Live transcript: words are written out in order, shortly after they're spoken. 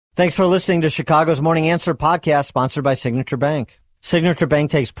Thanks for listening to Chicago's Morning Answer podcast, sponsored by Signature Bank. Signature Bank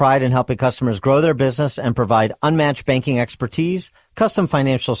takes pride in helping customers grow their business and provide unmatched banking expertise, custom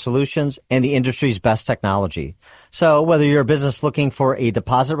financial solutions, and the industry's best technology. So whether you're a business looking for a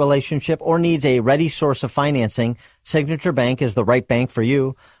deposit relationship or needs a ready source of financing, Signature Bank is the right bank for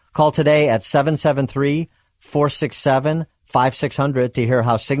you. Call today at 773-467-5600 to hear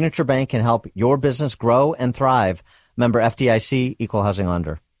how Signature Bank can help your business grow and thrive. Member FDIC, Equal Housing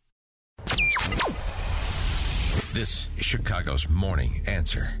Lender. This is Chicago's Morning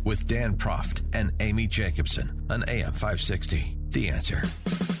Answer with Dan Proft and Amy Jacobson on AM 560. The Answer.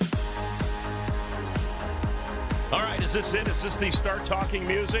 All right, is this it? Is this the start talking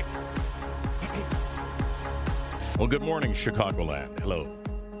music? Well, good morning, Chicagoland. Hello.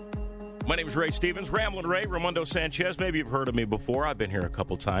 My name is Ray Stevens, Ramblin' Ray, Raimundo Sanchez. Maybe you've heard of me before. I've been here a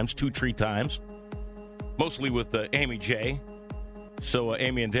couple times, 2-3 times, mostly with Amy J. So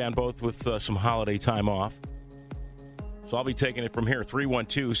Amy and Dan both with some holiday time off. So I'll be taking it from here,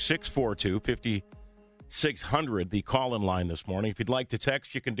 312-642-5600, the call-in line this morning. If you'd like to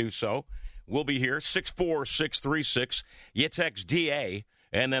text, you can do so. We'll be here, 64636. You text DA,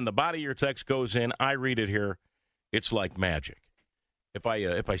 and then the body of your text goes in. I read it here. It's like magic. If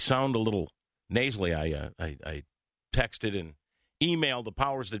I sound a little nasally, I texted and emailed the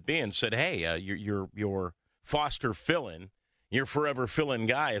powers that be and said, hey, your Foster fill-in, your forever fill-in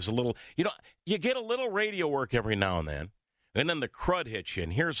guy is a little, you get a little radio work every now and then the crud hits you.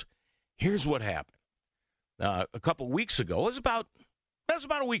 And here's what happened. A couple weeks ago, it was about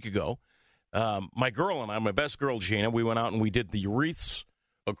a week ago, my girl and I, my best girl, Gina, we went out and we did the Wreaths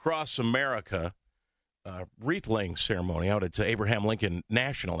Across America wreath-laying ceremony out at Abraham Lincoln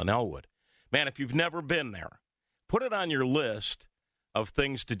National in Elwood. Man, if you've never been there, put it on your list of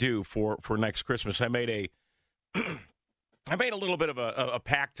things to do for next Christmas. I made a little bit of a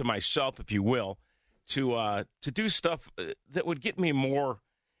pact to myself, if you will, to do stuff that would get me more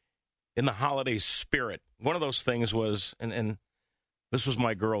in the holiday spirit. One of those things was, and this was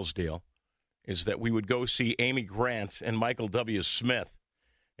my girl's deal, is that we would go see Amy Grant and Michael W. Smith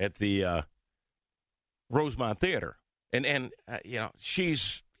at the Rosemont Theater. And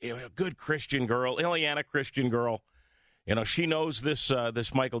she's a good Christian girl, Ileana Christian girl. She knows this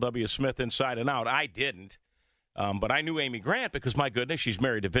Michael W. Smith inside and out. I didn't. But I knew Amy Grant because, my goodness, she's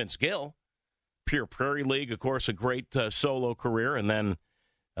married to Vince Gill. Pure Prairie League, of course, a great solo career. And then,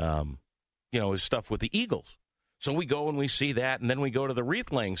 his stuff with the Eagles. So we go and we see that, and then we go to the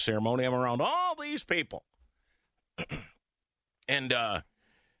wreath-laying ceremony. I'm around all these people. And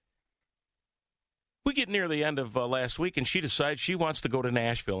we get near the end of last week, and she decides she wants to go to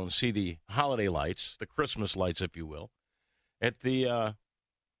Nashville and see the holiday lights, the Christmas lights, if you will, at the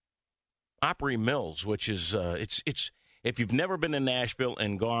Opry Mills, which is it's if you've never been to Nashville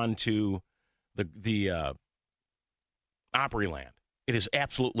and gone to the Opryland, it is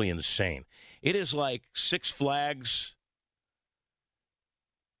absolutely insane. It is like Six Flags,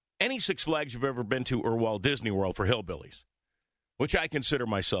 any Six Flags you've ever been to, or Walt Disney World for hillbillies, which I consider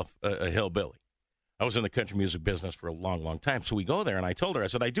myself a hillbilly. I was in the country music business for a long, long time. So we go there, and I told her, I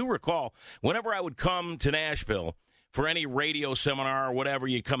said, I do recall whenever I would come to Nashville for any radio seminar or whatever,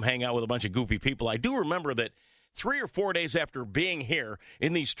 you come hang out with a bunch of goofy people. I do remember that 3 or 4 days after being here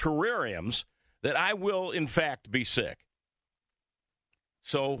in these terrariums, that I will, in fact, be sick.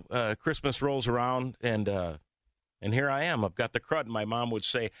 So Christmas rolls around, and here I am. I've got the crud, and my mom would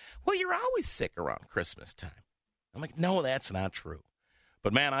say, well, you're always sick around Christmas time. I'm like, no, that's not true.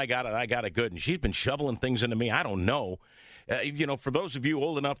 But, man, I got it good, and she's been shoveling things into me. I don't know. For those of you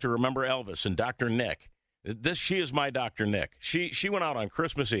old enough to remember Elvis and Dr. Nick, she is my Dr. Nick. She went out on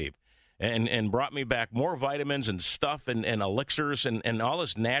Christmas Eve and brought me back more vitamins and stuff and elixirs and all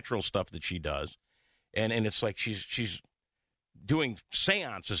this natural stuff that she does. And it's like she's doing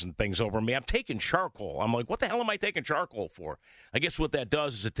seances and things over me. I'm taking charcoal. I'm like, what the hell am I taking charcoal for? I guess what that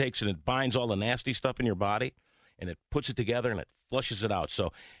does is it takes and it binds all the nasty stuff in your body, and it puts it together and it flushes it out.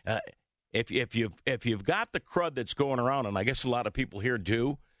 So if you've got the crud that's going around, and I guess a lot of people here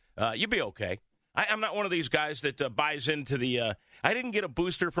do, you'll be okay. I'm not one of these guys that buys into the. I didn't get a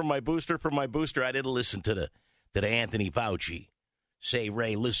booster for my booster for my booster. I didn't listen to the Anthony Fauci say,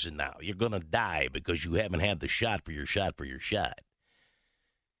 Ray, listen now, you're gonna die because you haven't had the shot for your shot for your shot.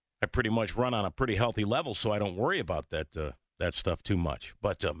 I pretty much run on a pretty healthy level, so I don't worry about that stuff too much.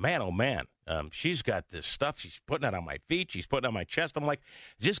 But man, oh man, she's got this stuff. She's putting it on my feet. She's putting it on my chest. I'm like,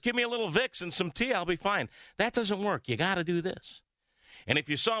 just give me a little Vicks and some tea. I'll be fine. That doesn't work. You got to do this. And if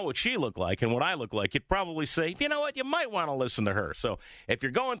you saw what she looked like and what I look like, you'd probably say, you know what, you might want to listen to her. So if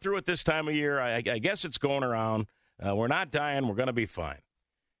you're going through it this time of year, I guess it's going around. We're not dying. We're going to be fine.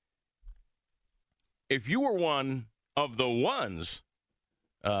 if you were one of the ones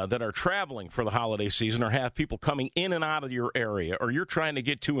that are traveling for the holiday season or have people coming in and out of your area, or you're trying to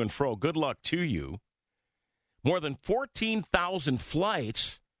get to and fro, good luck to you. More than 14,000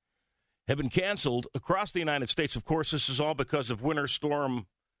 flights have been canceled across the United States. Of course, this is all because of Winter Storm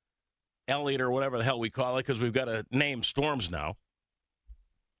Elliott, or whatever the hell we call it, because we've got to name storms now.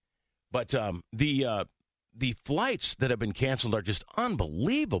 But the flights that have been canceled are just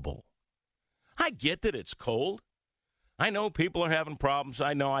unbelievable. I get that it's cold. I know people are having problems.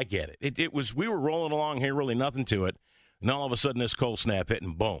 I know, I get it. We were rolling along here, really nothing to it, and all of a sudden this cold snap hit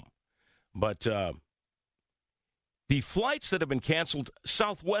and boom. But the flights that have been canceled,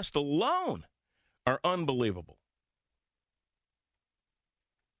 Southwest alone, are unbelievable.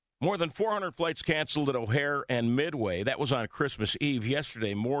 More than 400 flights canceled at O'Hare and Midway. That was on Christmas Eve.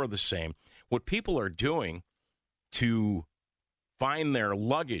 Yesterday, more of the same. What people are doing to find their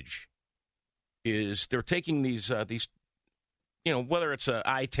luggage is they're taking these, whether it's an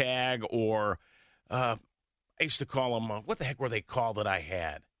iTag or I used to call them, what the heck were they called that I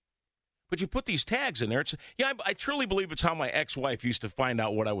had? But you put these tags in there. I truly believe it's how my ex-wife used to find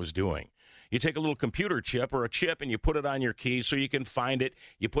out what I was doing. You take a little computer chip or a chip and you put it on your keys so you can find it.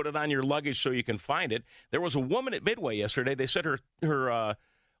 You put it on your luggage so you can find it. There was a woman at Midway yesterday. They said her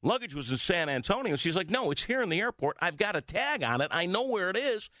luggage was in San Antonio. She's like, no, it's here in the airport. I've got a tag on it. I know where it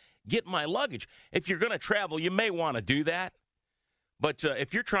is. Get my luggage. If you're going to travel, you may want to do that. But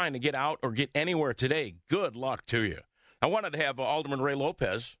if you're trying to get out or get anywhere today, good luck to you. I wanted to have Alderman Ray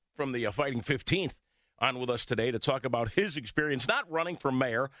Lopez from the Fighting 15th on with us today to talk about his experience, not running for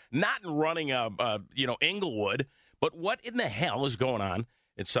mayor, not running, Inglewood, but what in the hell is going on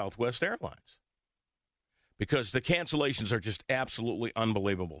at Southwest Airlines? Because the cancellations are just absolutely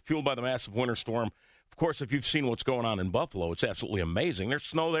unbelievable. Fueled by the massive winter storm. Of course, if you've seen what's going on in Buffalo, it's absolutely amazing. There's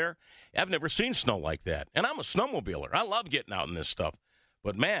snow there. I've never seen snow like that. And I'm a snowmobiler. I love getting out in this stuff.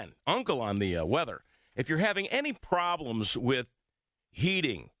 But, man, uncle on the weather. If you're having any problems with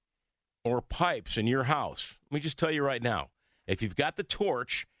heating or pipes in your house, let me just tell you right now, if you've got the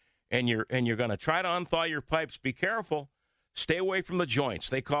torch and you're going to try to unthaw your pipes, be careful. Stay away from the joints.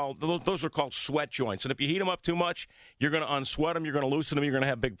 Those are called sweat joints. And if you heat them up too much, you're going to unsweat them, you're going to loosen them, you're going to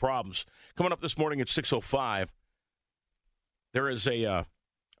have big problems. Coming up this morning at 6:05, there is a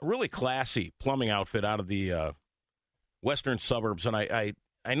really classy plumbing outfit out of the western suburbs. And I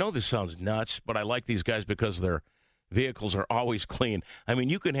know this sounds nuts, but I like these guys because their vehicles are always clean. I mean,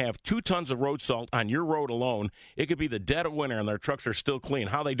 you can have 2 tons of road salt on your road alone. It could be the dead of winter, and their trucks are still clean.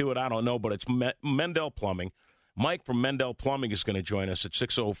 How they do it, I don't know, but it's Mendel Plumbing. Mike from Mendel Plumbing is going to join us at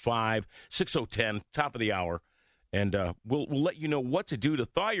 6:05, 6:10, top of the hour. And we'll let you know what to do to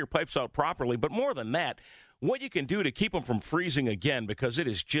thaw your pipes out properly. But more than that, what you can do to keep them from freezing again, because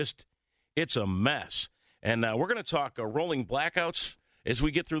it's a mess. And we're going to talk rolling blackouts as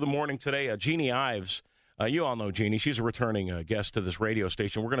we get through the morning today. Jeannie Ives, you all know Jeannie. She's a returning guest to this radio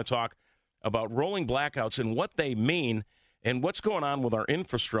station. We're going to talk about rolling blackouts and what they mean and what's going on with our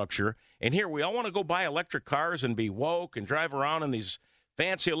infrastructure. And here, we all want to go buy electric cars and be woke and drive around in these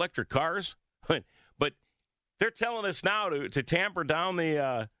fancy electric cars. But they're telling us now to tamper down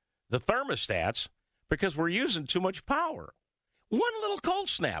the thermostats because we're using too much power. One little cold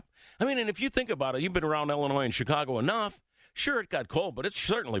snap. I mean, and if you think about it, you've been around Illinois and Chicago enough. Sure, it got cold, but it's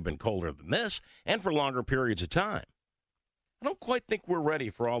certainly been colder than this and for longer periods of time. I don't quite think we're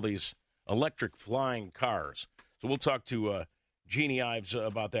ready for all these electric flying cars. So we'll talk to Jeannie Ives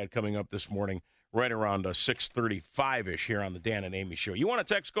about that coming up this morning, right around 6:35-ish here on the Dan and Amy Show. You want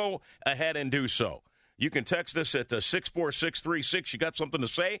to text? Go ahead and do so. You can text us at 64636. You got something to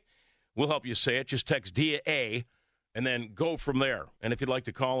say? We'll help you say it. Just text DA and then go from there. And if you'd like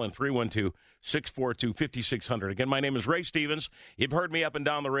to call in, 312-642-5600. Again, my name is Ray Stevens. You've heard me up and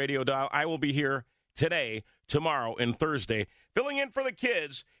down the radio dial. I will be here today, tomorrow, and Thursday, filling in for the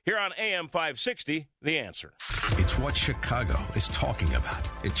kids here on AM 560, The Answer. It's what Chicago is talking about.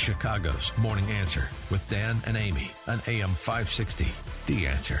 It's Chicago's Morning Answer with Dan and Amy on AM 560, The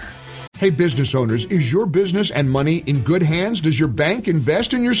Answer. Hey, business owners, is your business and money in good hands? Does your bank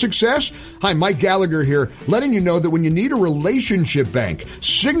invest in your success? Hi, Mike Gallagher here, letting you know that when you need a relationship bank,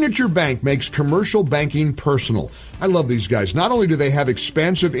 Signature Bank makes commercial banking personal. I love these guys. Not only do they have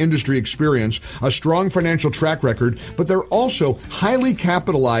expansive industry experience, a strong financial track record, but they're also highly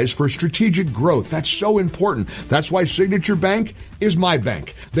capitalized for strategic growth. That's so important. That's why Signature Bank is my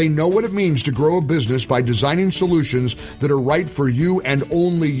bank. They know what it means to grow a business by designing solutions that are right for you and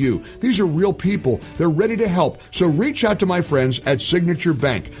only you. These These are real people. They're ready to help. So reach out to my friends at Signature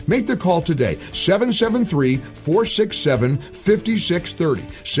Bank. Make the call today, 773-467-5630,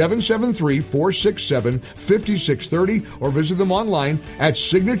 773-467-5630, or visit them online at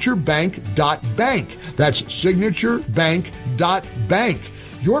signaturebank.bank. That's signaturebank.bank.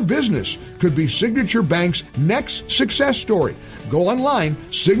 Your business could be Signature Bank's next success story. Go online,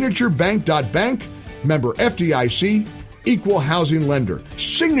 signaturebank.bank, member FDIC, equal housing lender.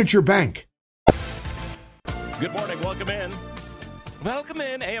 Signature Bank. Good morning. Welcome in. Welcome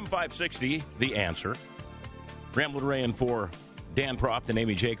in. AM 560, The Answer. Ramblin' Ray for Dan Proft and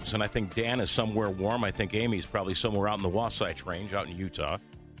Amy Jacobson. I think Dan is somewhere warm. I think Amy's probably somewhere out in the Wasatch Range, out in Utah.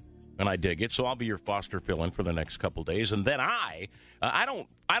 And I dig it. So I'll be your Foster fill-in for the next couple days. And then I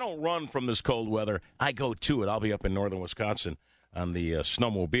don't run from this cold weather. I go to it. I'll be up in northern Wisconsin on the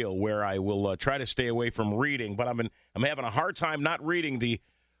snowmobile, where I will try to stay away from reading. But I'm having a hard time not reading the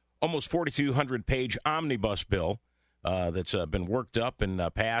almost 4,200-page omnibus bill that's been worked up and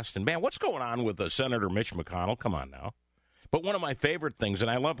passed. And, man, what's going on with Senator Mitch McConnell? Come on now. But one of my favorite things, and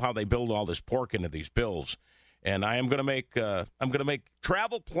I love how they build all this pork into these bills, and I'm going to make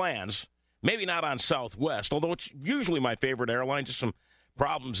travel plans, maybe not on Southwest, although it's usually my favorite airline, just some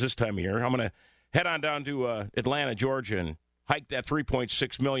problems this time of year. I'm going to head on down to Atlanta, Georgia, and hike that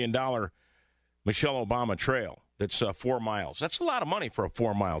 $3.6 million Michelle Obama trail. That's 4 miles. That's a lot of money for a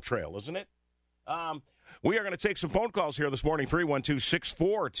 4-mile trail, isn't it? We are going to take some phone calls here this morning,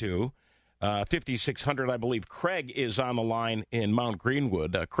 312-642-5600. I believe Craig is on the line in Mount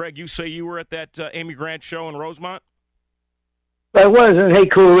Greenwood. Craig, you say you were at that Amy Grant show in Rosemont? I was. And hey,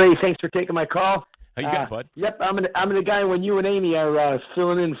 Cool Ray, thanks for taking my call. How you got, bud? Yep, I'm the guy when you and Amy are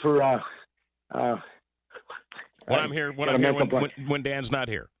filling in for. When Dan's not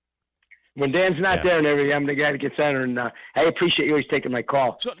here. When Dan's not there and everything, I'm the guy that gets on her, and I appreciate you always taking my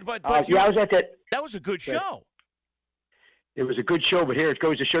call. So, but I was at that. That was a good show. It was a good show, but here it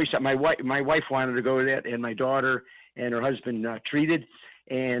goes to show you something. My wife wanted to go to that, and my daughter and her husband treated,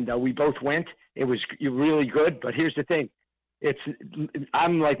 and we both went. It was really good, but here's the thing: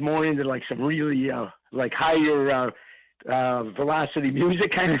 I'm like more into like some really like higher velocity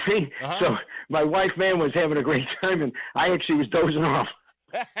music kind of thing. Uh-huh. So my wife, man, was having a great time, and I actually was dozing off.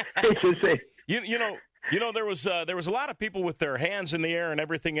 You know, there was a lot of people with their hands in the air and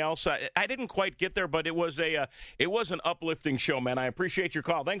everything else. I didn't quite get there, but it was an uplifting show, man. I appreciate your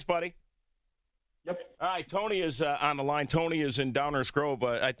call. Thanks, buddy. Yep. All right, Tony is on the line. Tony is in Downers Grove.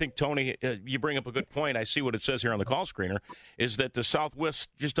 I think, Tony, you bring up a good point. I see what it says here on the call screener, is that the Southwest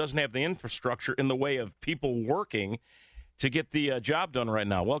just doesn't have the infrastructure in the way of people working to get the job done right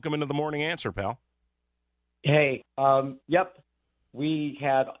now. Welcome into the Morning Answer, pal. Hey, yep. We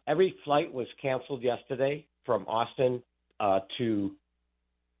had every flight was canceled yesterday from Austin to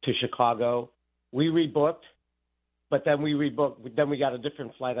Chicago. We rebooked, but then we got a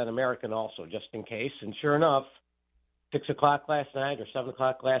different flight on American also, just in case. And sure enough, 6 o'clock last night or 7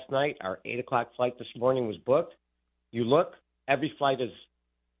 o'clock last night, our 8 o'clock flight this morning was booked. You look, every flight is.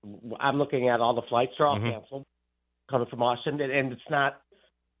 I'm looking at all the flights are all canceled coming from Austin, and it's not.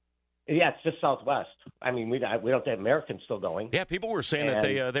 Yeah, it's just Southwest. I mean, we don't have Americans still going. Yeah, people were saying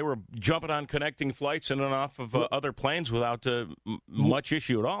that they were jumping on connecting flights in and off of other planes without much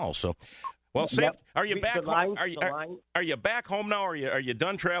issue at all. So, well, safe. Yep. Are you back? Are you back home now? Are you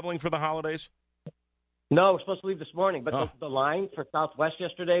done traveling for the holidays? No, we're supposed to leave this morning, but the line for Southwest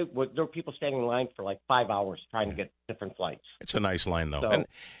yesterday, there were people standing in line for like 5 hours trying to get different flights. It's a nice line, though. So, and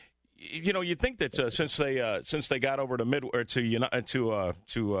you know, you'd think that since they got over to the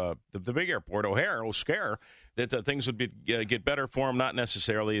big airport, O'Hare, that things would get better for them. Not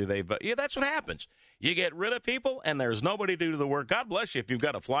necessarily. That's what happens. You get rid of people, and there's nobody to do the work. God bless you if you've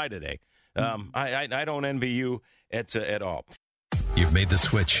got to fly today. I don't envy you at all. You've made the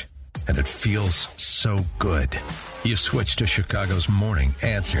switch, and it feels so good. You switched to Chicago's Morning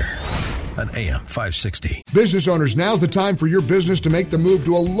Answer on AM 560. Business owners, now's the time for your business to make the move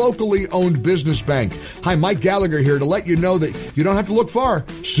to a locally owned business bank. Hi, Mike Gallagher here to let you know that you don't have to look far.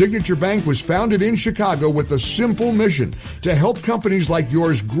 Signature Bank was founded in Chicago with a simple mission: to help companies like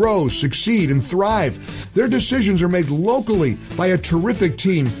yours grow, succeed, and thrive. Their decisions are made locally by a terrific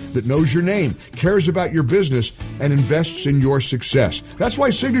team that knows your name, cares about your business, and invests in your success. That's why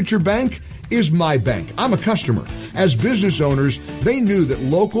Signature Bank is my bank. I'm a customer. As business owners, they knew that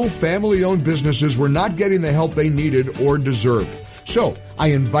local family-owned businesses were not getting the help they needed or deserved. So I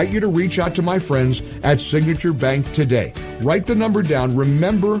invite you to reach out to my friends at Signature Bank today. Write the number down.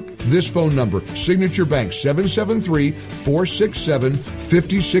 Remember this phone number, Signature Bank,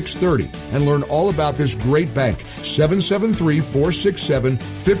 773-467-5630, and learn all about this great bank,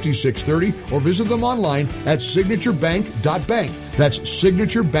 773-467-5630, or visit them online at signaturebank.bank. That's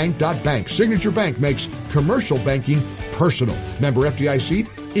signaturebank.bank. Signature Bank makes commercial banking personal. Member FDIC,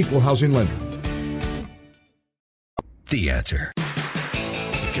 equal housing lender. The Answer.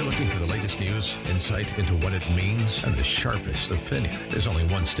 If you're looking for the latest news, insight into what it means, and the sharpest opinion, there's only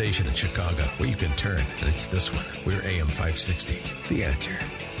one station in Chicago where you can turn, and it's this one. We're AM 560. The Answer.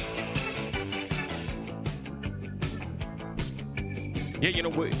 Yeah, you know,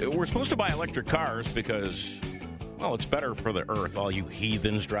 we're supposed to buy electric cars because, well, it's better for the earth. All you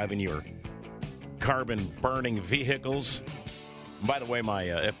heathens driving your carbon-burning vehicles. And by the way, my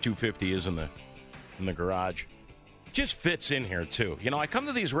F-250 is in the garage. Just fits in here, too. You know, I come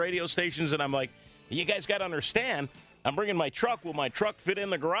to these radio stations and I'm like, you guys got to understand, I'm bringing my truck. Will my truck fit in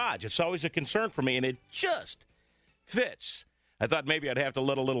the garage? It's always a concern for me, and it just fits. I thought maybe I'd have to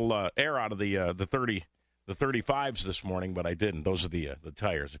let a little air out of the 35s this morning, but I didn't. Those are the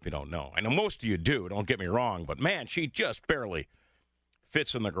tires, if you don't know. I know most of you do, don't get me wrong, but, man, she just barely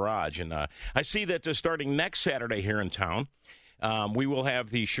fits in the garage. And I see that starting next Saturday here in town, we will have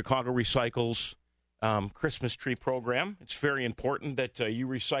the Chicago Recycles Christmas tree program. It's very important that you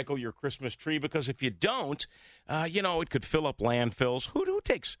recycle your Christmas tree, because if you don't, you know, it could fill up landfills. Who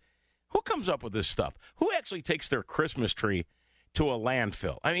comes up with this stuff? Who actually takes their Christmas tree to a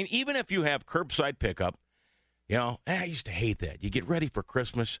landfill? I mean, even if you have curbside pickup, you know, I used to hate that. You get ready for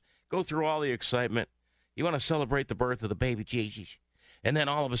Christmas, go through all the excitement. You want to celebrate the birth of the baby Jesus. And then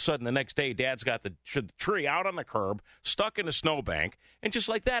all of a sudden, the next day, Dad's got the tree out on the curb, stuck in a snowbank, and just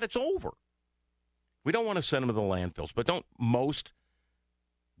like that, it's over. We don't want to send them to the landfills, but don't most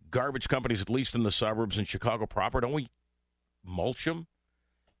garbage companies, at least in the suburbs in Chicago proper, don't we mulch them,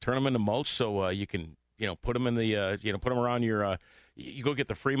 turn them into mulch so you can, you know, put them in the, put them around your, you go get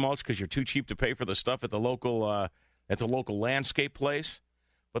the free mulch because you're too cheap to pay for the stuff at the local landscape place.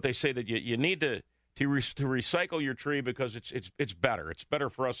 But they say that you need to recycle your tree because it's better. It's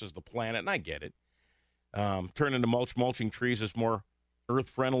better for us as the planet, and I get it. Turn into mulching trees is more earth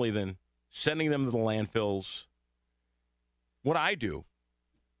friendly than sending them to the landfills. What I do,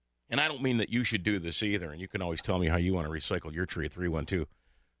 and I don't mean that you should do this either, and you can always tell me how you want to recycle your tree at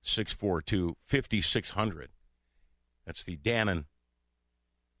 312-642-5600. That's the Dan and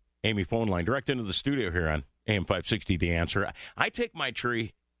Amy phone line, direct into the studio here on AM 560, The Answer. I take my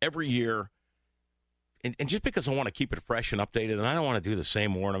tree every year, and just because I want to keep it fresh and updated, and I don't want to do the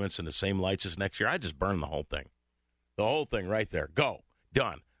same ornaments and the same lights as next year, I just burn the whole thing. The whole thing right there. Go.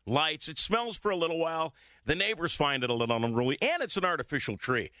 Done. Lights. It smells for a little while. The neighbors find it a little unruly, and it's an artificial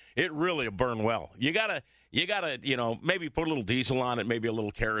tree. It really will burn well. You gotta, maybe put a little diesel on it, maybe a little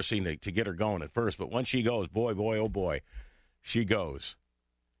kerosene to get her going at first. But once she goes, boy, oh boy, she goes.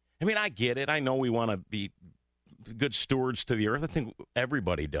 I mean, I get it. I know we want to be good stewards to the earth. I think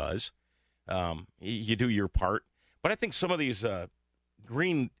everybody does. You do your part. But I think some of these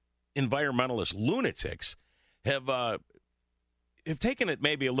green environmentalist lunatics have taken it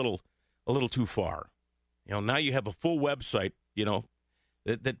maybe a little too far. You know, now you have a full website, you know,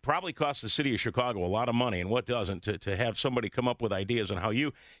 that probably costs the city of Chicago a lot of money, and what doesn't, to have somebody come up with ideas on how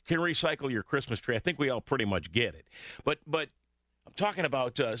you can recycle your Christmas tree. I think we all pretty much get it. But I'm talking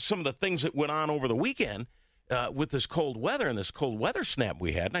about some of the things that went on over the weekend with this cold weather and this cold weather snap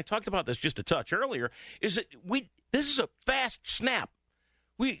we had, and I talked about this just a touch earlier, is that this is a fast snap.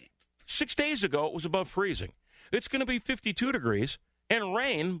 6 days ago, it was above freezing. It's going to be 52 degrees and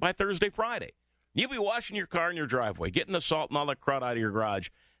rain by Thursday, Friday. You'll be washing your car in your driveway, getting the salt and all that crud out of your garage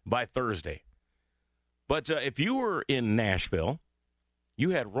by Thursday. But if you were in Nashville, you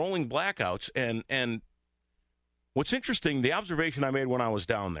had rolling blackouts. And what's interesting, the observation I made when I was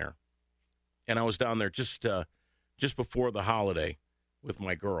down there, and I was down there just before the holiday with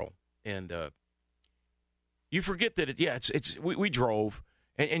my girl, and you forget that we drove.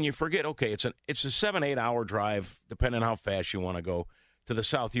 And you forget, okay, it's a 7-8 hour drive, depending on how fast you want to go to the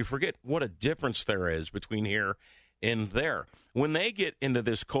south. You forget what a difference there is between here and there. When they get into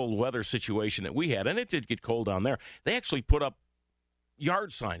this cold weather situation that we had, and it did get cold down there, they actually put up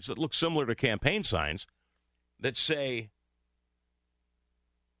yard signs that look similar to campaign signs that say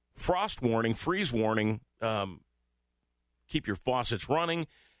frost warning, freeze warning, keep your faucets running.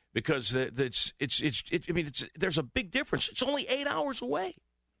 Because there's a big difference. It's only 8 hours away.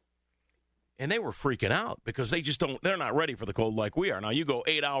 And they were freaking out because they're not ready for the cold like we are. Now, you go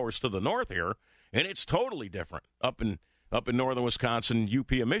 8 hours to the north here, and it's totally different up in up in northern Wisconsin,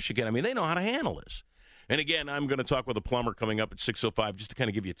 UP, and Michigan. I mean, they know how to handle this. And again, I'm going to talk with a plumber coming up at 6:05 just to kind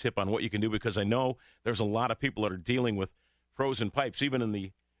of give you a tip on what you can do, because I know there's a lot of people that are dealing with frozen pipes, even in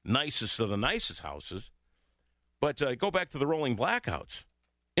the nicest of the nicest houses. But go back to the rolling blackouts,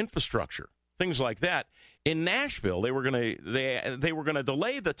 infrastructure, things like that. In Nashville, they were going to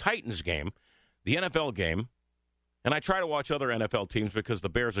delay the Titans game, the NFL game, and I try to watch other NFL teams because the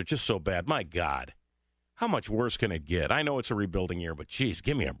Bears are just so bad. My God, how much worse can it get? I know it's a rebuilding year, but geez,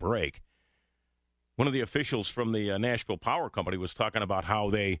 give me a break. One of the officials from the Nashville Power Company was talking about how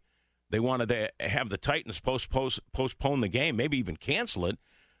they wanted to have the Titans postpone the game, maybe even cancel it,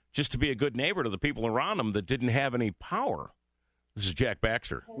 just to be a good neighbor to the people around them that didn't have any power. This is Jack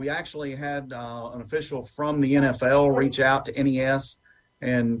Baxter. We actually had an official from the NFL reach out to NES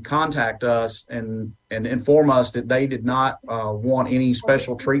and contact us and inform us that they did not want any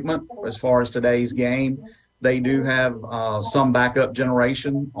special treatment as far as today's game. They do have some backup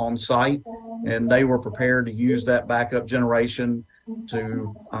generation on site, and they were prepared to use that backup generation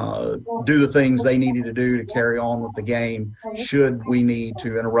to do the things they needed to do to carry on with the game should we need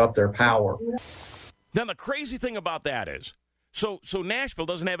to interrupt their power. Then the crazy thing about that is, so Nashville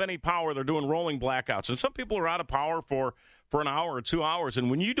doesn't have any power. They're doing rolling blackouts, and some people are out of power for an hour or 2 hours.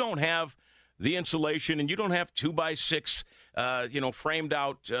 And when you don't have the insulation and you don't have 2x6, framed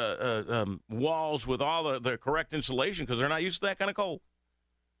out walls with all the correct insulation because they're not used to that kind of cold,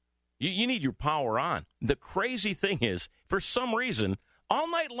 you need your power on. The crazy thing is, for some reason, all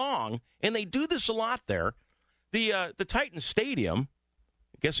night long, and they do this a lot there, the Titans Stadium,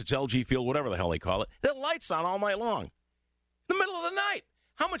 I guess it's LG Field, whatever the hell they call it, the lights on all night long. In the middle of the night.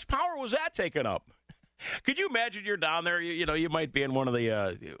 How much power was that taking up? Could you imagine you're down there? You might be in one of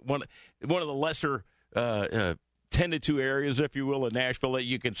the lesser tended to areas, if you will, in Nashville that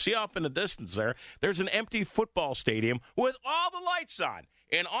you can see off in the distance there. There's an empty football stadium with all the lights on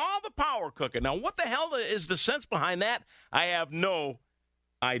and all the power cooking. Now, what the hell is the sense behind that? I have no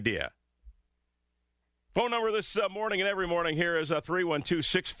idea. Phone number this morning and every morning here is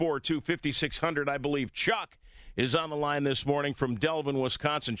 312-642-5600. I believe Chuck is on the line this morning from Delvin,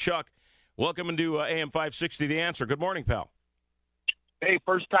 Wisconsin. Chuck, welcome into AM 560, The Answer. Good morning, pal. Hey,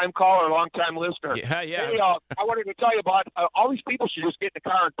 first-time caller, long-time listener. Yeah. Hey, I wanted to tell you about all these people should just get in the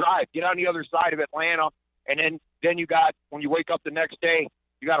car and drive. Get on the other side of Atlanta, and then you got, when you wake up the next day,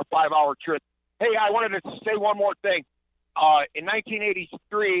 you got a 5-hour trip. Hey, I wanted to say one more thing. In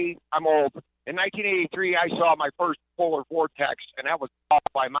 1983, I'm old. In 1983, I saw my first polar vortex, and that was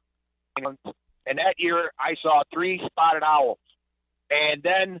by mountains. And that year, I saw 3 spotted owls. And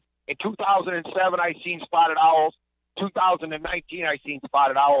then in 2007, I seen spotted owls. 2019, I seen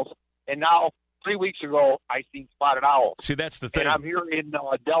spotted owls. And now, 3 weeks ago, I seen spotted owls. See, that's the thing. And I'm here in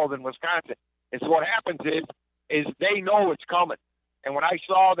Delvin, Wisconsin. And so what happens is they know it's coming. And when I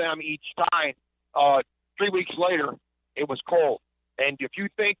saw them each time, 3 weeks later, it was cold. And if you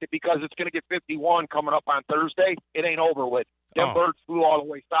think that because it's going to get 51 coming up on Thursday, it ain't over with. Them birds flew all the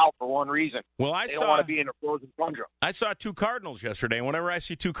way south for one reason. Well, they don't want to be in a frozen tundra. I saw 2 cardinals yesterday, and whenever I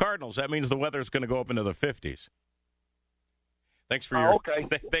see 2 cardinals, that means the weather's going to go up into the 50s. Thanks for your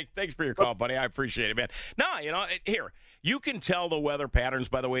thanks for your call, buddy. I appreciate it, man. No, here, you can tell the weather patterns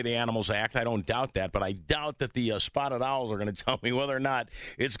by the way the animals act. I don't doubt that, but I doubt that the spotted owls are going to tell me whether or not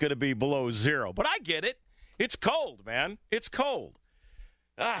it's going to be below 0. But I get it. It's cold, man. It's cold.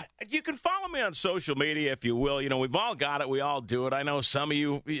 You can follow me on social media, if you will. We've all got it. We all do it. I know some of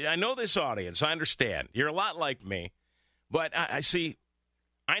you. I know this audience. I understand. You're a lot like me. But I see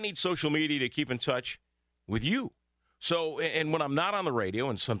I need social media to keep in touch with you. So, and when I'm not on the radio,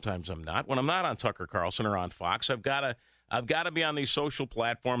 and sometimes I'm not, when I'm not on Tucker Carlson or on Fox, I've got to be on these social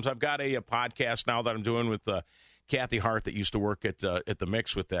platforms. I've got a podcast now that I'm doing with Kathy Hart that used to work at the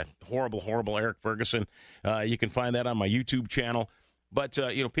Mix with that horrible Eric Ferguson. You can find that on my YouTube channel. But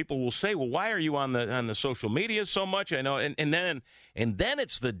people will say, "Well, why are you on the social media so much?" I know, and then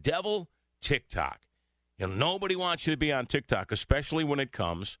it's the devil TikTok. Nobody wants you to be on TikTok, especially when it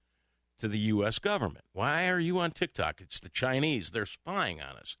comes to the U.S. government. Why are you on TikTok? It's the Chinese. They're spying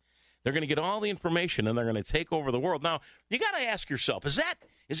on us. They're going to get all the information, and they're going to take over the world. Now, you got to ask yourself, is that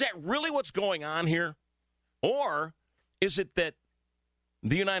really what's going on here? Or is it that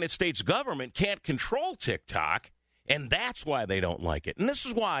the United States government can't control TikTok, and that's why they don't like it? And this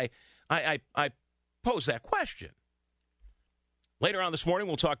is why I pose that question. Later on this morning,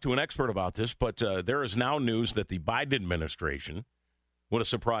 we'll talk to an expert about this, but there is now news that the Biden administration, what a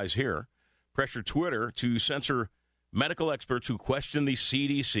surprise here, pressured Twitter to censor medical experts who question the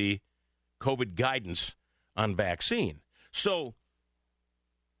CDC COVID guidance on vaccine. So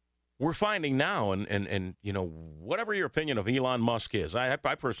we're finding now, and you know, whatever your opinion of Elon Musk is, I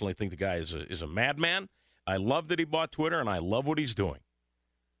personally think the guy is a madman. I love that he bought Twitter, and I love what he's doing.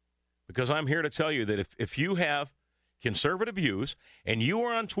 Because I'm here to tell you that if you have conservative views and you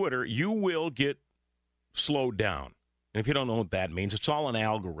are on Twitter, you will get slowed down. And if you don't know what that means, it's all an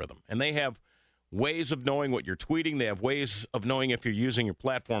algorithm. And they have ways of knowing what you're tweeting. They have ways of knowing if you're using your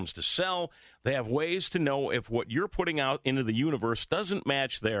platforms to sell. They have ways to know if what you're putting out into the universe doesn't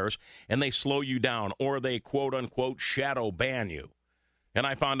match theirs, and they slow you down, or they quote-unquote shadow ban you. And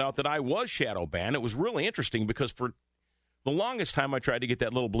I found out that I was shadow banned. It was really interesting because for the longest time I tried to get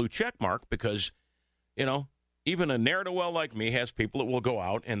that little blue check mark because, you know, even a ne'er-do-well like me has people that will go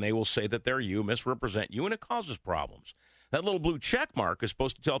out and they will say that they're you, misrepresent you, and it causes problems. That little blue check mark is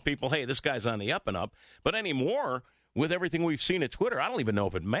supposed to tell people, hey, this guy's on the up and up. But anymore, with everything we've seen at Twitter, I don't even know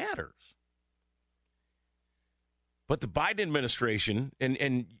if it matters. But the Biden administration,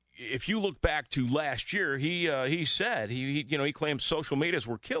 and if you look back to last year, he said he claimed social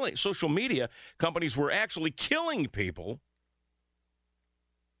media companies were actually killing people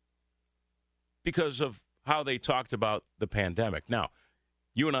because of how they talked about the pandemic. Now,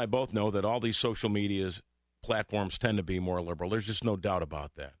 you and I both know that all these social media platforms tend to be more liberal. There's just no doubt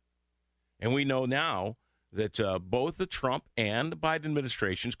about that. And we know now that both the Trump and the Biden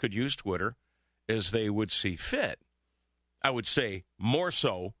administrations could use Twitter as they would see fit. I would say more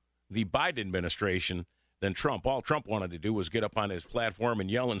so the Biden administration than Trump. All Trump wanted to do was get up on his platform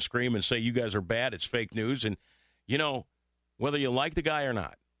and yell and scream and say, you guys are bad, it's fake news. And, you know, whether you like the guy or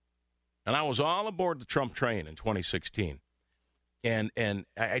not, and I was all aboard the Trump train in 2016. And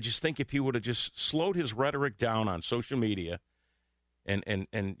I just think if he would have just slowed his rhetoric down on social media and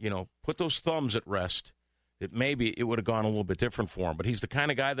you know, put those thumbs at rest, that maybe it would have gone a little bit different for him. But he's the kind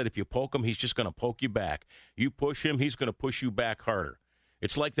of guy that if you poke him, he's just going to poke you back. You push him, he's going to push you back harder.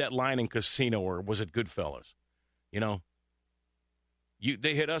 It's like that line in Casino, or was it Goodfellas? You know,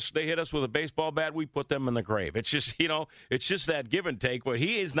 they hit us with a baseball bat, we put them in the grave. It's just, you know, it's just that give and take, but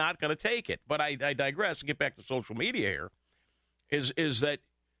he is not going to take it. But I digress and get back to social media here, is that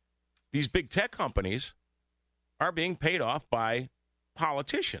these big tech companies are being paid off by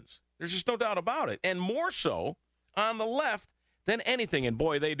politicians. There's just no doubt about it. And more so on the left than anything. And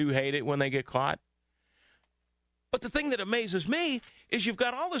boy, they do hate it when they get caught. But the thing that amazes me is you've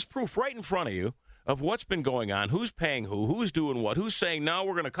got all this proof right in front of you of what's been going on, who's paying who's doing what, who's saying, no,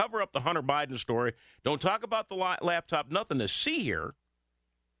 we're going to cover up the Hunter Biden story. Don't talk about the laptop, nothing to see here,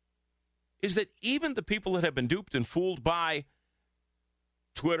 is that even the people that have been duped and fooled by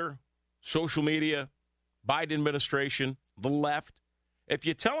Twitter, social media, Biden administration, the left, if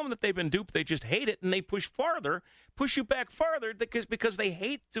you tell them that they've been duped, they just hate it, and they push you back farther because they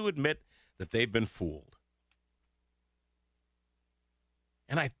hate to admit that they've been fooled.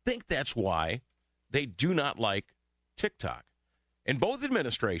 And I think that's why they do not like TikTok. And both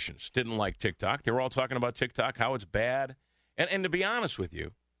administrations didn't like TikTok. They were all talking about TikTok, how it's bad. And to be honest with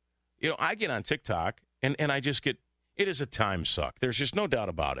you, you know, I get on TikTok, and I just get, it is a time suck. There's just no doubt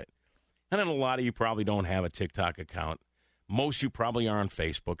about it. And then a lot of you probably don't have a TikTok account. Most of you probably are on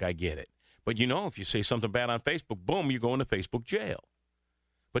Facebook. I get it. But, you know, if you say something bad on Facebook, boom, you go into Facebook jail.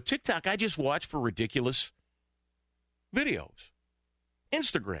 But TikTok, I just watch for ridiculous videos.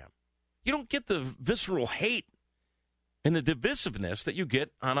 Instagram, you don't get the visceral hate and the divisiveness that you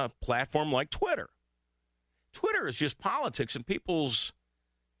get on a platform like Twitter. Twitter is just politics and people's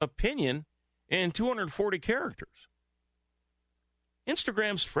opinion in 240 characters.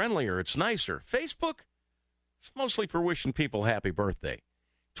 Instagram's friendlier. It's nicer. Facebook, it's mostly for wishing people happy birthday.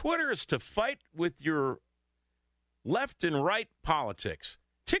 Twitter is to fight with your left and right politics.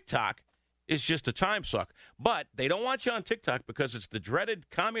 TikTok is just a time suck. But they don't want you on TikTok because it's the dreaded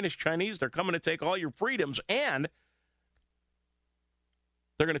communist Chinese. They're coming to take all your freedoms, and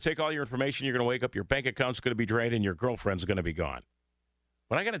they're going to take all your information. You're going to wake up, your bank account's going to be drained, and your girlfriend's going to be gone.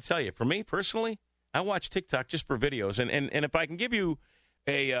 But I got to tell you, for me personally, I watch TikTok just for videos. And if I can give you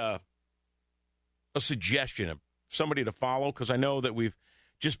a suggestion of somebody to follow, because I know that we've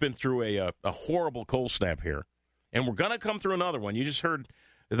just been through a horrible cold snap here, and we're going to come through another one. You just heard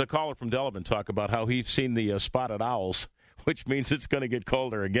the caller from Delavan talk about how he's seen the spotted owls, which means it's going to get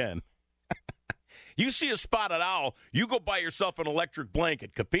colder again. You see a spotted owl, you go buy yourself an electric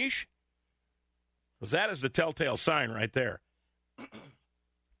blanket, capiche? Because that is the telltale sign right there.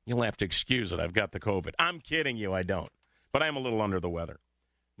 You'll have to excuse it. I've got the COVID. I'm kidding you. I don't. But I'm a little under the weather.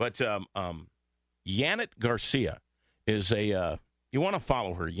 But Yanet Garcia is a, you want to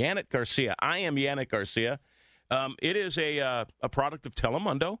follow her. Yanet Garcia. I am Yanet Garcia. It is a product of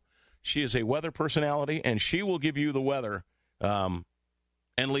Telemundo. She is a weather personality, and she will give you the weather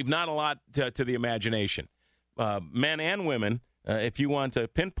and leave not a lot to the imagination. Men and women, if you want to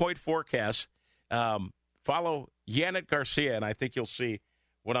pinpoint forecasts, follow Yannick Garcia, and I think you'll see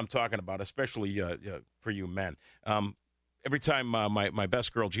what I'm talking about, especially for you men. Every time my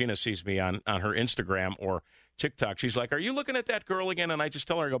best girl Gina sees me on her Instagram or TikTok, she's like, "Are you looking at that girl again?" And I just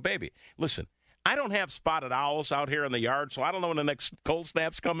tell her, I go, "Baby, listen, I don't have spotted owls out here in the yard, so I don't know when the next cold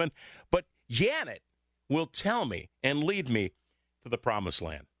snap's coming. But Janet will tell me and lead me to the promised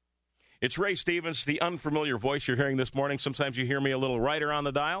land." It's Ray Stevens, the unfamiliar voice you're hearing this morning. Sometimes you hear me a little righter on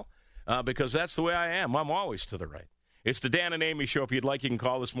the dial because that's the way I am. I'm always to the right. It's the Dan and Amy Show. If you'd like, you can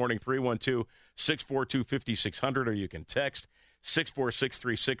call this morning, 312-642-5600, or you can text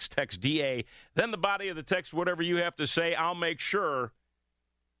 64636, text DA. Then the body of the text, whatever you have to say, I'll make sure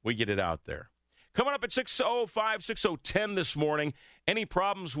we get it out there. Coming up at 6:05, 6:10 this morning, any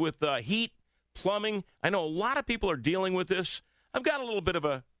problems with heat, plumbing? I know a lot of people are dealing with this. I've got a little bit of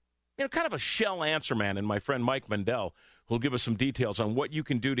a, kind of a shell answer man in my friend Mike Mendel, who'll give us some details on what you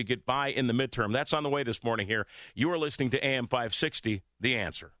can do to get by in the midterm. That's on the way this morning here. You are listening to AM 560, The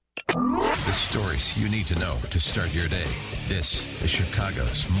Answer. The stories you need to know to start your day. This is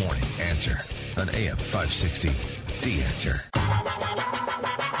Chicago's Morning Answer on AM 560, The Answer.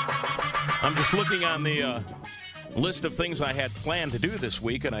 I'm just looking on the list of things I had planned to do this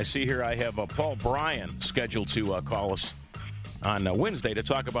week, and I see here I have Paul Bryan scheduled to call us on Wednesday to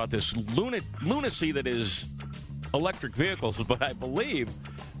talk about this lunacy that is electric vehicles. But I believe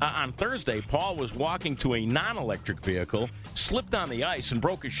on Thursday, Paul was walking to a non-electric vehicle, slipped on the ice, and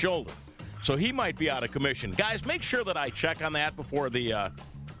broke his shoulder. So he might be out of commission. Guys, make sure that I check on that before the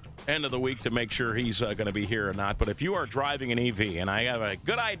end of the week to make sure he's going to be here or not. But if you are driving an EV, and I have a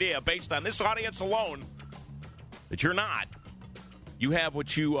good idea based on this audience alone that you're not, you have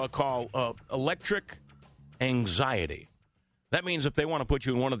what you call electric anxiety. That means if they want to put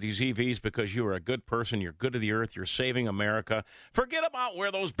you in one of these EVs because you're a good person, you're good to the earth, you're saving America, forget about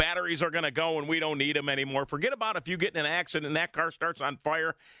where those batteries are going to go and we don't need them anymore. Forget about if you get in an accident and that car starts on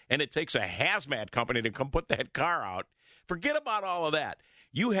fire and it takes a hazmat company to come put that car out. Forget about all of that.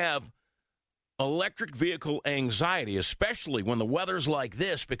 You have electric vehicle anxiety, especially when the weather's like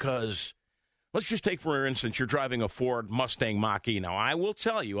this, because let's just take, for instance, you're driving a Ford Mustang Mach-E. Now, I will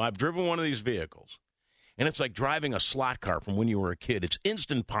tell you, I've driven one of these vehicles. And it's like driving a slot car from when you were a kid. It's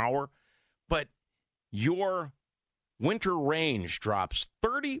instant power, but your winter range drops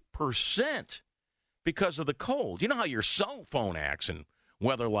 30% because of the cold. You know how your cell phone acts in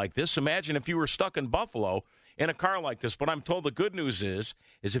weather like this? Imagine if you were stuck in Buffalo in a car like this. But I'm told the good news is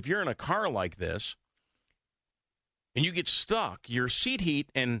if you're in a car like this and you get stuck, your seat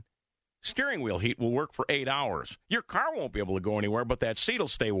heat and steering wheel heat will work for 8 hours. Your car won't be able to go anywhere, but that seat will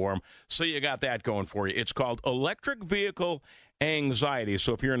stay warm, so you got that going for you. It's called electric vehicle anxiety.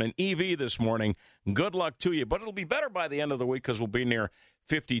 So if you're in an EV this morning, good luck to you. But it'll be better by the end of the week because we'll be near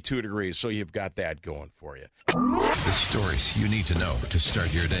 52 degrees, so you've got that going for you. The stories you need to know to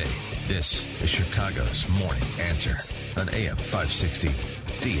start your day. This is Chicago's Morning Answer on AM 560,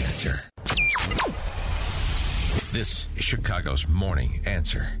 The Answer. This is Chicago's Morning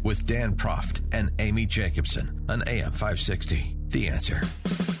Answer with Dan Proft and Amy Jacobson on AM 560, The Answer.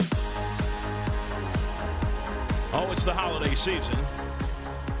 Oh, it's the holiday season.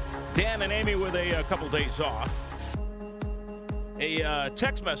 Dan and Amy with a couple days off. A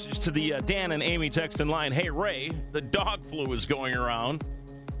text message to the Dan and Amy text in line. Hey, Ray, the dog flu is going around.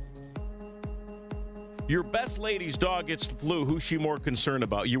 Your best lady's dog gets the flu. Who's she more concerned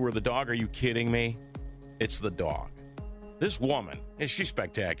about? You or the dog? Are you kidding me? It's the dog. This woman, she's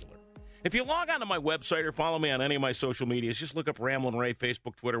spectacular. If you log on to my website or follow me on any of my social medias, just look up Ramblin' Ray,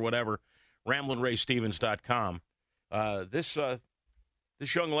 Facebook, Twitter, whatever, RamblinRayStevens.com. This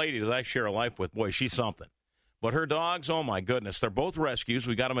young lady that I share a life with, boy, she's something. But her dogs, oh, my goodness, they're both rescues.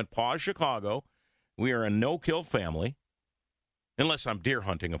 We got them at Paws, Chicago. We are a no-kill family, unless I'm deer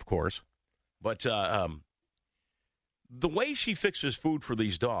hunting, of course. But the way she fixes food for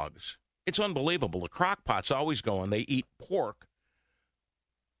these dogs, it's unbelievable. The crock pot's always going. They eat pork.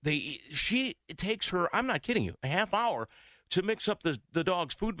 It takes her, I'm not kidding you, a half hour to mix up the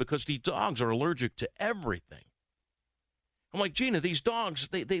dog's food because these dogs are allergic to everything. I'm like, Gina, these dogs,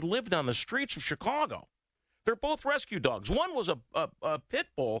 they lived on the streets of Chicago. They're both rescue dogs. One was a pit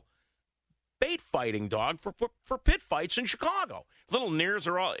bull bait fighting dog for pit fights in Chicago. Little ears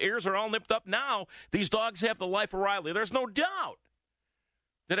are all nipped up now. These dogs have the life of Riley. There's no doubt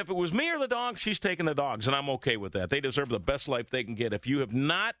that if it was me or the dog, she's taking the dogs, and I'm okay with that. They deserve the best life they can get. If you have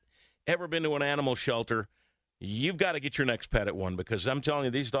not ever been to an animal shelter, you've got to get your next pet at one because I'm telling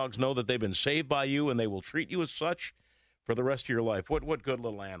you, these dogs know that they've been saved by you, and they will treat you as such for the rest of your life. What good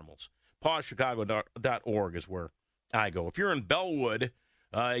little animals. PawsChicago.org is where I go. If you're in Bellwood,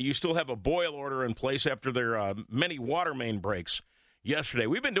 you still have a boil order in place after their many water main breaks yesterday.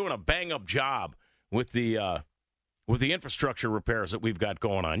 We've been doing a bang-up job with the infrastructure repairs that we've got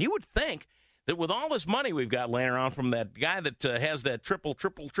going on. You would think that with all this money we've got laying around from that guy that has that triple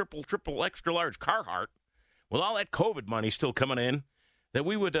extra large Carhartt, with all that COVID money still coming in, that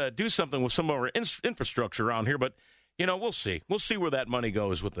we would do something with some of our infrastructure around here. But, we'll see. We'll see where that money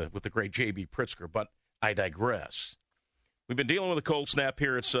goes with the great J.B. Pritzker. But I digress. We've been dealing with a cold snap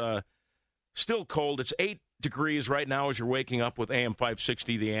here. It's still cold. It's 8 degrees right now as you're waking up with AM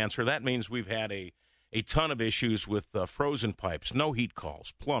 560, The Answer. That means we've had a ton of issues with frozen pipes, no heat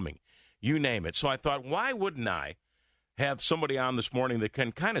calls, plumbing, you name it. So I thought, why wouldn't I have somebody on this morning that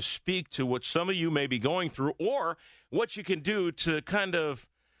can kind of speak to what some of you may be going through or what you can do to kind of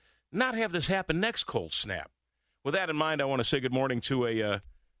not have this happen next cold snap. With that in mind, I want to say good morning to a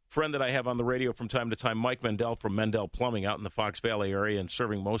friend that I have on the radio from time to time, Mike Mendel from Mendel Plumbing out in the Fox Valley area and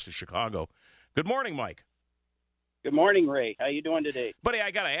serving most of Chicago. Good morning, Mike. Good morning, Ray. How you doing today? Buddy, I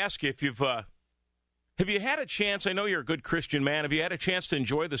got to ask you if you've have you had a chance, I know you're a good Christian man, have you had a chance to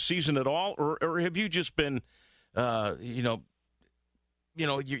enjoy the season at all, or have you just been, they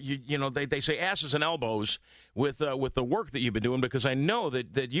say asses and elbows with the work that you've been doing, because I know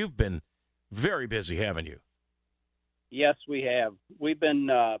that you've been very busy, haven't you? Yes, we have. We've been,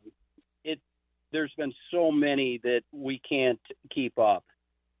 there's been so many that we can't keep up,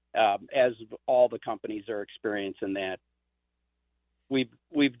 as all the companies are experiencing that.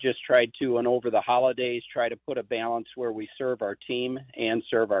 We've just tried to, and over the holidays, try to put a balance where we serve our team and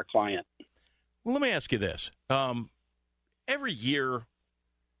serve our client. Well, let me ask you this. Every year,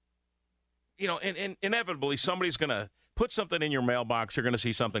 and inevitably somebody's going to put something in your mailbox. You're going to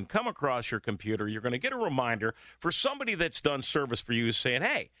see something come across your computer. You're going to get a reminder for somebody that's done service for you saying,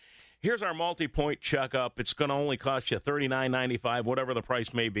 hey, here's our multi-point checkup. It's going to only cost you $39.95, whatever the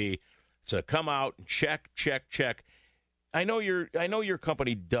price may be, to come out and check. I know your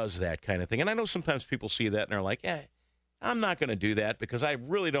company does that kind of thing, and I know sometimes people see that and they're like, I'm not going to do that because I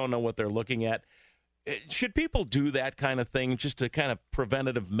really don't know what they're looking at. Should people do that kind of thing just to kind of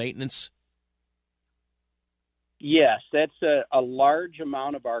preventative maintenance? Yes, that's a large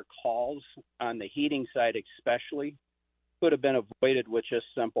amount of our calls on the heating side especially could have been avoided with just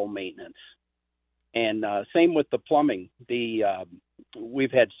simple maintenance. And same with the plumbing.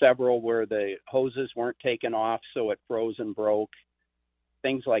 We've had several where the hoses weren't taken off, so it froze and broke,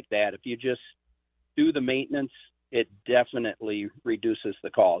 things like that. If you just do the maintenance, it definitely reduces the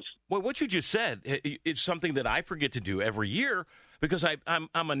calls. Well, what you just said is something that I forget to do every year because I'm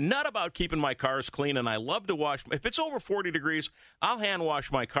a nut about keeping my cars clean, and I love to wash. If it's over 40 degrees, I'll hand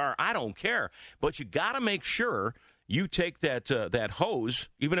wash my car. I don't care. But you got to make sure you take that hose,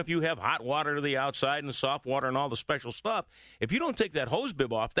 even if you have hot water to the outside and soft water and all the special stuff. If you don't take that hose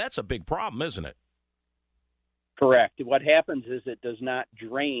bib off, that's a big problem, isn't it? Correct. What happens is it does not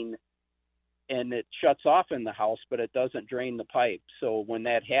drain, and it shuts off in the house, but it doesn't drain the pipe. So when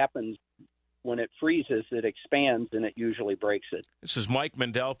that happens, when it freezes, it expands, and it usually breaks it. This is Mike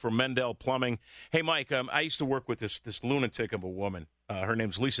Mendel from Mendel Plumbing. Hey, Mike, I used to work with this lunatic of a woman. Her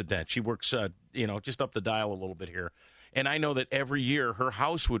name's Lisa Dent. She works, just up the dial a little bit here. And I know that every year her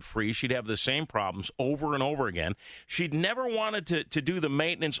house would freeze. She'd have the same problems over and over again. She'd never wanted to do the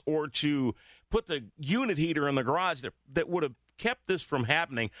maintenance or to put the unit heater in the garage that would have kept this from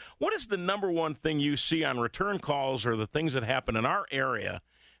happening. What is the number one thing you see on return calls or the things that happen in our area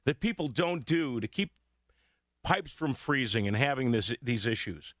that people don't do to keep pipes from freezing and having these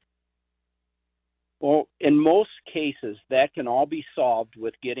issues? Well, in most cases, that can all be solved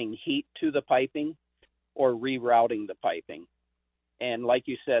with getting heat to the piping or rerouting the piping. And like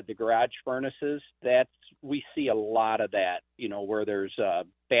you said, the garage furnaces, we see a lot of that, where there's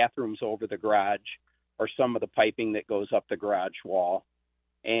bathrooms over the garage or some of the piping that goes up the garage wall.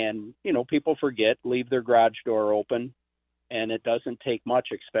 And, people forget, leave their garage door open, and it doesn't take much,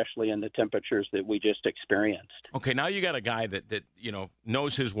 especially in the temperatures that we just experienced. Okay, now you got a guy that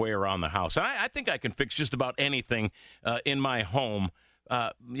knows his way around the house. And I think I can fix just about anything in my home.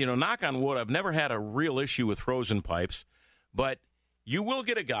 Knock on wood, I've never had a real issue with frozen pipes, but you will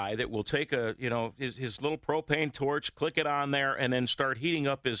get a guy that will take his little propane torch, click it on there, and then start heating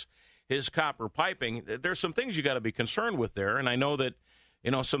up his copper piping. There's some things you got to be concerned with there, and I know that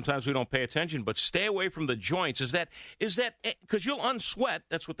sometimes we don't pay attention, but stay away from the joints. Is that because you'll unsweat?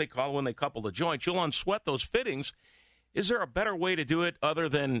 That's what they call it when they couple the joints. You'll unsweat those fittings. Is there a better way to do it other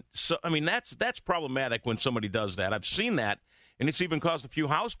than? That's problematic when somebody does that. I've seen that, and it's even caused a few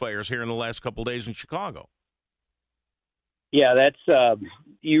house fires here in the last couple of days in Chicago. Yeah, that's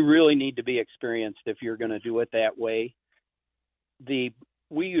you really need to be experienced if you're going to do it that way. We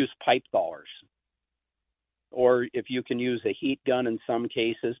use pipe thawers, or if you can use a heat gun in some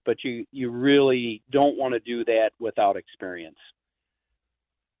cases, but you really don't want to do that without experience.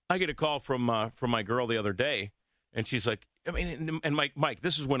 I get a call from my girl the other day, and she's like, I mean, and Mike,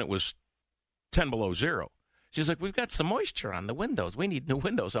 this is when it was 10 below zero. She's like, we've got some moisture on the windows. We need new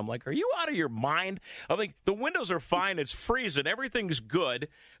windows. I'm like, are you out of your mind? I'm like, the windows are fine. It's freezing. Everything's good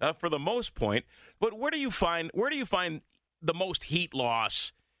for the most point. But where do you find the most heat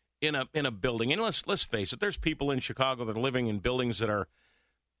loss in a building? And let's face it, there's people in Chicago that are living in buildings that are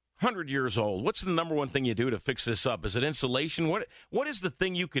 100 years old. What's the number one thing you do to fix this up? Is it insulation? What is the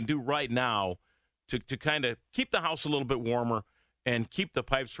thing you can do right now to kind of keep the house a little bit warmer and keep the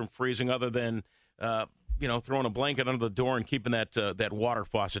pipes from freezing, other than throwing a blanket under the door and keeping that water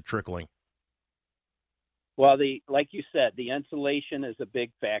faucet trickling? Well, like you said, the insulation is a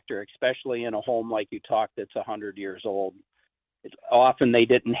big factor, especially in a home like you talked that's 100 years old. Often they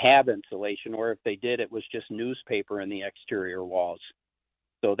didn't have insulation, or if they did, it was just newspaper in the exterior walls.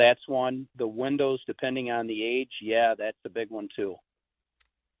 So that's one. The windows, depending on the age, yeah, that's a big one too.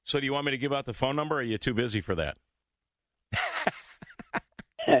 So do you want me to give out the phone number, or are you too busy for that?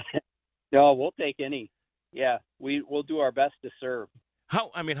 No, we'll take any. Yeah, we'll do our best to serve. How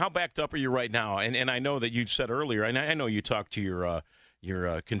backed up are you right now? And I know that you said earlier, and I know you talked to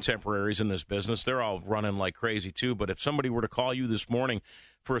your contemporaries in this business. They're all running like crazy too. But if somebody were to call you this morning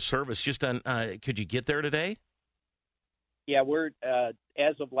for a service, just on, could you get there today? Yeah, we're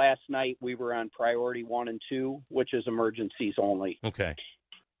as of last night, we were on priority 1 and 2, which is emergencies only. Okay.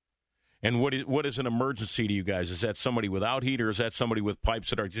 And what is an emergency to you guys? Is that somebody without heat, or is that somebody with pipes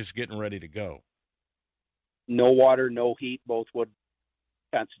that are just getting ready to go? No water, no heat, both would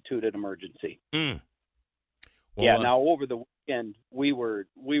constitute an emergency. Well, yeah. Now over the weekend, we were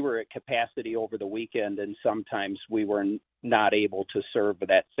at capacity over the weekend, and sometimes we were not able to serve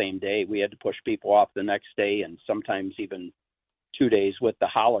that same day. We had to push people off the next day, and sometimes even 2 days with the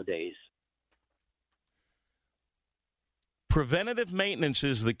holidays. Preventative maintenance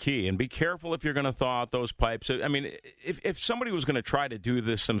is the key, and be careful if you're going to thaw out those pipes. I mean, if somebody was going to try to do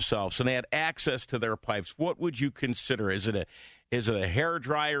this themselves and they had access to their pipes, what would you consider? Is it a hair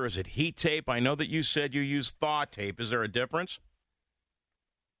dryer? Is it heat tape? I know that you said you use thaw tape. Is there a difference?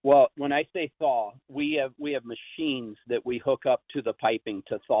 Well, when I say thaw, we have machines that we hook up to the piping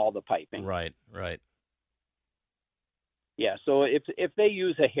to thaw the piping. Right. Yeah, so if they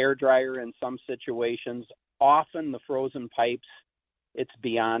use a hair dryer in some situations, often the frozen pipes, it's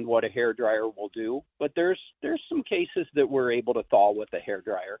beyond what a hairdryer will do. But there's some cases that we're able to thaw with a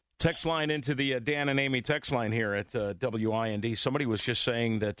hairdryer. Text line into the Dan and Amy text line here at WIND. Somebody was just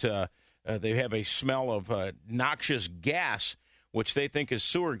saying that they have a smell of noxious gas, which they think is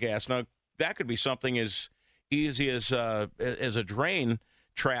sewer gas. Now, that could be something as easy as a drain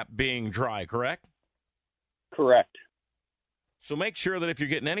trap being dry, correct? Correct. So make sure that if you're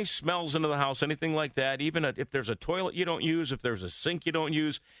getting any smells into the house, anything like that, even if there's a toilet you don't use, if there's a sink you don't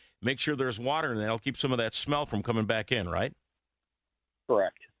use, make sure there's water in there. That'll keep some of that smell from coming back in, right?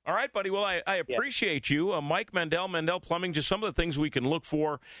 Correct. All right, buddy. Well, I appreciate you. Mike Mendel Plumbing, just some of the things we can look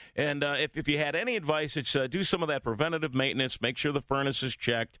for. And if you had any advice, it's do some of that preventative maintenance, make sure the furnace is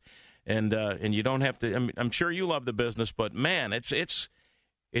checked, and you don't have to. I'm sure you love the business, but, man, it's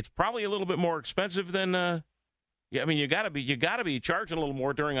probably a little bit more expensive than yeah, I mean, you got to be charging a little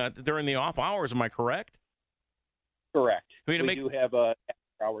more during the off hours. Am I correct? Correct. I mean, we do have a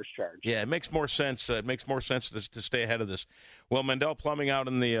hours charge. Yeah, it makes more sense. It makes more sense to stay ahead of this. Well, Mendel Plumbing out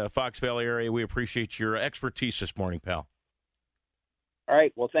in the Fox Valley area, we appreciate your expertise this morning, pal. All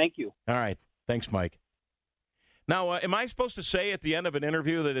right. Well, thank you. All right. Thanks, Mike. Now, am I supposed to say at the end of an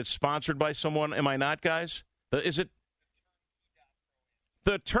interview that it's sponsored by someone? Am I not, guys? Is it?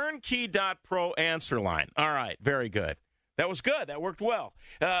 The Turnkey.pro answer line. All right, very good. That was good. That worked well.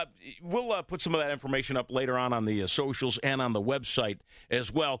 We'll put some of that information up later on the socials and on the website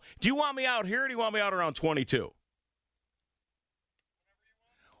as well. Do you want me out here, or do you want me out around 22?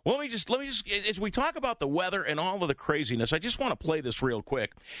 Well, let me just, as we talk about the weather and all of the craziness, I just want to play this real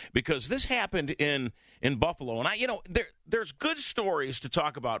quick because this happened in Buffalo, and there's good stories to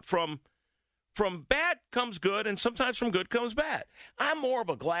talk about. From bad comes good, and sometimes from good comes bad. I'm more of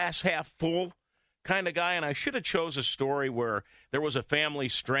a glass half full kind of guy, and I should have chose a story where there was a family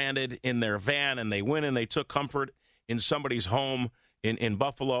stranded in their van, and they went and they took comfort in somebody's home in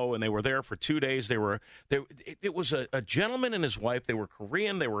Buffalo, and they were there for 2 days. It was a gentleman and his wife. They were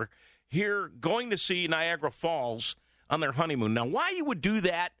Korean. They were here going to see Niagara Falls on their honeymoon. Now, why you would do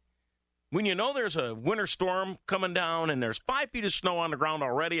that, when you know there's a winter storm coming down and there's 5 feet of snow on the ground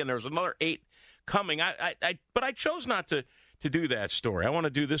already and there's another 8 coming. But I chose not to do that story. I want to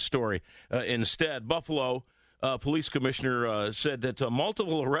do this story instead. Buffalo police commissioner said that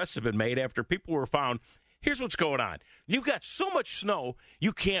multiple arrests have been made after people were found. Here's what's going on. You've got so much snow,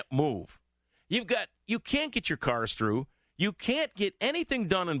 you can't move. You can't get your cars through. You can't get anything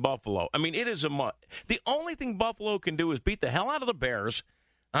done in Buffalo. I mean, it is a mud. The only thing Buffalo can do is beat the hell out of the Bears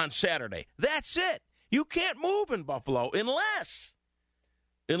on Saturday. That's it. You can't move in Buffalo unless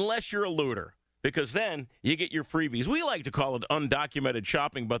you're a looter, because then you get your freebies. We like to call it undocumented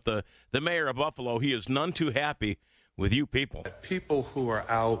shopping, but the mayor of Buffalo, he is none too happy with you people. People who are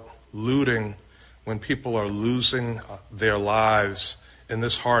out looting when people are losing their lives in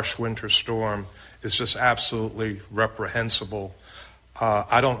this harsh winter storm is just absolutely reprehensible.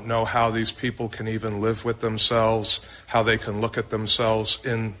 I don't know how these people can even live with themselves, how they can look at themselves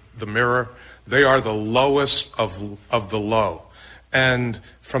in the mirror. They are the lowest of the low. And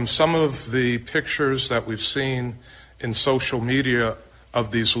from some of the pictures that we've seen in social media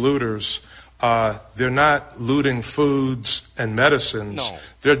of these looters, they're not looting foods and medicines. No.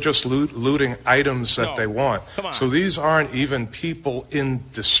 They're just looting items that they want. Come on. So these aren't even people in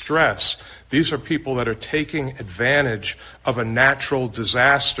distress. These are people that are taking advantage of a natural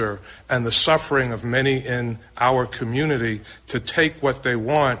disaster and the suffering of many in our community to take what they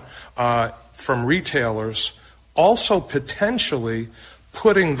want from retailers, also potentially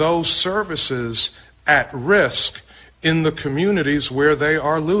putting those services at risk in the communities where they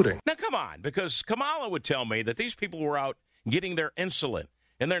are looting. Now, come on, because Kamala would tell me that these people were out getting their insulin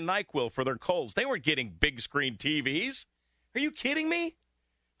and their NyQuil for their colds. They weren't getting big screen TVs. Are you kidding me?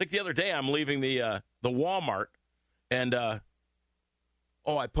 Like the other day, I'm leaving the Walmart, and I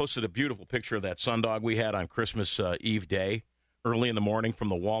posted a beautiful picture of that sundog we had on Christmas Eve day, early in the morning from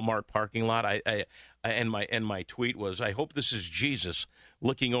the Walmart parking lot. And my tweet was, I hope this is Jesus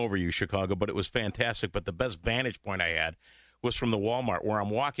looking over you, Chicago, but it was fantastic. But the best vantage point I had was from the Walmart, where I'm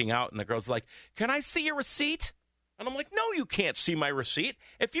walking out, and the girl's like, can I see your receipt? And I'm like, no, you can't see my receipt.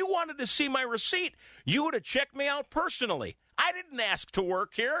 If you wanted to see my receipt, you would have checked me out personally. I didn't ask to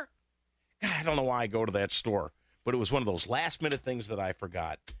work here. God, I don't know why I go to that store, but it was one of those last-minute things that I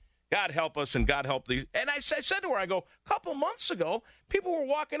forgot. God help us, and God help these. And I said to her, I go, a couple months ago, people were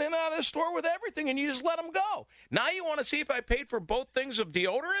walking in and out of this store with everything, and you just let them go. Now you want to see if I paid for both things of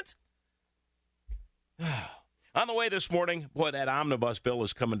deodorant? On the way this morning, boy, that omnibus bill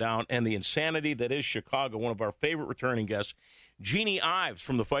is coming down, and the insanity that is Chicago. One of our favorite returning guests, Jeannie Ives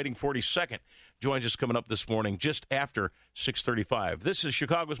from the Fighting 42nd, joins us coming up this morning just after 6:35. This is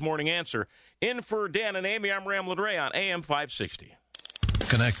Chicago's Morning Answer. In for Dan and Amy, I'm Ram Ladre on AM 560.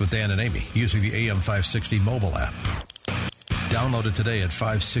 Connect with Dan and Amy using the AM 560 mobile app. Download it today at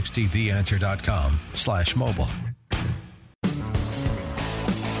 560theanswer.com/mobile.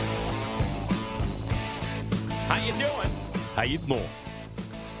 How you doing? How you doing?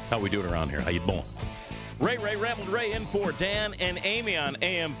 How we doing around here? How you doing? Ray Rambled Ray in for Dan and Amy on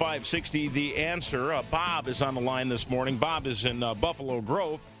AM 560, The Answer. Bob is on the line this morning. Bob is in Buffalo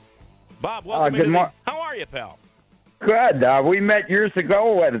Grove. Bob, welcome good morning. How are you, pal? Good. We met years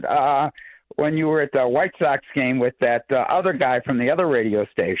ago when you were at the White Sox game with that other guy from the other radio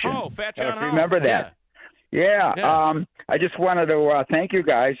station. Oh, Fat John Howell. Remember that? Yeah. I just wanted to thank you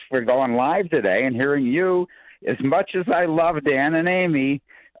guys for going live today and hearing you. As much as I love Dan and Amy,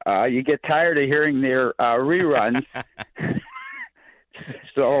 you get tired of hearing their reruns.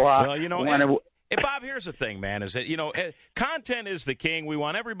 So, well, you know, Bob, here's the thing, man, is that, you know, content is the king. We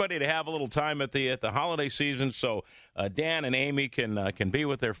want everybody to have a little time at the holiday season, so Dan and Amy can be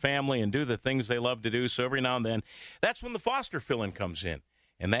with their family and do the things they love to do. So every now and then, that's when the Foster fill-in comes in,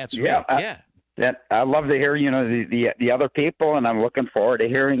 and that's me. That I love to hear, you know, the other people, and I'm looking forward to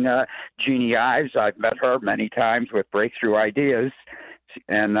hearing Jeannie Ives. I've met her many times with Breakthrough Ideas,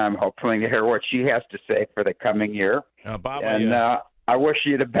 and I'm hoping to hear what she has to say for the coming year. Bob, and I wish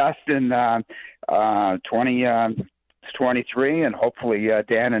you the best in 2023, and hopefully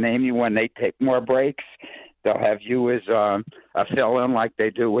Dan and Amy, when they take more breaks, they'll have you as a fill-in like they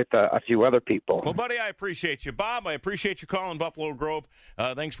do with a few other people. Well, buddy, I appreciate you. Bob, I appreciate you calling Buffalo Grove.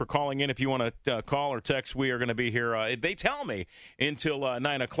 Thanks for calling in. If you want to call or text, we are going to be here, they tell me, until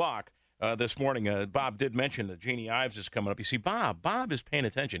 9 o'clock this morning. Bob did mention that Jeannie Ives is coming up. You see, Bob is paying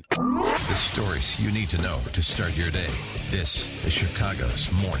attention. The stories you need to know to start your day. This is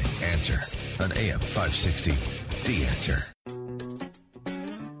Chicago's Morning Answer on AM 560, The Answer.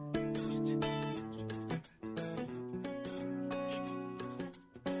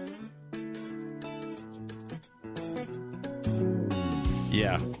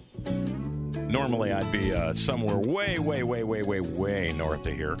 Yeah. Normally, I'd be somewhere way, way, way, way, way, way north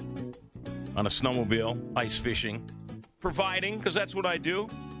of here on a snowmobile, ice fishing, providing, because that's what I do.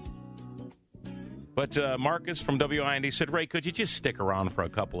 But Marcus from WIND said, Ray, could you just stick around for a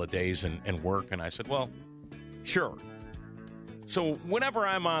couple of days and work? And I said, well, sure. So whenever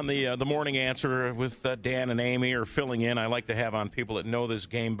I'm on the morning answer with Dan and Amy or filling in, I like to have on people that know this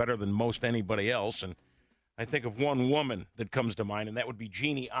game better than most anybody else. And I think of one woman that comes to mind, and that would be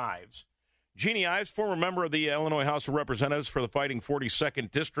Jeannie Ives. Jeannie Ives, former member of the Illinois House of Representatives for the Fighting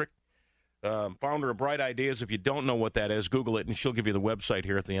 42nd District, founder of Bright Ideas. If you don't know what that is, Google it, and she'll give you the website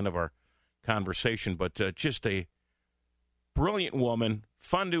here at the end of our conversation. But just a brilliant woman,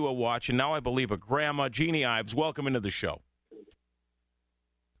 fun to watch, and now I believe a grandma. Jeannie Ives, welcome into the show.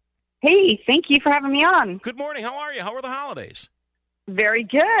 Hey, thank you for having me on. Good morning. How are you? How are the holidays? Very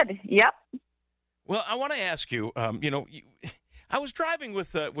good. Yep. Well, I want to ask you, I was driving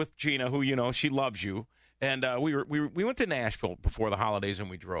with Gina, who, she loves you, and we went to Nashville before the holidays, and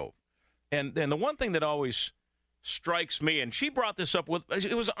we drove. And the one thing that always strikes me, and she brought this up,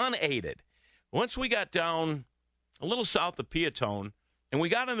 it was unaided. Once we got down a little south of Peatone, and we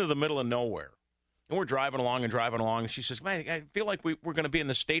got into the middle of nowhere, and we're driving along, and she says, man, I feel like we're going to be in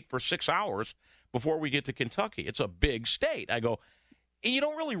the state for 6 hours before we get to Kentucky. It's a big state. I go, and you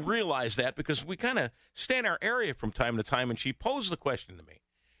don't really realize that because we kind of stay in our area from time to time, and she posed the question to me.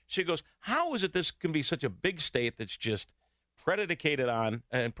 She goes, how is it this can be such a big state that's just predicated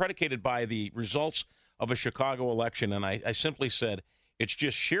by the results of a Chicago election? And I simply said, it's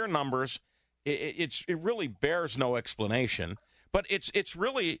just sheer numbers. It really bears no explanation. But it's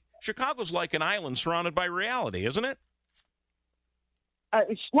really, Chicago's like an island surrounded by reality, isn't it?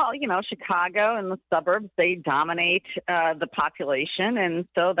 Well, Chicago and the suburbs, they dominate the population, and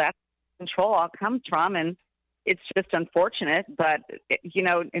so that's where control all comes from, and it's just unfortunate. But,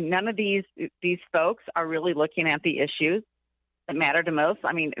 none of these folks are really looking at the issues that matter to most.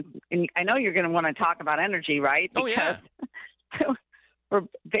 I mean, and I know you're going to want to talk about energy, right? Because we're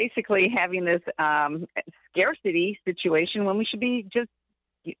basically having this scarcity situation when we should be just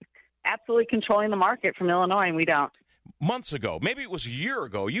absolutely controlling the market from Illinois, and we don't. Months ago, maybe it was a year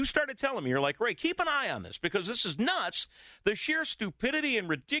ago, you started telling me, you're like, Ray, keep an eye on this because this is nuts. The sheer stupidity and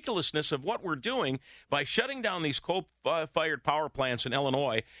ridiculousness of what we're doing by shutting down these coal-fired power plants in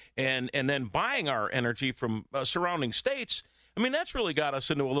Illinois and then buying our energy from surrounding states. I mean, that's really got us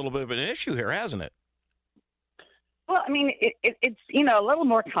into a little bit of an issue here, hasn't it? Well, I mean, it's a little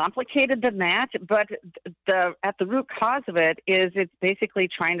more complicated than that, but at the root cause of it is it's basically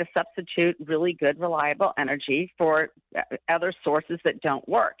trying to substitute really good, reliable energy for other sources that don't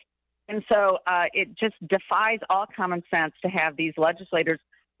work. And so it just defies all common sense to have these legislators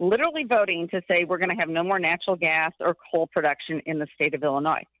literally voting to say we're going to have no more natural gas or coal production in the state of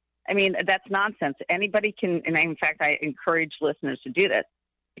Illinois. I mean, that's nonsense. Anybody can, and in fact, I encourage listeners to do this.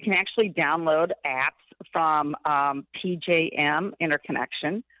 You can actually download apps from PJM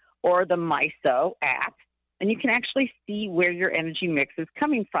Interconnection or the MISO app, and you can actually see where your energy mix is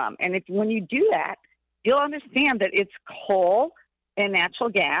coming from. And when you do that, you'll understand that it's coal and natural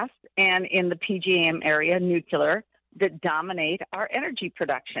gas, and in the PJM area, nuclear, that dominate our energy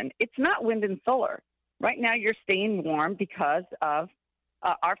production. It's not wind and solar. Right now, you're staying warm because of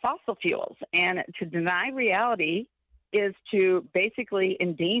our fossil fuels. And to deny reality is to basically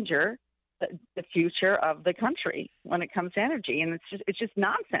endanger the future of the country when it comes to energy, and it's just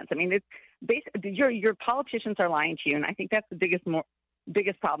nonsense. I mean, your politicians are lying to you, and I think that's the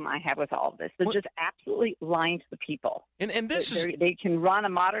biggest problem I have with all of this. They're just absolutely lying to the people. And they can run a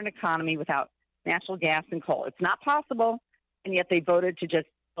modern economy without natural gas and coal. It's not possible, and yet they voted to just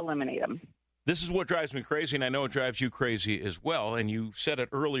eliminate them. This is what drives me crazy, and I know it drives you crazy as well. And you said it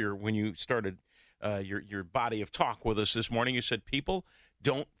earlier when you started your body of talk with us this morning. You said people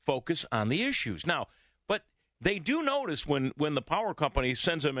don't focus on the issues. Now, but they do notice when the power company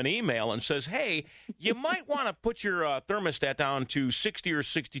sends them an email and says, hey, you might want to put your thermostat down to 60 or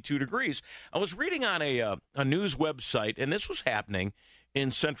 62 degrees. I was reading on a news website, and this was happening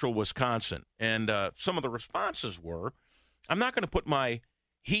in central Wisconsin. And some of the responses were, I'm not going to put my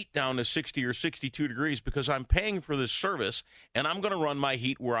heat down to 60 or 62 degrees because I'm paying for this service, and I'm going to run my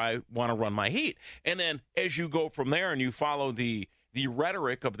heat where I want to run my heat. And then as you go from there and you follow the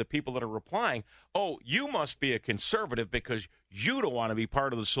rhetoric of the people that are replying, oh, you must be a conservative because you don't want to be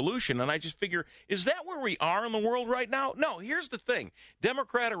part of the solution. And I just figure, is that where we are in the world right now? No, here's the thing.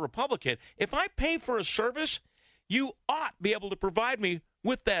 Democrat or Republican, if I pay for a service, you ought to be able to provide me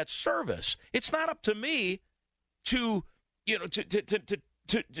with that service. It's not up to me to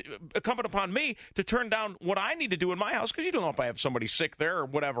incumbent upon me to turn down what I need to do in my house, because you don't know if I have somebody sick there or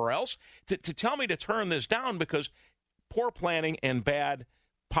whatever else, to tell me to turn this down because poor planning and bad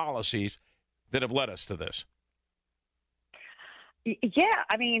policies that have led us to this. Yeah,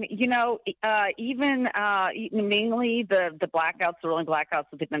 I mean, even mainly the blackouts, the rolling blackouts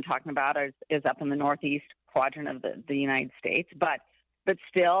that they've been talking about is up in the northeast quadrant of the United States. But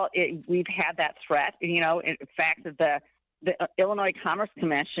still, we've had that threat. In fact, that the Illinois Commerce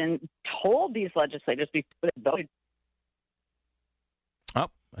Commission told these legislators before they voted.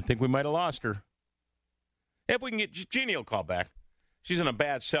 Oh, I think we might have lost her. If we can get Jeannie, will call back. She's in a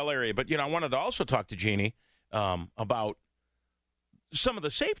bad cell area. But, I wanted to also talk to Jeannie about some of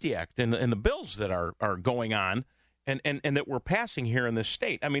the Safety Act and the bills that are going on and that we're passing here in this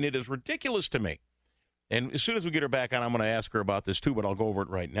state. I mean, it is ridiculous to me. And as soon as we get her back on, I'm going to ask her about this too, but I'll go over it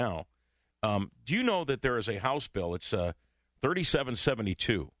right now. Do you know that there is a House bill? It's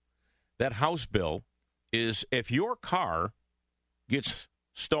 3772. That House bill is if your car gets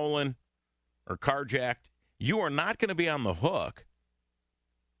stolen or carjacked, you are not going to be on the hook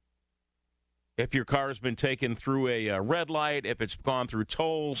if your car has been taken through a red light, if it's gone through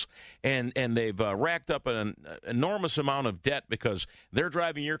tolls, and they've racked up an enormous amount of debt because they're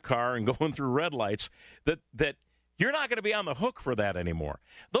driving your car and going through red lights, that you're not going to be on the hook for that anymore.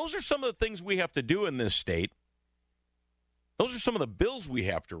 Those are some of the things we have to do in this state. Those are some of the bills we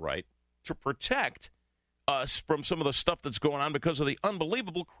have to write to protect us from some of the stuff that's going on because of the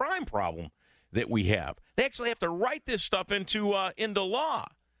unbelievable crime problem that we have. They actually have to write this stuff into law.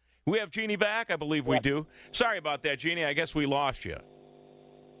 We have Jeannie back? I believe we do. Sorry about that, Jeannie. I guess we lost you.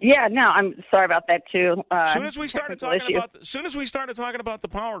 Yeah, no, I'm sorry about that too. As soon as we started talking about the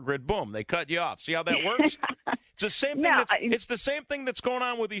power grid, boom, they cut you off. See how that works? It's the same thing. It's the same thing that's going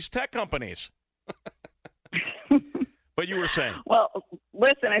on with these tech companies. But you were saying. Well,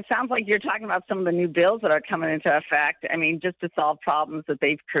 listen, it sounds like you're talking about some of the new bills that are coming into effect. I mean, just to solve problems that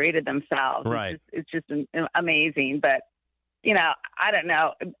they've created themselves. Right. It's just amazing. But, I don't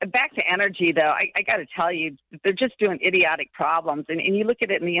know. Back to energy, though, I got to tell you, they're just doing idiotic problems. And you look at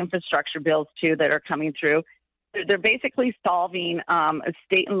it in the infrastructure bills, too, that are coming through. They're basically solving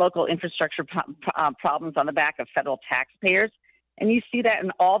state and local infrastructure problems on the back of federal taxpayers. And you see that in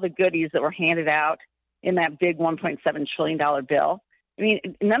all the goodies that were handed out in that big $1.7 trillion bill. I mean,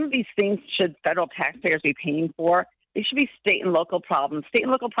 none of these things should federal taxpayers be paying for. They should be state and local problems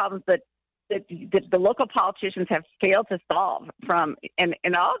that the local politicians have failed to solve from. And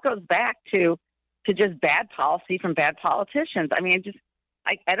it all goes back to just bad policy from bad politicians. I mean,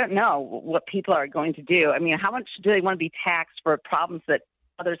 I don't know what people are going to do. I mean, how much do they want to be taxed for problems that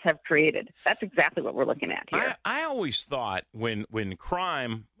others have created? That's exactly what we're looking at here. I always thought when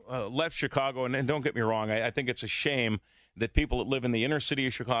crime left Chicago, and don't get me wrong, I think it's a shame that people that live in the inner city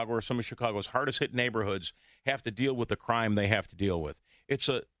of Chicago or some of Chicago's hardest hit neighborhoods have to deal with the crime they have to deal with. It's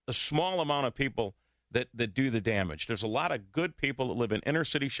a small amount of people that do the damage. There's a lot of good people that live in inner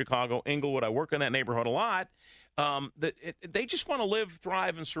city Chicago, Englewood. I work in that neighborhood a lot. They just want to live,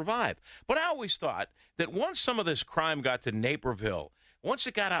 thrive, and survive. But I always thought that once some of this crime got to Naperville, once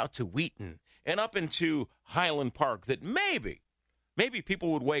it got out to Wheaton and up into Highland Park, that maybe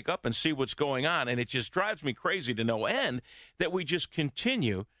people would wake up and see what's going on. And it just drives me crazy to no end that we just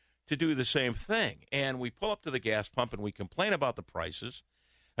continue to do the same thing. And we pull up to the gas pump and we complain about the prices.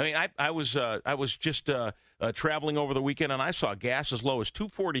 I mean, I was just traveling over the weekend, and I saw gas as low as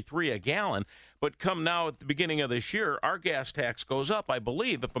 $2.43 a gallon. But come now at the beginning of this year, our gas tax goes up, I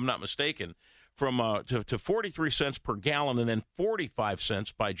believe, if I'm not mistaken, from to 43 cents per gallon, and then 45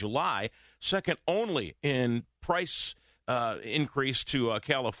 cents by July, second only in price increase to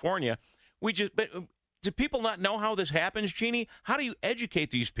California. Do people not know how this happens, Jeannie? How do you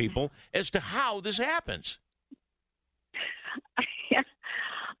educate these people as to how this happens?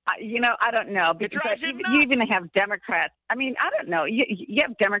 I don't know. Because you even have Democrats. I mean, I don't know. You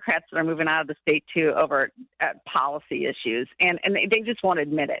have Democrats that are moving out of the state, too, over policy issues. And they just won't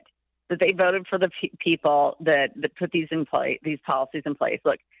admit it, that they voted for the people that put these policies in place.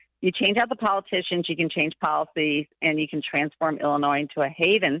 Look, you change out the politicians, you can change policies, and you can transform Illinois into a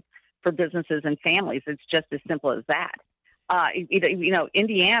haven for businesses and families. It's just as simple as that.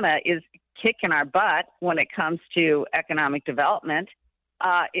 Indiana is kicking our butt when it comes to economic development.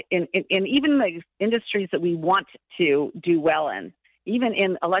 In even the industries that we want to do well in, even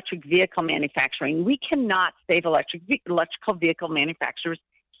in electric vehicle manufacturing, we cannot save electrical vehicle manufacturers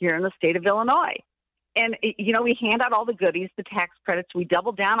here in the state of Illinois. And, we hand out all the goodies, the tax credits. We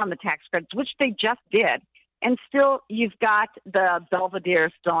double down on the tax credits, which they just did. And still, you've got the Belvedere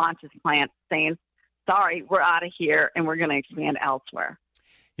Stellantis plant saying, sorry, we're out of here and we're going to expand elsewhere.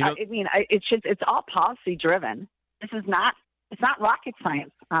 It's all policy driven. It's not rocket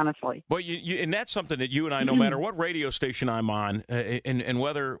science, honestly. Well, and that's something that you and I, no matter what radio station I'm on, and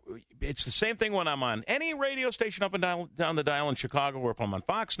whether it's the same thing when I'm on any radio station up and down the dial in Chicago, or if I'm on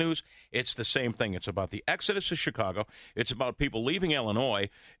Fox News, it's the same thing. It's about the exodus of Chicago. It's about people leaving Illinois,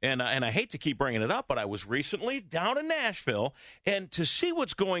 and I hate to keep bringing it up, but I was recently down in Nashville, and to see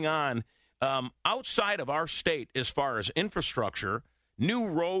what's going on outside of our state as far as infrastructure. New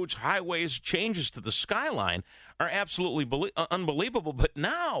roads, highways, changes to the skyline are absolutely unbelievable. But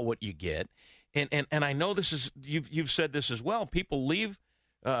now what you get, and I know this is you've said this as well. People leave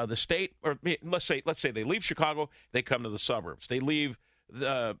the state, or let's say they leave Chicago, they come to the suburbs. They leave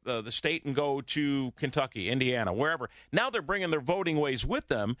the state and go to Kentucky, Indiana, wherever. Now they're bringing their voting ways with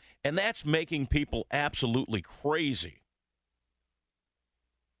them, and that's making people absolutely crazy.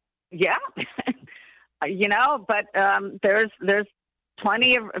 Yeah, but there's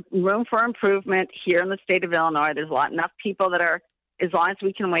plenty of room for improvement here in the state of Illinois. There's enough people that are, as long as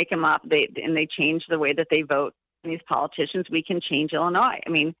we can wake them up, they change the way that they vote. These politicians, we can change Illinois. I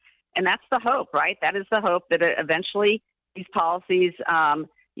mean, and that's the hope, right? That is the hope that eventually these policies,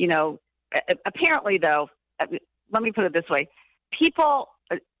 apparently though, let me put it this way. People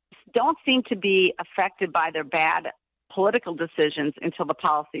don't seem to be affected by their bad political decisions until the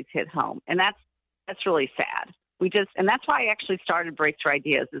policies hit home. And that's really sad. And that's why I actually started Breakthrough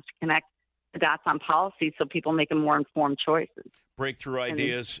Ideas, is to connect the dots on policy so people make more informed choices. Breakthrough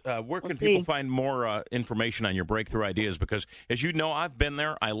Ideas. Where can people find more information on your Breakthrough Ideas? Because, as you know, I've been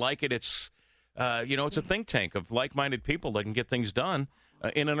there. I like it. It's, it's a think tank of like-minded people that can get things done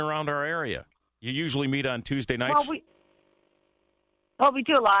in and around our area. You usually meet on Tuesday nights. Well, we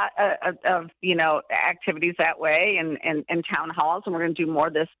do a lot of activities that way and town halls, and we're going to do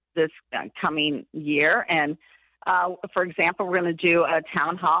more this coming year. And for example, we're going to do a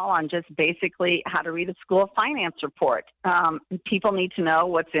town hall on just basically how to read a school finance report. People need to know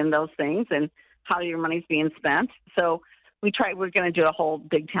what's in those things and how your money's being spent. So we're going to do a whole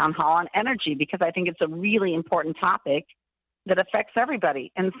big town hall on energy, because I think it's a really important topic that affects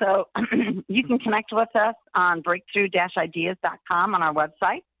everybody. And so you can connect with us on breakthrough-ideas.com on our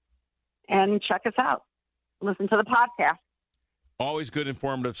website and check us out. Listen to the podcast. Always good,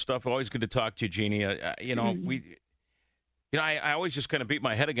 informative stuff. Always good to talk to you, Jeannie. I always just kind of beat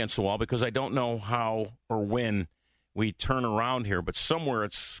my head against the wall because I don't know how or when we turn around here, but somewhere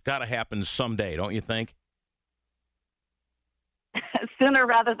it's got to happen someday, don't you think? Sooner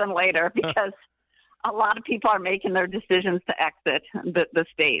rather than later, because a lot of people are making their decisions to exit the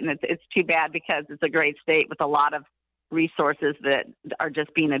state, and it's too bad, because it's a great state with a lot of resources that are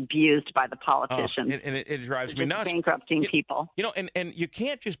just being abused by the politicians. And it drives me nuts. Bankrupting people. And you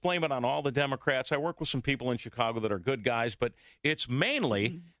can't just blame it on all the Democrats. I work with some people in Chicago that are good guys, but it's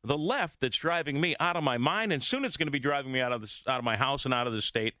mainly the left that's driving me out of my mind, and soon it's going to be driving me out of my house and out of the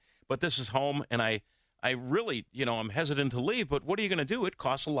state. But this is home, and I really, I'm hesitant to leave, but what are you going to do? It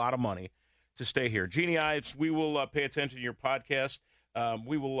costs a lot of money to stay here. Jeannie Ives, we will pay attention to your podcast.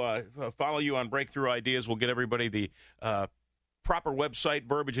 We will follow you on Breakthrough Ideas. We'll get everybody the proper website,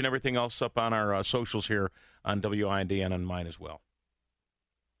 verbiage, and everything else up on our socials here on WIND and on mine as well.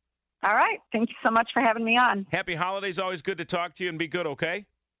 All right. Thank you so much for having me on. Happy holidays. Always good to talk to you, and be good, okay?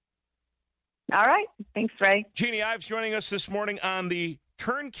 All right. Thanks, Ray. Jeannie Ives joining us this morning on the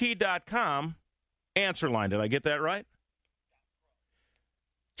Turnkey.com answer line. Did I get that right?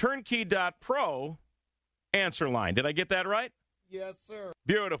 Turnkey.pro answer line. Did I get that right? Yes, sir.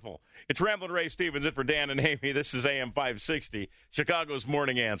 Beautiful. It's Ramblin' Ray Stevens in for Dan and Amy. This is AM 560, Chicago's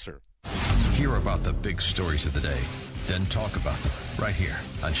Morning Answer. Hear about the big stories of the day, then talk about them right here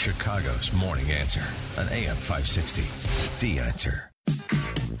on Chicago's Morning Answer on AM 560. The Answer.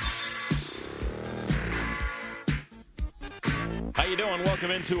 How you doing?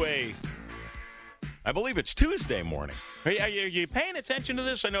 Welcome into I believe it's Tuesday morning. Are you paying attention to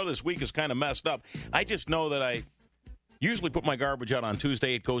this? I know this week is kind of messed up. I just know that I usually put my garbage out on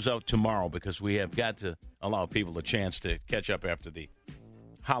Tuesday. It goes out tomorrow because we have got to allow people a chance to catch up after the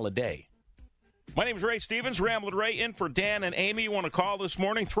holiday. My name is Ray Stevens, Ramblin' Ray, in for Dan and Amy. You want to call this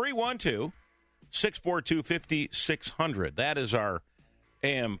morning? 312-642-5600. That is our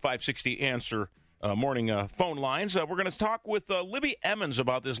AM 560 Answer morning phone lines. We're going to talk with Libby Emmons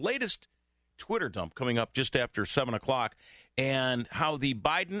about this latest Twitter dump coming up just after 7 o'clock, and how the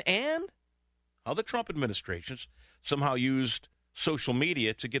Biden and how the Trump administrations somehow used social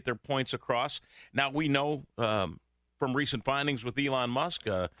media to get their points across. Now, we know from recent findings with Elon Musk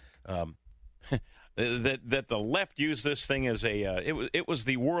that the left used this thing as it was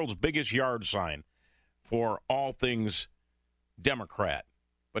the world's biggest yard sign for all things Democrat.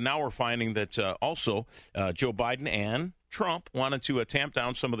 But now we're finding that also Joe Biden and Trump wanted to tamp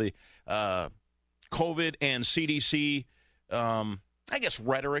down some of the COVID and CDC, I guess,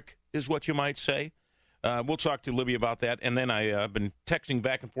 rhetoric is what you might say. We'll talk to Libby about that. And then I've been texting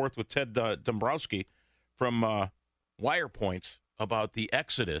back and forth with Ted Dombrowski from Wire Points about the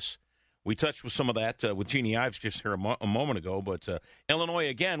exodus. We touched with some of that with Jeannie Ives just here a moment ago. But Illinois,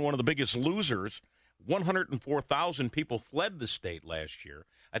 again, one of the biggest losers. 104,000 people fled the state last year.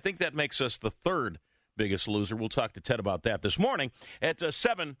 I think that makes us the third biggest loser. We'll talk to Ted about that this morning at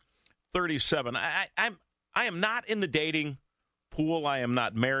 7:37. I am not in the dating pool. I am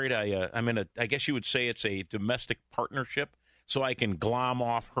not married. I'm in I guess you would say it's a domestic partnership, so I can glom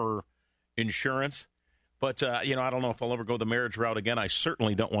off her insurance. But, I don't know if I'll ever go the marriage route again. I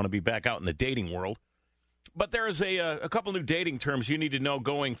certainly don't want to be back out in the dating world. But there is a couple new dating terms you need to know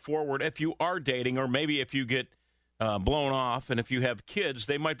going forward if you are dating, or maybe if you get blown off, and if you have kids,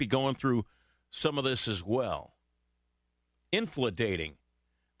 they might be going through some of this as well. Infladating.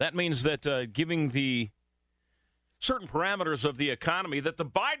 That means that giving the certain parameters of the economy that the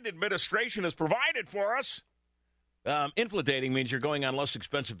Biden administration has provided for us. Infladating means you're going on less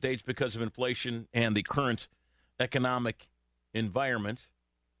expensive dates because of inflation and the current economic environment.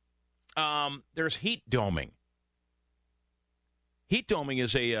 There's heat doming. Heat doming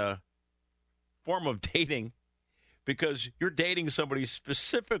is a form of dating because you're dating somebody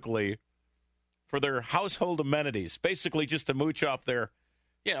specifically for their household amenities, basically just to mooch off their,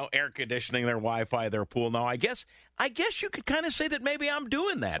 air conditioning, their Wi-Fi, their pool. Now, I guess you could kind of say that maybe I'm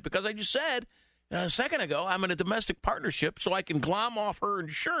doing that because I just said a second ago I'm in a domestic partnership so I can glom off her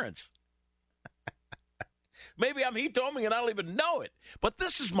insurance. Maybe I'm heat doming and I don't even know it. But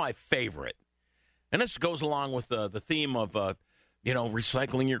this is my favorite. And this goes along with the theme of,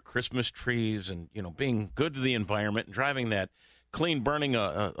 recycling your Christmas trees and, being good to the environment and driving that clean-burning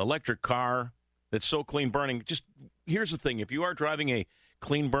electric car that's so clean-burning. Just here's the thing. If you are driving a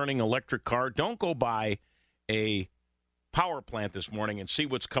clean-burning electric car, don't go by a power plant this morning and see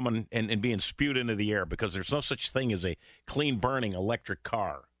what's coming and being spewed into the air because there's no such thing as a clean-burning electric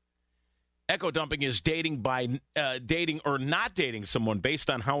car. Echo dumping is dating or not dating someone based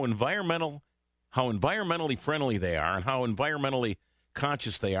on how environmentally friendly they are and how environmentally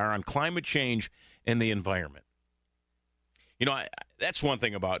conscious they are on climate change and the environment. That's one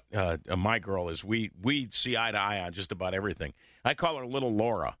thing about my girl is we see eye to eye on just about everything. I call her Little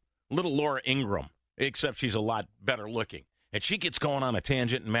Laura Ingram, except she's a lot better looking. And she gets going on a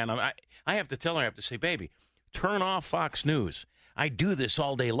tangent, and man, I have to tell her, I have to say, baby, turn off Fox News. I do this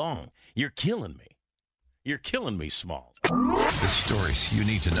all day long. You're killing me. You're killing me, Smalls. The stories you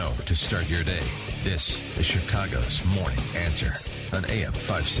need to know to start your day. This is Chicago's Morning Answer on AM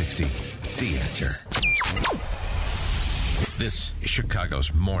 560. The Answer. This is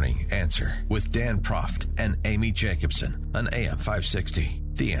Chicago's Morning Answer with Dan Proft and Amy Jacobson on AM 560.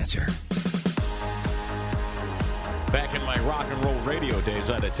 The Answer. Back in my rock and roll radio days,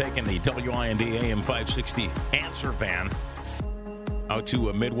 I'd have taken the WIND AM 560 Answer van out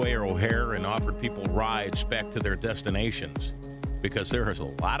to Midway or O'Hare and offered people rides back to their destinations because there is a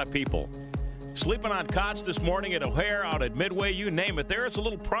lot of people sleeping on cots this morning at O'Hare, out at Midway, you name it. There is a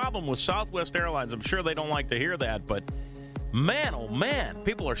little problem with Southwest Airlines. I'm sure they don't like to hear that, but man, oh man,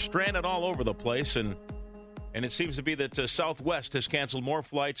 people are stranded all over the place, and it seems to be that Southwest has canceled more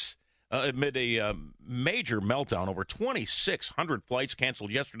flights amid a major meltdown. Over 2,600 flights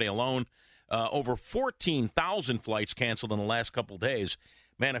canceled yesterday alone. Over 14,000 flights canceled in the last couple days.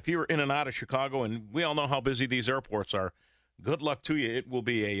 Man, if you're in and out of Chicago, and we all know how busy these airports are, good luck to you. It will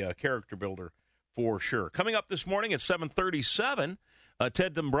be a character builder for sure. Coming up this morning at 7:37,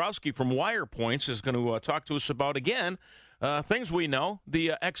 Ted Dombrowski from Wire Points is going to talk to us about, again, things we know,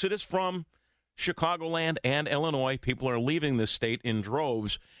 the exodus from Chicagoland and Illinois. People are leaving this state in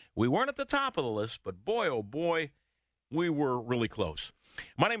droves. We weren't at the top of the list, but boy, oh boy, we were really close.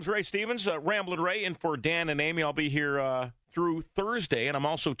 My name's Ray Stevens, Ramblin' Ray, and for Dan and Amy, I'll be here through Thursday, and I'm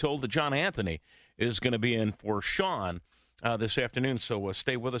also told that John Anthony is going to be in for Sean this afternoon, so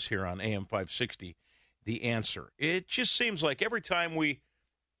stay with us here on AM 560, The Answer. It just seems like every time we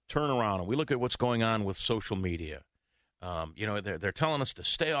turn around and we look at what's going on with social media, they're telling us to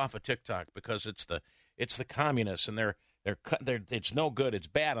stay off of TikTok because it's the communists, and they're it's no good, it's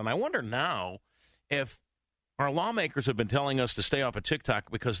bad, and I wonder now if our lawmakers have been telling us to stay off of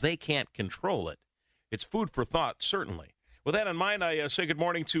TikTok because they can't control it. It's food for thought, certainly. With that in mind, I say good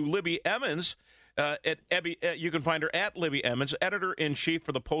morning to Libby Emmons. You can find her at Libby Emmons, editor-in-chief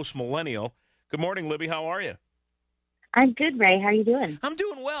for the Post Millennial. Good morning, Libby. How are you? I'm good, Ray. How are you doing? I'm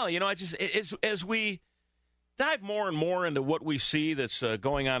doing well. As we dive more and more into what we see that's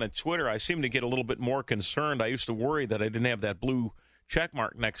going on Twitter, I seem to get a little bit more concerned. I used to worry that I didn't have that blue check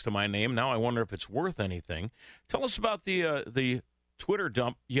mark next to my name. Now I wonder if it's worth anything. Tell us about the Twitter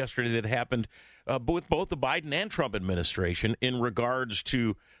dump yesterday that happened with both the Biden and Trump administration in regards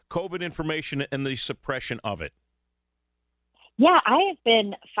to COVID information and the suppression of it. Yeah, I have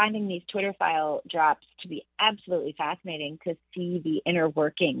been finding these Twitter file drops to be absolutely fascinating to see the inner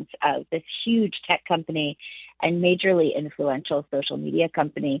workings of this huge tech company and majorly influential social media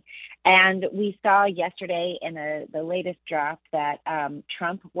company. And we saw yesterday in the latest drop that the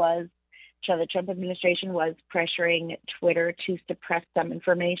Trump administration was pressuring Twitter to suppress some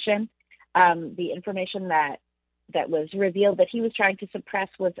information. The information that was revealed that he was trying to suppress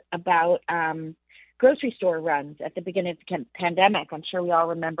was about grocery store runs at the beginning of the pandemic. I'm sure we all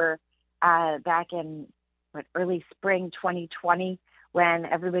remember back in early spring 2020 when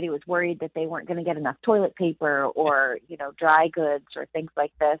everybody was worried that they weren't going to get enough toilet paper or, dry goods or things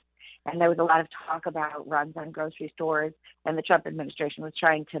like this. And there was a lot of talk about runs on grocery stores, and the Trump administration was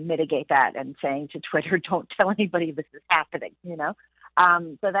trying to mitigate that and saying to Twitter, don't tell anybody this is happening,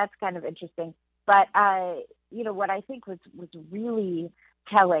 So that's kind of interesting. But, what I think was really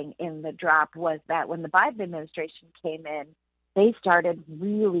telling in the drop was that when the Biden administration came in, they started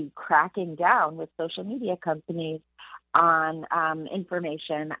really cracking down with social media companies on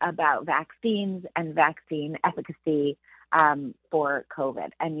information about vaccines and vaccine efficacy for COVID.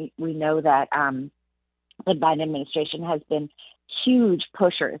 And we know that the Biden administration has been huge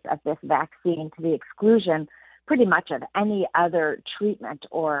pushers of this vaccine to the exclusion pretty much of any other treatment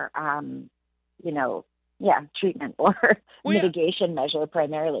or, treatment or mitigation measure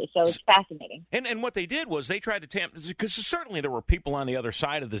primarily. So it's fascinating. And what they did was they tried to tamp, because certainly there were people on the other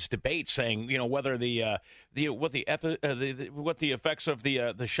side of this debate saying, whether what the effects of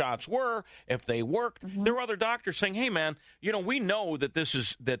the shots were, if they worked. Mm-hmm. There were other doctors saying, hey man, we know that this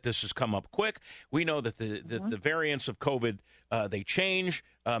has come up quick. We know that the variants of COVID they change.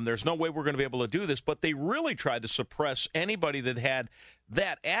 There's no way we're going to be able to do this. But they really tried to suppress anybody that had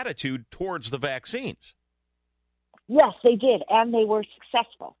that attitude towards the vaccines. Yes, they did, and they were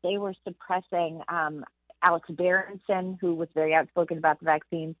successful. They were suppressing Alex Berenson, who was very outspoken about the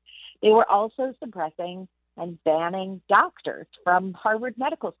vaccines. They were also suppressing and banning doctors from Harvard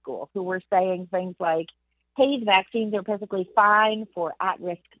Medical School who were saying things like, hey, the vaccines are perfectly fine for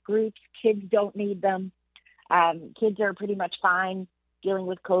at-risk groups. Kids don't need them. Kids are pretty much fine dealing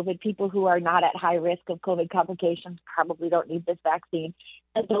with COVID. People who are not at high risk of COVID complications probably don't need this vaccine.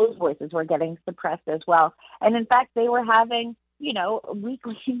 And those voices were getting suppressed as well. And in fact, they were having,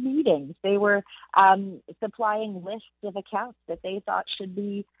 weekly meetings. They were supplying lists of accounts that they thought should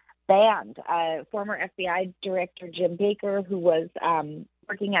be banned. Former FBI Director Jim Baker, who was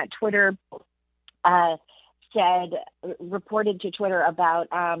working at Twitter, reported to Twitter about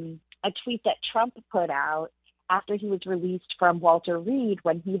a tweet that Trump put out after he was released from Walter Reed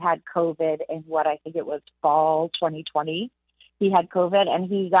when he had COVID in I think it was fall 2020. He had COVID and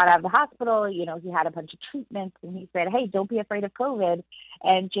he got out of the hospital. He had a bunch of treatments and he said, hey, don't be afraid of COVID.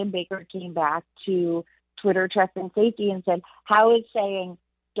 And Jim Baker came back to Twitter Trust and Safety and said, how is saying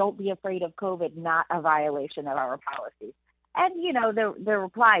don't be afraid of COVID not a violation of our policies? And, the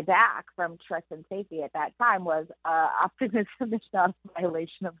reply back from Trust and Safety at that time was optimism is not a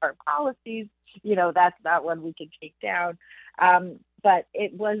violation of our policies. That's not one we can take down. But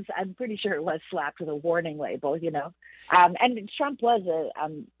it was, I'm pretty sure it was slapped with a warning label, And Trump was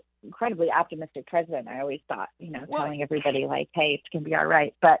an incredibly optimistic president, I always thought, telling everybody like, hey, it's going to be all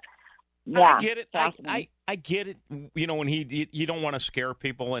right. But yeah. I get it. I get it. When you don't want to scare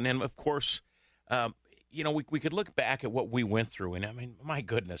people. And then, of course, we could look back at what we went through, and I mean, my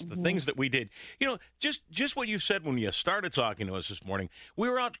goodness, the things that we did. Just what you said when you started talking to us this morning. We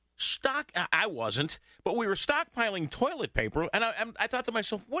were out I wasn't, but we were stockpiling toilet paper, and I thought to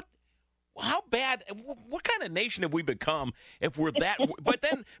myself, how bad? What kind of nation have we become if we're that? but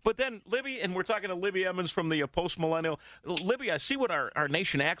then Libby, and we're talking to Libby Emmons from the Post Millennial. Libby, I see what our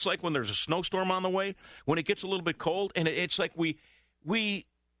nation acts like when there's a snowstorm on the way, when it gets a little bit cold, and it's like we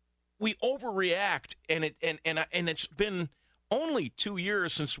overreact, and it's been only 2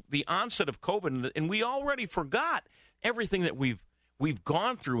 years since the onset of COVID, and we already forgot everything that we've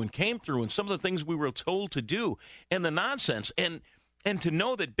gone through and came through, and some of the things we were told to do, and the nonsense, and to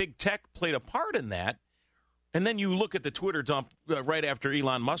know that big tech played a part in that. And then you look at the Twitter dump right after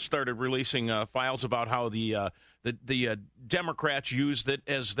Elon Musk started releasing files about how the Democrats used it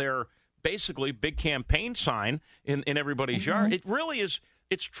as their basically big campaign sign in everybody's yard. It really is.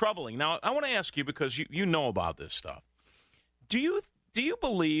 It's troubling. Now, I want to ask you, because you know about this stuff. Do you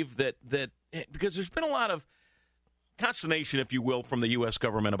believe that because there's been a lot of consternation, if you will, from the U.S.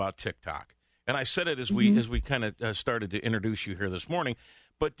 government about TikTok. And I said it as we kind of started to introduce you here this morning.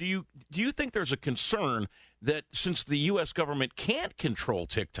 But do you think there's a concern that since the U.S. government can't control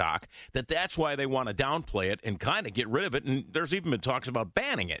TikTok, that's why they want to downplay it and kind of get rid of it? And there's even been talks about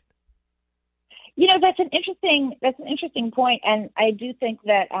banning it. That's an interesting point, and I do think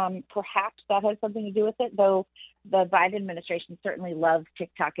that perhaps that has something to do with it. Though the Biden administration certainly loves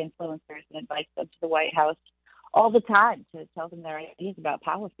TikTok influencers and invites them to the White House all the time to tell them their ideas about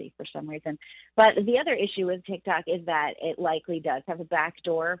policy for some reason. But the other issue with TikTok is that it likely does have a back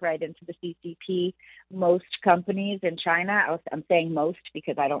door right into the CCP. Most companies in China, I'm saying most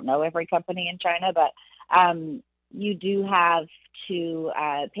because I don't know every company in China, but you do have to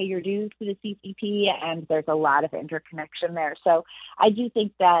pay your dues to the CCP, and there's a lot of interconnection there. So I do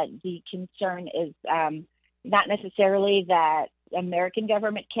think that the concern is not necessarily that American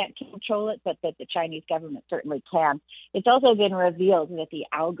government can't control it, but that the Chinese government certainly can. It's also been revealed that the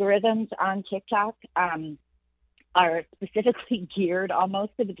algorithms on TikTok are specifically geared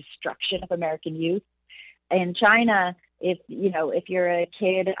almost to the destruction of American youth. In China, if you're a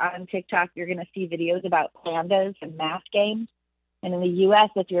kid on TikTok, you're going to see videos about pandas and math games. And in the U.S.,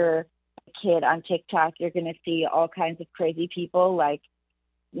 if you're a kid on TikTok, you're going to see all kinds of crazy people like,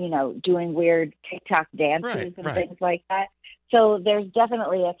 doing weird TikTok dances and things like that. So there's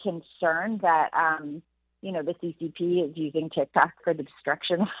definitely a concern that, the CCP is using TikTok for the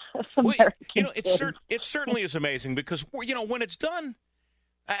destruction of American kids. It certainly is amazing because, when it's done,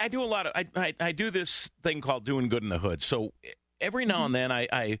 I do a lot of I do this thing called doing good in the hood. So every now and then,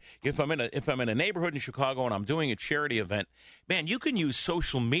 if I'm in a neighborhood in Chicago and I'm doing a charity event, man, you can use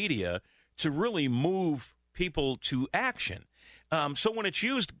social media to really move people to action. So when it's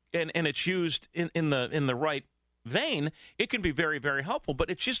used and it's used in the right vein, it can be very, very helpful. But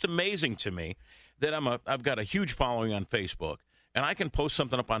it's just amazing to me that I've got a huge following on Facebook. And I can post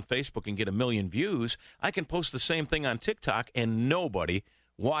something up on Facebook and get 1 million views. I can post the same thing on TikTok and nobody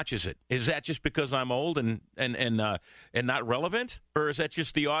watches it. Is that just because I'm old and not relevant, or is that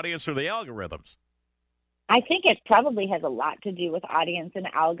just the audience or the algorithms? I think it probably has a lot to do with audience and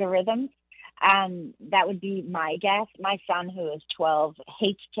algorithms. That would be my guess. My son, who is 12,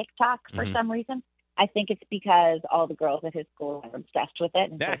 hates TikTok for some reason. I think it's because all the girls at his school are obsessed with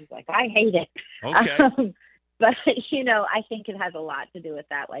it, and so he's like, I hate it. Okay. But, I think it has a lot to do with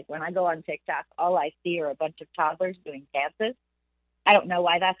that. Like, when I go on TikTok, all I see are a bunch of toddlers doing dances. I don't know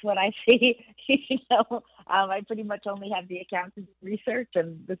why that's what I see. I pretty much only have the account to do research,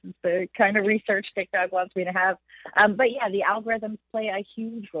 and this is the kind of research TikTok wants me to have. But yeah, the algorithms play a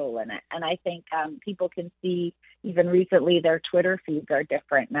huge role in it, and I think people can see even recently their Twitter feeds are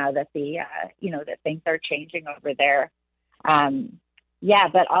different now that that things are changing over there.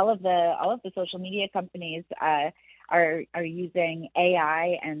 But all of the social media companies are using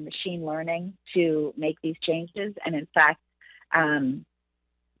AI and machine learning to make these changes, and in fact.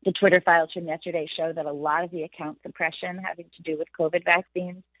 The Twitter files from yesterday show that a lot of the account suppression having to do with COVID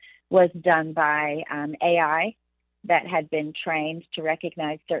vaccines was done by AI that had been trained to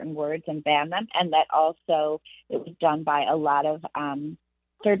recognize certain words and ban them, and that also it was done by a lot of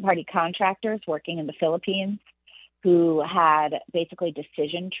third-party contractors working in the Philippines who had basically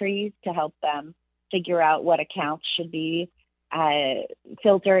decision trees to help them figure out what accounts should be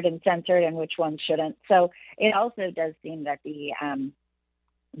filtered and censored and which ones shouldn't. So it also does seem that the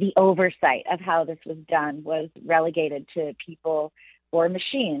oversight of how this was done was relegated to people or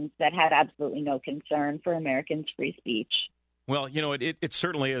machines that had absolutely no concern for Americans' free speech. Well, it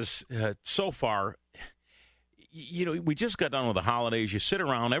certainly is so far. We just got done with the holidays. You sit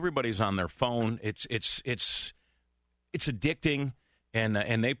around, everybody's on their phone. It's addicting.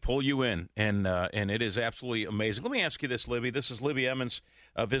 And they pull you in, and it is absolutely amazing. Let me ask you this, Libby. This is Libby Emmons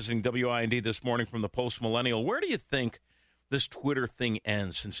visiting WIND this morning from the Post Millennial. Where do you think this Twitter thing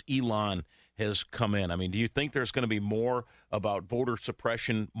ends since Elon has come in? I mean, do you think there's going to be more about voter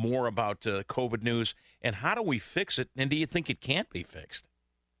suppression, more about COVID news, and how do we fix it? And do you think it can't be fixed?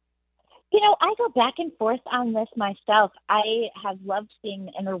 I go back and forth on this myself. I have loved seeing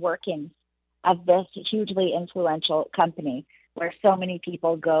the inner workings of this hugely influential company, where so many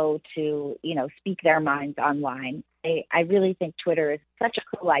people go to, speak their minds online. I really think Twitter is such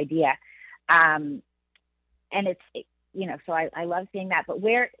a cool idea. And it's, so I love seeing that. But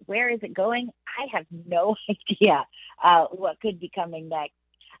where is it going? I have no idea what could be coming next.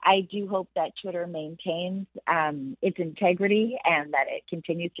 I do hope that Twitter maintains its integrity and that it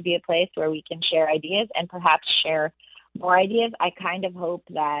continues to be a place where we can share ideas and perhaps share more ideas. I kind of hope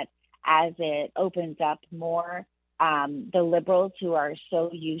that as it opens up more, the liberals who are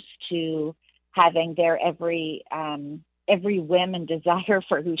so used to having their every whim and desire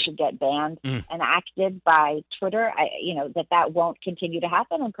for who should get banned enacted by Twitter, that won't continue to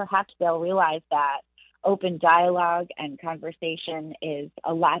happen. And perhaps they'll realize that open dialogue and conversation is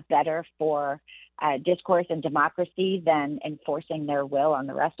a lot better for discourse and democracy than enforcing their will on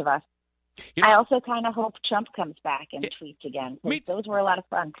the rest of us. I also kind of hope Trump comes back and tweets again. Those were a lot of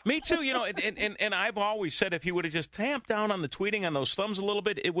fun. Me too. And I've always said if he would have just tamped down on the tweeting on those thumbs a little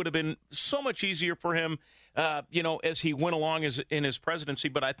bit, it would have been so much easier for him, as he went along in his presidency.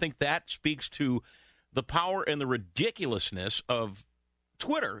 But I think that speaks to the power and the ridiculousness of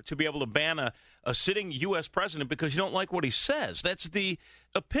Twitter to be able to ban a sitting U.S. president because you don't like what he says. That's the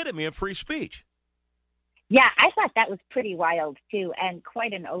epitome of free speech. Yeah, I thought that was pretty wild, too, and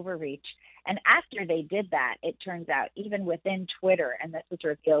quite an overreach. And after they did that, it turns out, even within Twitter, and this was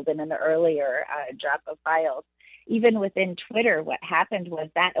revealed in an earlier drop of files, even within Twitter, what happened was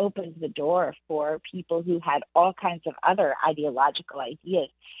that opened the door for people who had all kinds of other ideological ideas.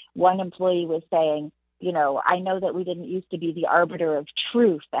 One employee was saying, I know that we didn't used to be the arbiter of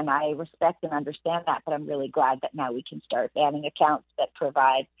truth, and I respect and understand that, but I'm really glad that now we can start banning accounts that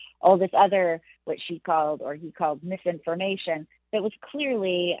provide all this other, what she called or he called, misinformation that was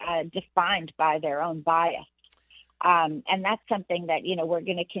clearly defined by their own bias. And that's something that, we're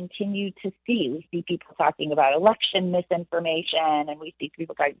going to continue to see. We see people talking about election misinformation, and we see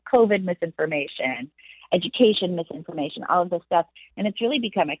people talking COVID misinformation, education misinformation, all of this stuff. And it's really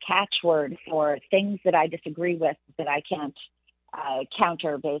become a catchword for things that I disagree with that I can't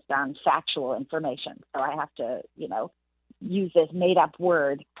counter based on factual information. So I have to, use this made-up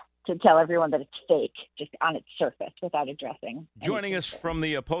word to tell everyone that it's fake, just on its surface, without addressing. Joining us from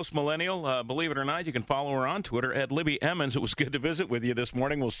the Post-Millennial, believe it or not, you can follow her on Twitter at Libby Emmons. It was good to visit with you this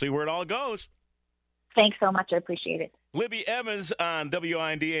morning. We'll see where it all goes. Thanks so much. I appreciate it. Libby Emmons on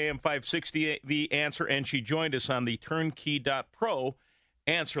WIND AM 560, The Answer, and she joined us on the Turnkey.pro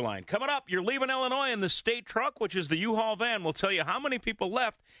answer line. Coming up, you're leaving Illinois in the state truck, which is the U-Haul van. We'll tell you how many people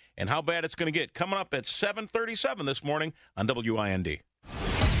left and how bad it's going to get. Coming up at 7:37 this morning on WIND.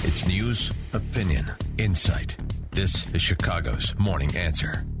 It's news, opinion, insight. This is Chicago's Morning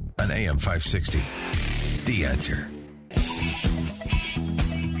Answer on AM 560. The Answer.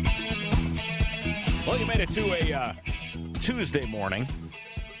 Well, you made it to a Tuesday morning.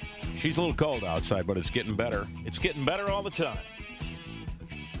 She's a little cold outside, but it's getting better. It's getting better all the time.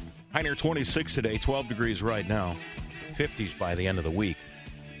 High near 26 today, 12 degrees right now. 50s by the end of the week.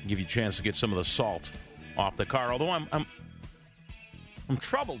 Give you a chance to get some of the salt off the car. Although I'm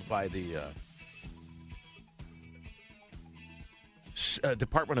troubled by the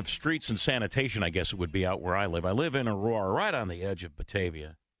Department of Streets and Sanitation, I guess it would be, out where I live. I live in Aurora, right on the edge of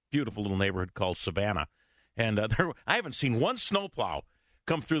Batavia. Beautiful little neighborhood called Savannah. And I haven't seen one snowplow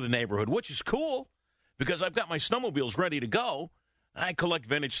come through the neighborhood, which is cool because I've got my snowmobiles ready to go. I collect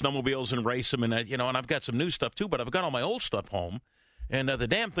vintage snowmobiles and race them, and and I've got some new stuff too, but I've got all my old stuff home. And the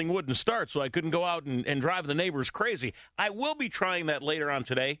damn thing wouldn't start, so I couldn't go out and drive the neighbors crazy. I will be trying that later on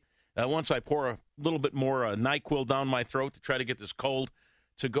today once I pour a little bit more NyQuil down my throat to try to get this cold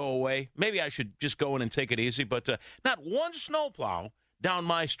to go away. Maybe I should just go in and take it easy, but not one snowplow down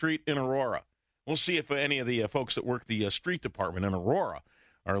my street in Aurora. We'll see if any of the folks that work the street department in Aurora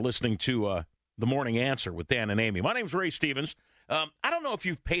are listening to The Morning Answer with Dan and Amy. My name's Ray Stevens. I don't know if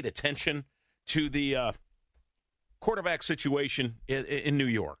you've paid attention to the quarterback situation in New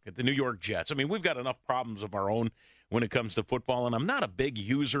York, at the New York Jets. I mean, we've got enough problems of our own when it comes to football, and I'm not a big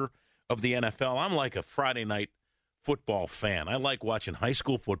user of the NFL. I'm like a Friday night football fan. I like watching high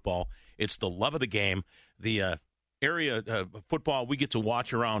school football. It's the love of the game. The area football we get to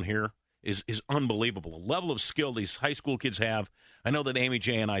watch around here is unbelievable. The level of skill these high school kids have. I know that Amy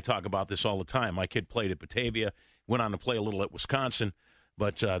J. and I talk about this all the time. My kid played at Batavia, went on to play a little at Wisconsin,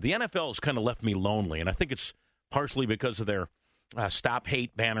 but the NFL has kind of left me lonely, and I think it's partially because of their Stop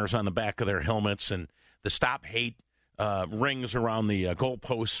Hate banners on the back of their helmets and the Stop Hate rings around the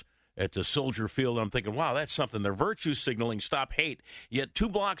goalposts at the Soldier Field. I'm thinking, wow, that's something. They're virtue signaling Stop Hate. Yet 2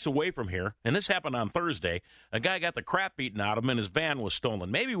 blocks away from here, and this happened on Thursday, a guy got the crap beaten out of him and his van was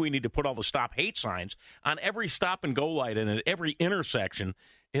stolen. Maybe we need to put all the Stop Hate signs on every stop-and-go light and at every intersection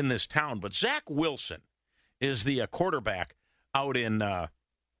in this town. But Zach Wilson is the quarterback out in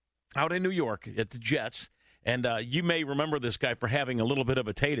New York at the Jets. And you may remember this guy for having a little bit of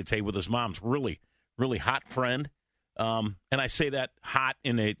a tete-a-tete with his mom's really, really hot friend. And I say that hot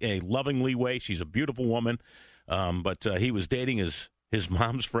in a lovingly way. She's a beautiful woman. But he was dating his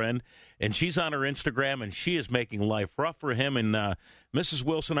mom's friend. And she's on her Instagram, and she is making life rough for him. And Mrs.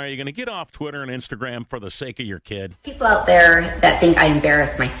 Wilson, are you going to get off Twitter and Instagram for the sake of your kid? People out there that think I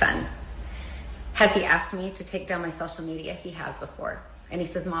embarrass my son. Has he asked me to take down my social media? He has before. And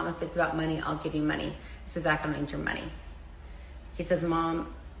he says, Mom, if it's about money, I'll give you money. He says, Zach, I don't need your money. He says,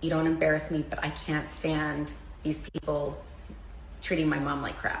 Mom, you don't embarrass me, but I can't stand these people treating my mom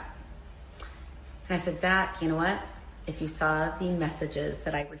like crap. And I said, Zach, you know what? If you saw the messages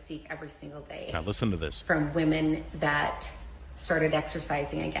that I receive every single day. Now listen to this. From women that started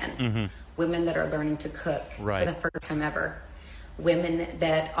exercising again. Women that are learning to cook for the first time ever. Women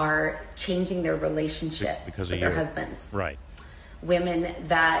that are changing their relationships with their husbands. Right. Women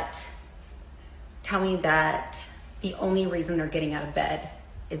that tell me that the only reason they're getting out of bed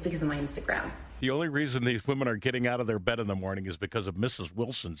is because of my Instagram. The only reason these women are getting out of their bed in the morning is because of Mrs.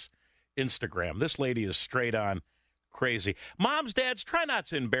 Wilson's Instagram. This lady is straight on crazy. Moms, dads, try not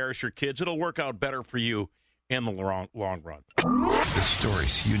to embarrass your kids. It'll work out better for you in the long run. The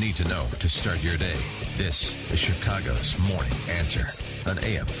stories you need to know to start your day. This is Chicago's Morning Answer on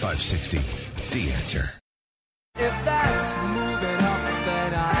AM 560. The Answer. If that's moving up,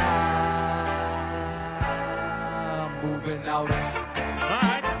 then I'm moving out. All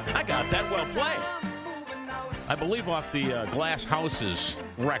right, I got that. Well played. I believe off the Glass Houses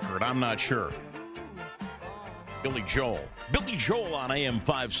record. I'm not sure. Billy Joel on AM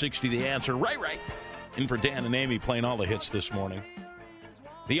 560. The Answer. Right. In for Dan and Amy playing all the hits this morning.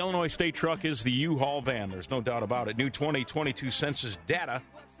 The Illinois State truck is the U-Haul van. There's no doubt about it. New 2022 census data.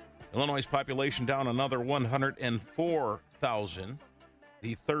 Illinois' population down another 104,000.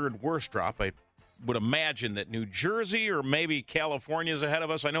 The third worst drop. I would imagine that New Jersey or maybe California is ahead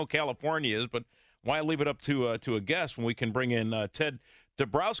of us. I know California is, but why leave it up to a guest when we can bring in Ted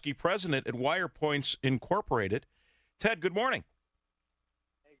Dabrowski, president at WirePoints Incorporated. Ted, good morning.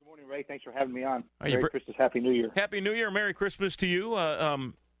 Good morning, Ray. Thanks for having me on. Merry Christmas, Happy New Year. Happy New Year, Merry Christmas to you.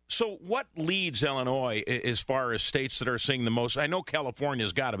 So what leads Illinois as far as states that are seeing the most? I know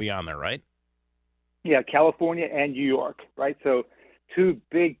California's got to be on there, right? Yeah, California and New York, right? So two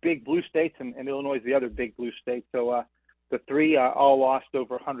big blue states, and Illinois is the other big blue state. So the three all lost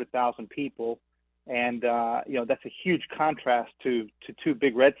over 100,000 people. And, that's a huge contrast to two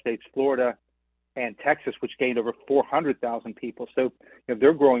big red states, Florida and Texas, which gained over 400,000 people. So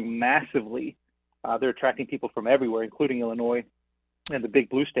they're growing massively. They're attracting people from everywhere, including Illinois. And the big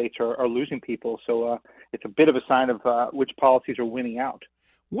blue states are losing people. So it's a bit of a sign of which policies are winning out.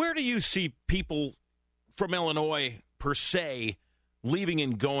 Where do you see people from Illinois, per se, leaving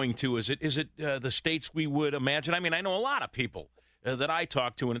and going to? Is it the states we would imagine? I mean, I know a lot of people that I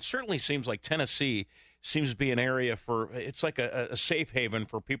talk to, and it certainly seems like Tennessee seems to be an area it's like a safe haven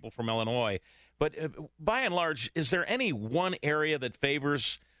for people from Illinois. But by and large, is there any one area that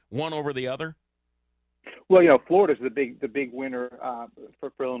favors one over the other? Well, Florida's the big winner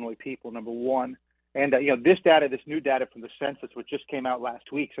for Illinois people, number one. And, this new data from the census, which just came out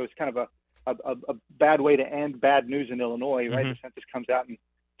last week, so it's kind of a bad way to end bad news in Illinois, right? The census comes out and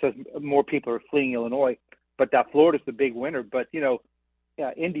says more people are fleeing Illinois. But Florida's the big winner. But,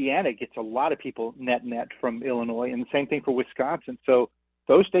 Indiana gets a lot of people net from Illinois, and the same thing for Wisconsin. So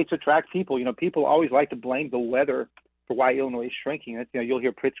those states attract people. People always like to blame the weather for why Illinois is shrinking. You'll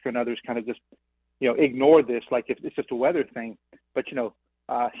hear Pritzker and others kind of just, ignore this like it's just a weather thing. But,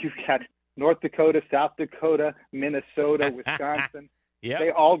 you've got North Dakota, South Dakota, Minnesota, Wisconsin. Yep. They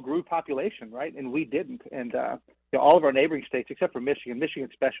all grew population, right? And we didn't. And all of our neighboring states, except for Michigan.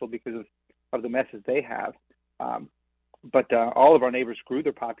 Michigan's special because of the messes they have. But all of our neighbors grew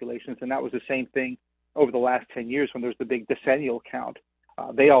their populations, and that was the same thing over the last 10 years when there was the big decennial count.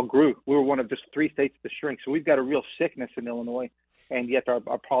 They all grew. We were one of just three states to shrink. So we've got a real sickness in Illinois, and yet our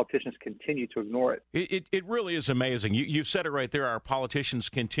politicians continue to ignore it. It really is amazing. You said it right there. Our politicians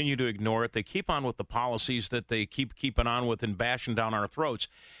continue to ignore it. They keep on with the policies that they keep keeping on with and bashing down our throats.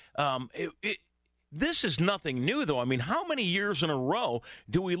 This is nothing new, though. I mean, how many years in a row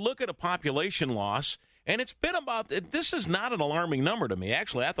do we look at a population loss? And it's been this is not an alarming number to me.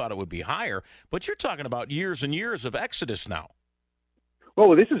 Actually, I thought it would be higher. But you're talking about years and years of exodus now.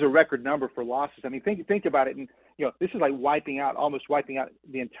 Well, this is a record number for losses. I mean, think about it. And, this is like almost wiping out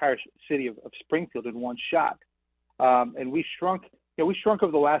the entire city of Springfield in one shot. And we shrunk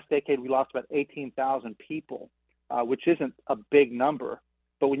over the last decade. We lost about 18,000 people, which isn't a big number.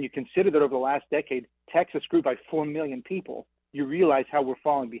 But when you consider that over the last decade, Texas grew by 4 million people, you realize how we're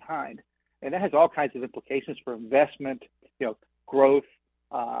falling behind. And that has all kinds of implications for investment, growth,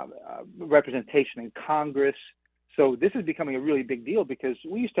 representation in Congress. So this is becoming a really big deal because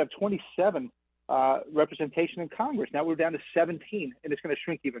we used to have 27 representation in Congress. Now we're down to 17, and it's going to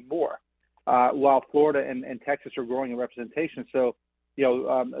shrink even more, while Florida and Texas are growing in representation. So,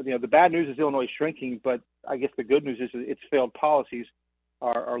 the bad news is Illinois is shrinking, but I guess the good news is its failed policies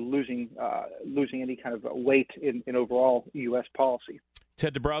are losing any kind of weight in overall U.S. policy.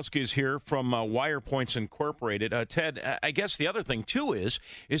 Ted Dabrowski is here from WirePoints Incorporated. Ted, I guess the other thing, too, is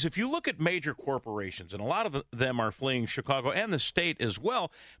if you look at major corporations, and a lot of them are fleeing Chicago and the state as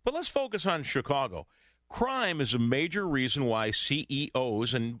well, but let's focus on Chicago. Crime is a major reason why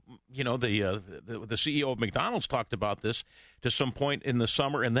CEOs, and, you know, the CEO of McDonald's talked about this to some point in the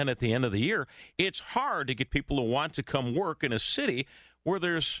summer and then at the end of the year. It's hard to get people to want to come work in a city where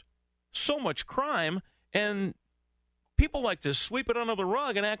there's so much crime, and people like to sweep it under the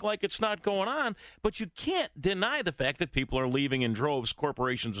rug and act like it's not going on, but you can't deny the fact that people are leaving in droves,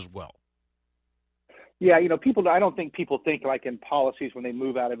 corporations as well. Yeah, you know, I don't think people think like in policies when they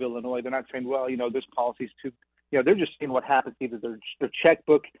move out of Illinois. They're not saying, well, you know, this policy's too, you know, they're just seeing what happens. Either their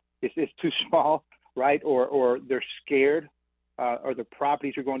checkbook is too small, right, or they're scared, or their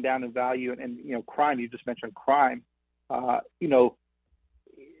properties are going down in value. And you know, crime, you just mentioned crime. You know,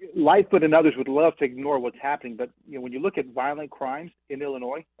 Lightfoot and others would love to ignore what's happening, but you know, when you look at violent crimes in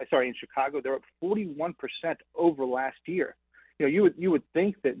in Chicago, they're up 41% over last year. You know, you would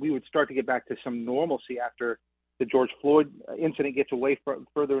think that we would start to get back to some normalcy after the George Floyd incident gets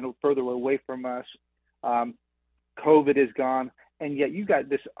further and further away from us. COVID is gone, and yet you got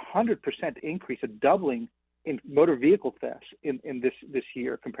this 100% increase, a doubling in motor vehicle thefts in this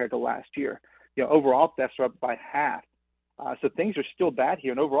year compared to last year. You know, overall thefts are up by half. So things are still bad here,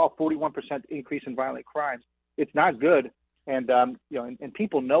 and overall 41% increase in violent crimes. It's not good, and you know, and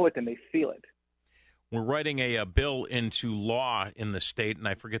people know it and they feel it. We're writing a bill into law in the state, and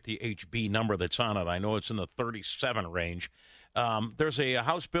I forget the HB number that's on it. I know it's in the 37 range. There's a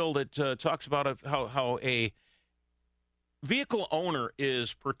House bill that talks about how a vehicle owner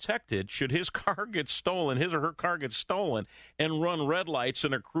is protected should his car get stolen, his or her car get stolen, and run red lights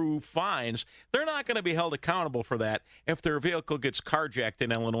and accrue fines. They're not going to be held accountable for that if their vehicle gets carjacked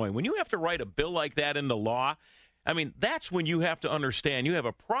in Illinois. When you have to write a bill like that into law, I mean, that's when you have to understand you have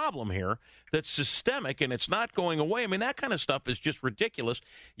a problem here that's systemic and it's not going away. I mean, that kind of stuff is just ridiculous.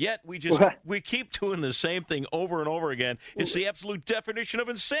 Yet we keep doing the same thing over and over again. It's the absolute definition of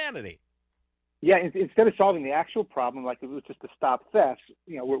insanity. Yeah, instead of solving the actual problem, like it was just to stop thefts,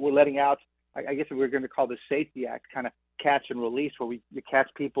 you know, we're letting out, I guess we're going to call the Safety Act, kind of catch and release, where you catch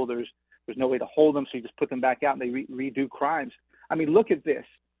people, there's no way to hold them, so you just put them back out and they redo crimes. I mean, look at this.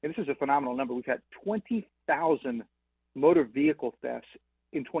 And this is a phenomenal number. We've had 20,000 motor vehicle thefts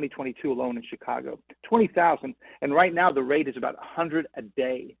in 2022 alone in Chicago. 20,000. And right now the rate is about 100 a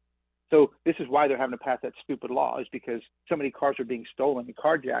day. So this is why they're having to pass that stupid law, is because so many cars are being stolen and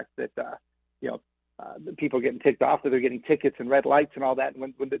carjacked that, the people are getting ticked off, that they're getting tickets and red lights and all that.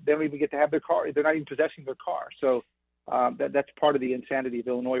 And when they don't even get to have their car, they're not even possessing their car. So that's part of the insanity of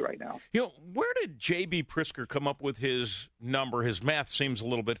Illinois right now. You know, where did J.B. Pritzker come up with his number? His math seems a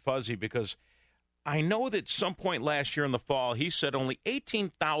little bit fuzzy, because I know that some point last year in the fall, he said only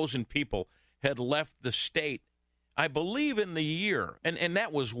 18,000 people had left the state, I believe, in the year. And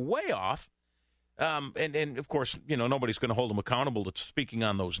that was way off. And of course, you know, nobody's going to hold him accountable to speaking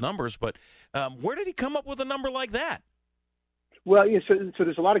on those numbers. But where did he come up with a number like that? Well, yeah, so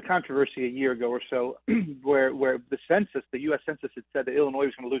there's a lot of controversy a year ago or so where the census, the U.S. Census, had said that Illinois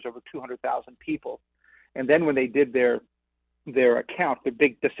was going to lose over 200,000 people. And then when they did their account, their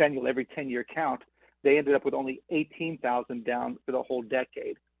big decennial every 10-year count, they ended up with only 18,000 down for the whole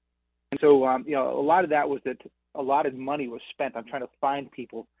decade. And so, a lot of that was that a lot of money was spent on trying to find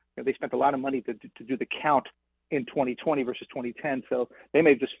people. You know, they spent a lot of money to do the count in 2020 versus 2010, so they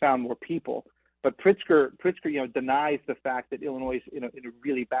may have just found more people. But Pritzker, denies the fact that Illinois is in a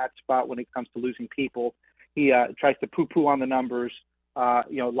really bad spot when it comes to losing people. He tries to poo-poo on the numbers.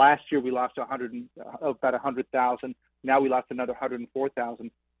 Last year we lost about 100,000. Now we lost another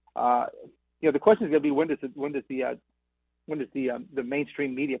 104,000. The question is going to be when does the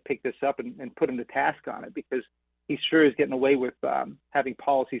mainstream media pick this up and put him to task on it? Because he sure is getting away with having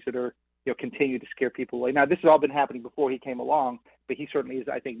policies that are continue to scare people away. Now, this has all been happening before he came along, but he certainly is,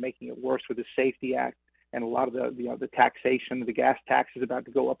 I think, making it worse with the Safety Act and a lot of the taxation. The gas tax is about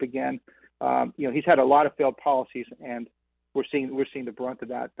to go up again. He's had a lot of failed policies, and we're seeing the brunt of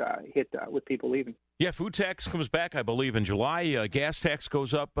that hit with people leaving. Yeah, food tax comes back, I believe, in July. Gas tax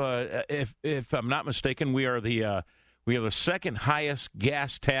goes up. If I'm not mistaken, we are the second highest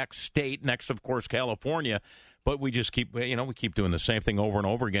gas tax state, next, of course, California. But we just keep doing the same thing over and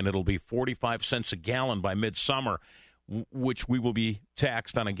over again. It'll be 45 cents a gallon by midsummer, which we will be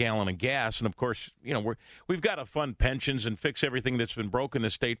taxed on a gallon of gas. And, of course, we've got to fund pensions and fix everything that's been broke in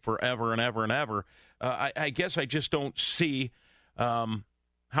the state forever and ever and ever. I guess I just don't see how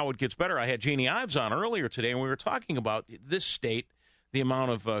it gets better. I had Jeannie Ives on earlier today, and we were talking about this state the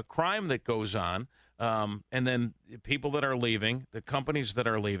amount of crime that goes on, and then people that are leaving, the companies that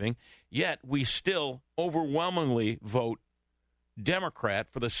are leaving, yet we still overwhelmingly vote Democrat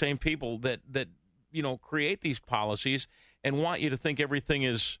for the same people that create these policies and want you to think everything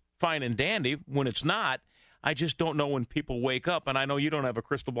is fine and dandy when it's not. I just don't know when people wake up, and I know you don't have a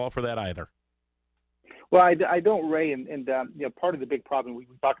crystal ball for that either. Well, I don't, Ray, and part of the big problem we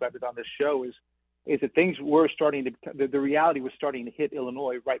talked about it on this show is that things were starting to the reality was starting to hit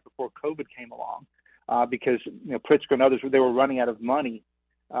Illinois right before COVID came along, because Pritzker and others, they were running out of money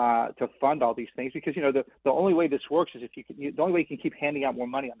to fund all these things, because the only way this works is the only way you can keep handing out more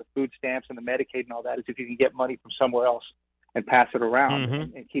money on the food stamps and the Medicaid and all that is if you can get money from somewhere else and pass it around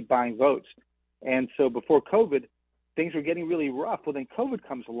and keep buying votes. And so before COVID, things were getting really rough. Well, then COVID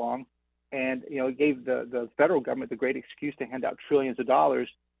comes along, and it gave the federal government the great excuse to hand out trillions of dollars.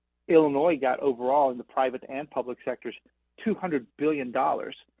 Illinois got overall in the private and public sectors $200 billion,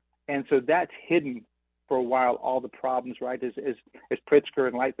 and so that's hidden for a while all the problems, right? As Pritzker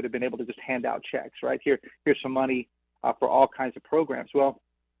and Lightfoot have been able to just hand out checks, right? Here's some money for all kinds of programs. Well,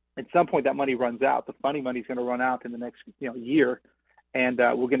 at some point that money runs out. The funding money is going to run out in the next year, and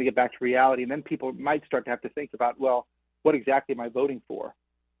we're going to get back to reality. And then people might start to have to think about, well, what exactly am I voting for?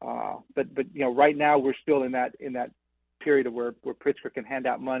 But right now we're still in that period of where Pritzker can hand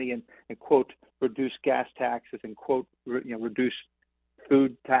out money and quote reduce gas taxes and quote reduce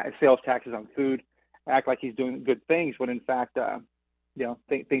sales taxes on food, act like he's doing good things when in fact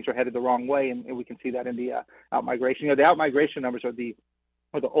things are headed the wrong way, and we can see that in the outmigration. The outmigration numbers are the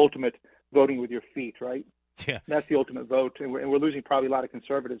ultimate voting with your feet, right? Yeah. That's the ultimate vote, and we're losing probably a lot of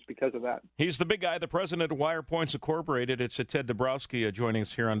conservatives because of that. He's the big guy, the president of Wire Points Incorporated. It's Ted Dabrowski joining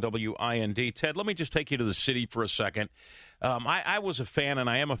us here on WIND. Ted, let me just take you to the city for a second. I was a fan, and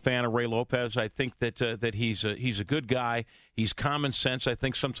I am a fan of Ray Lopez. I think that he's a good guy. He's common sense. I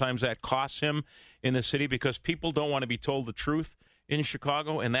think sometimes that costs him in the city because people don't want to be told the truth in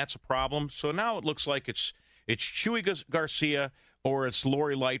Chicago, and that's a problem. So now it looks like it's Chuy Garcia or it's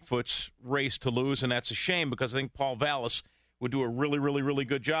Lori Lightfoot's race to lose, and that's a shame because I think Paul Vallis would do a really, really, really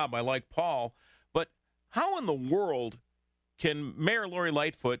good job. I like Paul. But how in the world can Mayor Lori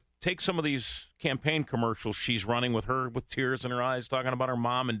Lightfoot take some of these campaign commercials she's running with her with tears in her eyes talking about her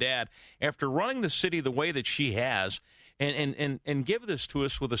mom and dad after running the city the way that she has and give this to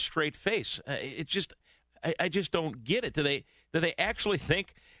us with a straight face? I just don't get it. Do they actually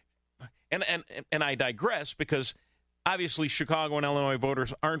think – and I digress because – obviously, Chicago and Illinois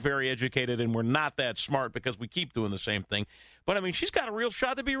voters aren't very educated, and we're not that smart because we keep doing the same thing. But, I mean, she's got a real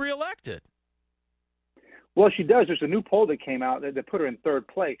shot to be reelected. Well, she does. There's a new poll that came out that put her in third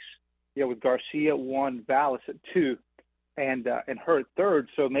place, with Garcia 1, Vallis at 2, and her at third.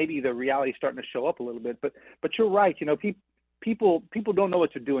 So maybe the reality is starting to show up a little bit. But you're right. People don't know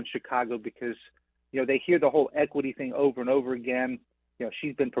what to do in Chicago because, they hear the whole equity thing over and over again.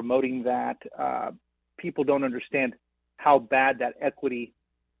 She's been promoting that. People don't understand how bad that equity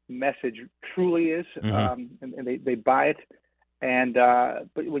message truly is, and they buy it. And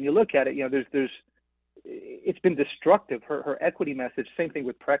but when you look at it, it's been destructive. Her equity message, same thing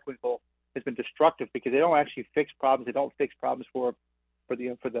with Preckwinkle, has been destructive because they don't actually fix problems. They don't fix problems for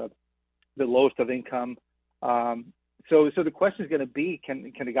the lowest of income. So the question is going to be,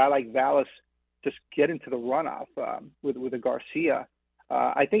 can a guy like Vallis just get into the runoff with a Garcia?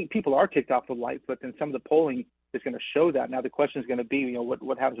 I think people are ticked off with Lightfoot, and some of the polling is going to show that. Now the question is going to be,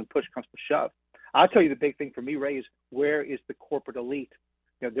 what happens when push comes to shove? I'll tell you the big thing for me, Ray, is where is the corporate elite?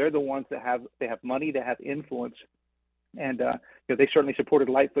 They're the ones that have money, they have influence, and they certainly supported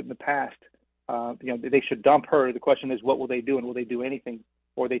Lightfoot in the past. They should dump her. The question is, what will they do, and will they do anything,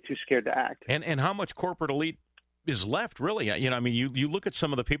 or are they too scared to act? And how much corporate elite is left, really? You look at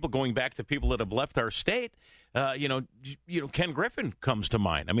some of the people going back to people that have left our state. Ken Griffin comes to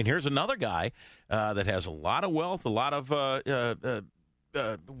mind. I mean, here's another guy that has a lot of wealth, a lot of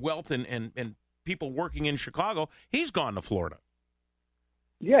wealth, and people working in Chicago. He's gone to Florida.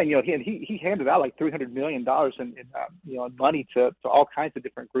 Yeah, he handed out like $300 million in money to all kinds of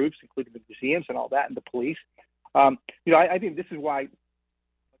different groups, including the museums and all that, and the police. I think this is why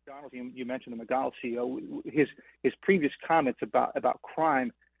McDonald's, you mentioned the McDonald's CEO, his previous comments about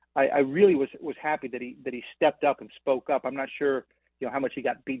crime. I really was happy that he stepped up and spoke up. I'm not sure how much he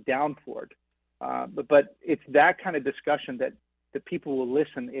got beat down for it, but it's that kind of discussion that people will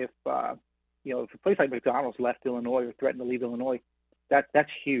listen if a place like McDonald's left Illinois or threatened to leave Illinois. That's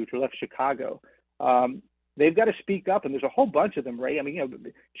huge. Or left Chicago. They've got to speak up, and there's a whole bunch of them, Ray. I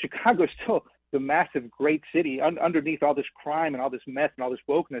mean, Chicago's still the massive, great city. Underneath all this crime and all this mess and all this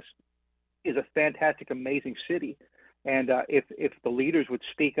wokeness is a fantastic, amazing city. And if the leaders would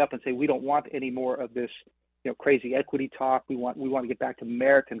speak up and say, we don't want any more of this, crazy equity talk. We want to get back to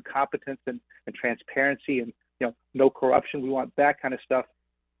merit and competence and transparency and, no corruption. We want that kind of stuff.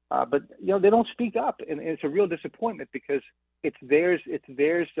 But they don't speak up, and it's a real disappointment because it's theirs.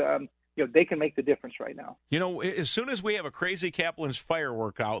 They can make the difference right now. As soon as we have a Crazy Kaplan's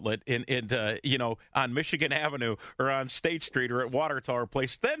firework outlet on Michigan Avenue or on State Street or at Water Tower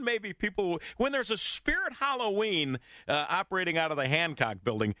Place, then maybe people, when there's a Spirit Halloween operating out of the Hancock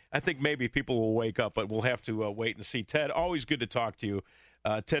building, I think maybe people will wake up, but we'll have to wait and see. Ted, always good to talk to you.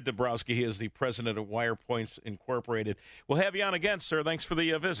 Ted Dabrowski, he is the president of WirePoints Incorporated. We'll have you on again, sir. Thanks for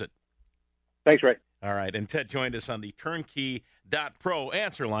the visit. Thanks, Ray. All right, and Ted joined us on the Turnkey.pro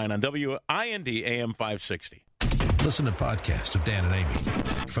answer line on WIND AM 560. Listen to podcast of Dan and Amy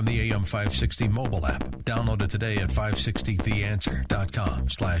from the AM 560 mobile app. Download it today at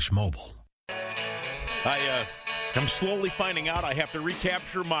 560theanswer.com/mobile. I'm slowly finding out I have to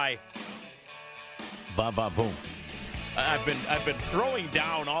recapture my va-va-boom. I've been throwing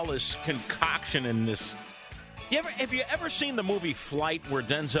down all this concoction in this. Have you ever seen the movie Flight, where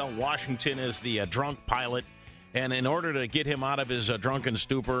Denzel Washington is the drunk pilot, and in order to get him out of his drunken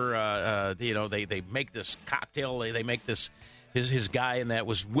stupor, they make this cocktail. They make this his guy, and that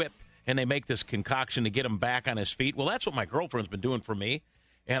was whip, and they make this concoction to get him back on his feet. Well, that's what my girlfriend's been doing for me,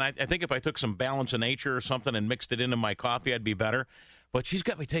 and I think if I took some Balance of Nature or something and mixed it into my coffee, I'd be better. But she's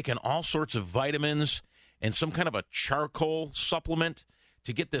got me taking all sorts of vitamins and some kind of a charcoal supplement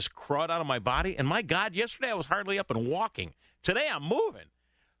to get this crud out of my body. And my God, yesterday I was hardly up and walking. Today I'm moving.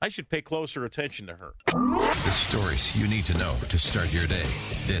 I should pay closer attention to her. The stories you need to know to start your day.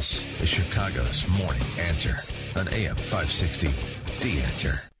 This is Chicago's Morning Answer on AM 560. The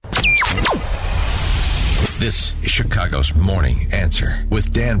Answer. This is Chicago's Morning Answer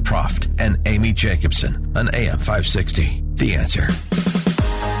with Dan Proft and Amy Jacobson on AM 560. The Answer.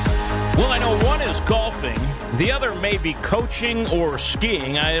 Well, I know one is golfing. The other may be coaching or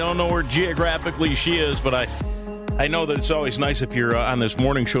skiing. I don't know where geographically she is, but I know that it's always nice if you're on this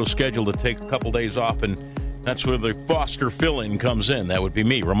morning show schedule to take a couple days off, and that's where the Foster fill-in comes in. That would be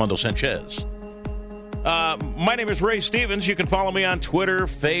me, Raimundo Sanchez. My name is Ray Stevens. You can follow me on Twitter,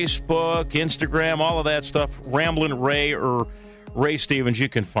 Facebook, Instagram, all of that stuff. Ramblin' Ray or Ray Stevens, you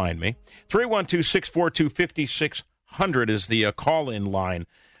can find me. 312-642-5600 is the call-in line.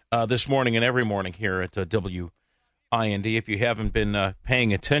 This morning and every morning here at WIND. If you haven't been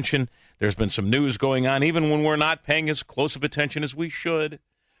paying attention, there's been some news going on, even when we're not paying as close of attention as we should.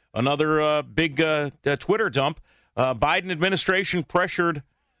 Another big Twitter dump. Biden administration pressured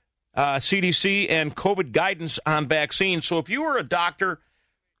CDC and COVID guidance on vaccines. So if you were a doctor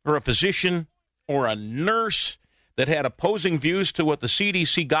or a physician or a nurse that had opposing views to what the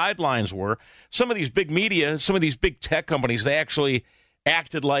CDC guidelines were, some of these big media, some of these big tech companies, they actually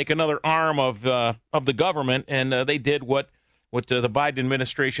acted like another arm of the government, and they did what the Biden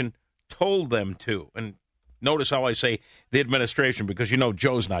administration told them to. And notice how I say the administration, because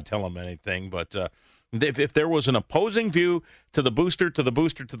Joe's not telling them anything. But if there was an opposing view to the booster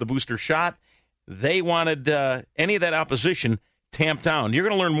shot, they wanted any of that opposition tamped down. You're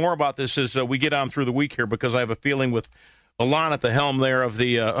going to learn more about this as we get on through the week here, because I have a feeling with Elon at the helm there of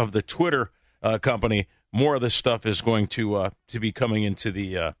the Twitter company, more of this stuff is going to be coming into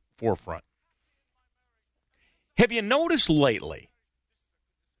the forefront. Have you noticed lately?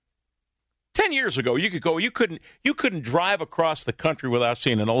 10 years ago, you couldn't drive across the country without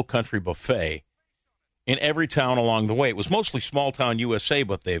seeing an Old Country buffet in every town along the way. It was mostly small town USA,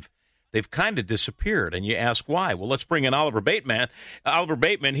 but they've kind of disappeared. And you ask why? Well, let's bring in Oliver Bateman. Oliver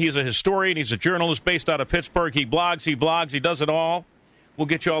Bateman, he's a historian, he's a journalist based out of Pittsburgh. He blogs, he does it all. We'll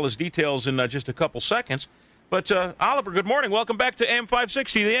get you all his details in just a couple seconds. But, Oliver, good morning. Welcome back to AM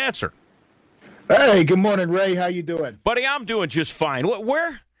 560, The Answer. Hey, good morning, Ray. How you doing? Buddy, I'm doing just fine.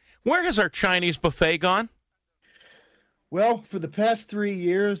 Where has our Chinese buffet gone? Well, for the past 3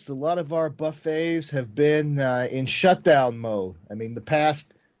 years, a lot of our buffets have been in shutdown mode. I mean, the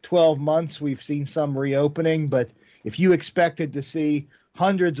past 12 months, we've seen some reopening, but if you expected to see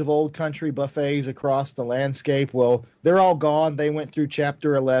hundreds of Old Country buffets across the landscape, well, they're all gone. They went through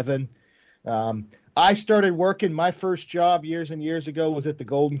Chapter 11. I started working, my first job years and years ago was at the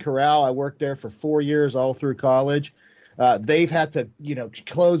Golden Corral. I worked there for 4 years all through college. They've had to,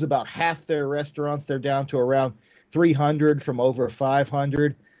 close about half their restaurants. They're down to around 300 from over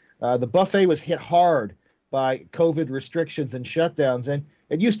 500. The buffet was hit hard by COVID restrictions and shutdowns. And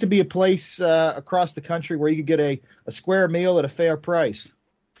it used to be a place across the country where you could get a square meal at a fair price.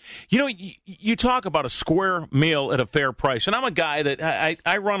 You know, you talk about a square meal at a fair price, and I'm a guy that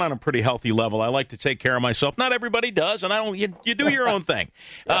I run on a pretty healthy level. I like to take care of myself. Not everybody does, and I don't. You do your own thing.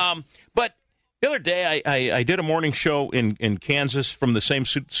 But the other day, I did a morning show in Kansas from the same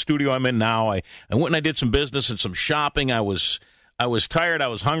studio I'm in now. I went and I did some business and some shopping. I was tired. I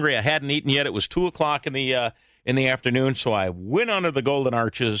was hungry. I hadn't eaten yet. It was 2:00 in the afternoon, so I went under the Golden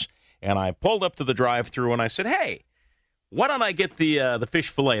Arches and I pulled up to the drive-thru and I said, "Hey, why don't I get the fish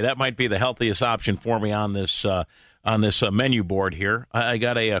fillet? That might be the healthiest option for me on this menu board here. I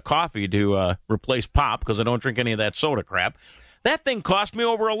got a coffee to replace pop because I don't drink any of that soda crap. That thing cost me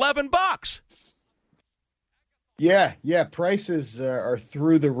over $11." Yeah, prices are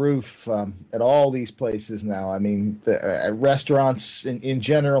through the roof at all these places now. I mean, the restaurants in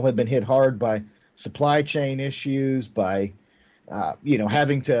general have been hit hard by supply chain issues, by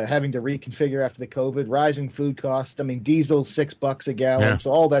having to reconfigure after the COVID, rising food costs. I mean, diesel $6 a gallon,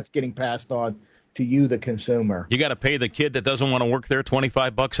 so all that's getting passed on to you, the consumer. You got to pay the kid that doesn't want to work there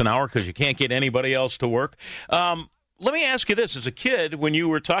 $25 an hour because you can't get anybody else to work. Let me ask you this: as a kid, when you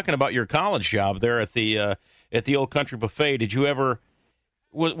were talking about your college job there at the Old Country Buffet, did you ever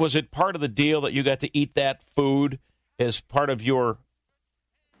was it part of the deal that you got to eat that food as part of your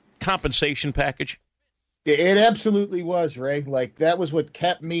compensation package? It absolutely was, Ray. Like, that was what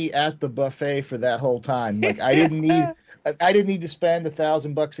kept me at the buffet for that whole time. Like, I didn't need to spend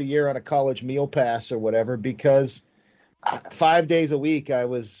 $1,000 a year on a college meal pass or whatever, because 5 days a week I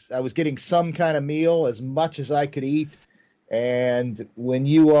was getting some kind of meal, as much as I could eat. And when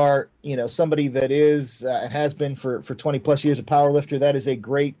you are, somebody that is and has been for 20 plus years a power lifter, that is a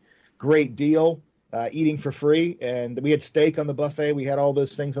great deal. Eating for free, and we had steak on the buffet. We had all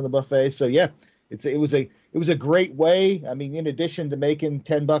those things on the buffet. So yeah. It was a great way. I mean, in addition to making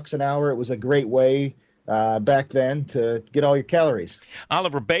 $10 an hour, it was a great way back then to get all your calories.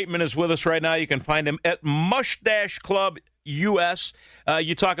 Oliver Bateman is with us right now. You can find him at Mustache Club US.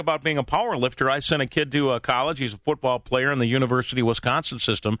 You talk about being a power lifter. I sent a kid to college. He's a football player in the University of Wisconsin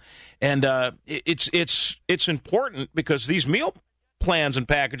system, and it's important because these meal plans and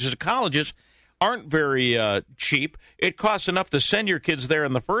packages at colleges aren't very cheap. It costs enough to send your kids there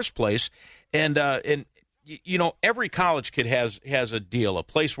in the first place. And every college kid has a deal, a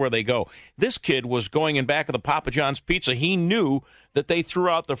place where they go. This kid was going in back of the Papa John's Pizza. He knew that they threw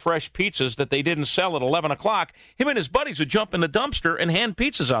out the fresh pizzas that they didn't sell at 11 o'clock. Him and his buddies would jump in the dumpster and hand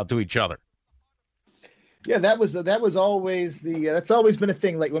pizzas out to each other. Yeah, that was always that's always been a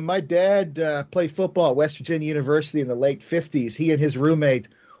thing. Like, when my dad played football at West Virginia University in the late 50s, he and his roommate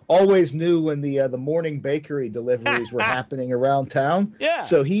always knew when the morning bakery deliveries were happening around town. Yeah.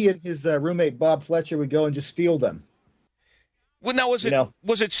 So he and his roommate Bob Fletcher would go and just steal them. Well, now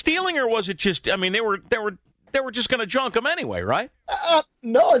was it stealing, or was it just? I mean, they were just going to junk them anyway, right?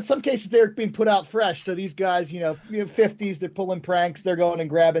 No, in some cases they're being put out fresh. So these guys, 50s, they're pulling pranks. They're going and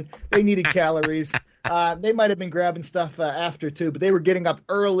grabbing. They needed calories. They might have been grabbing stuff after too, but they were getting up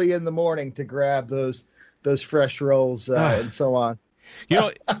early in the morning to grab those fresh rolls and so on.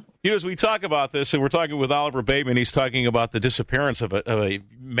 As we talk about this, and we're talking with Oliver Bateman, he's talking about the disappearance of a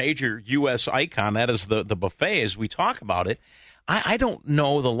major U.S. icon. That is the buffet. As we talk about it, I don't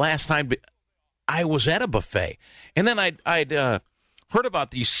know the last time I was at a buffet. And then I'd heard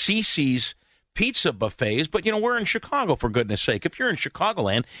about these CiCi's pizza buffets, but, we're in Chicago, for goodness sake. If you're in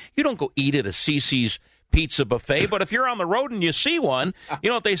Chicagoland, you don't go eat at a CiCi's pizza buffet, but if you're on the road and you see one, you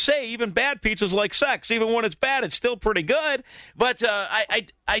know what they say, even bad pizza's like sex. Even when it's bad, it's still pretty good. But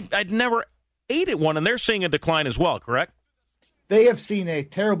I'd never ate at one, and they're seeing a decline as well, correct? They have seen a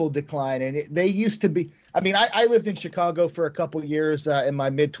terrible decline, and they used to be. I mean, I lived in Chicago for a couple of years in my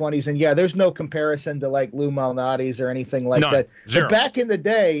mid-20s, and yeah, there's no comparison to like Lou Malnati's or anything like that. Zero. But back in the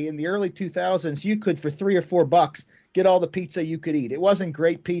day, in the early 2000s, you could, for $3 or $4, get all the pizza you could eat. It wasn't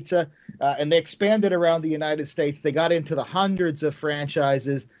great pizza, and they expanded around the United States. They got into the hundreds of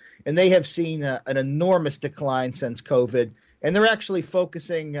franchises, and they have seen an enormous decline since COVID. And they're actually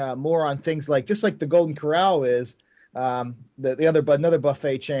focusing more on things like, just like the Golden Corral is, another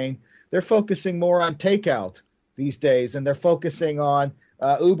buffet chain. They're focusing more on takeout these days, and they're focusing on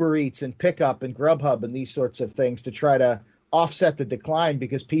Uber Eats and Pickup and Grubhub and these sorts of things to try to offset the decline,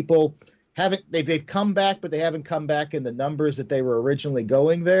 because people they've come back, but they haven't come back in the numbers that they were originally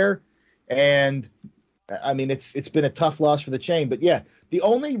going there. And I mean, it's been a tough loss for the chain. But yeah, the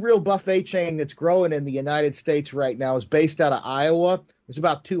only real buffet chain that's growing in the United States right now is based out of Iowa. There's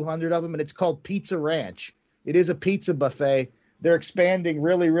about 200 of them, and it's called Pizza Ranch. It is a pizza buffet. They're expanding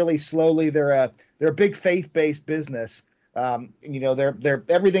really, really slowly. They're a big faith-based business. They're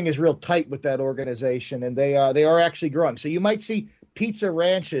everything is real tight with that organization, and they are actually growing. So you might see pizza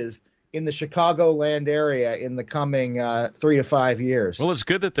ranches in the Chicagoland area in the coming 3 to 5 years. Well, it's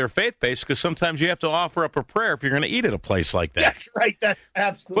good that they're faith-based because sometimes you have to offer up a prayer if you're going to eat at a place like that. That's right. That's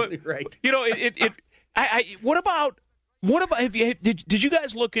absolutely right. You know, what about did you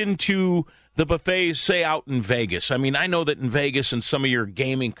guys look into the buffets, say, out in Vegas? I mean, I know that in Vegas and some of your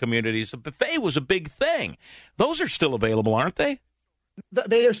gaming communities, the buffet was a big thing. Those are still available, aren't they?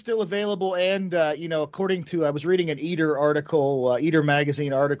 They are still available, and according to, I was reading an Eater article, Eater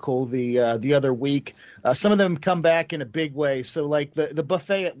magazine article the other week. Some of them come back in a big way. So, like the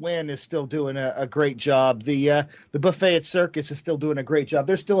buffet at Wynn is still doing a great job. The buffet at Circus is still doing a great job.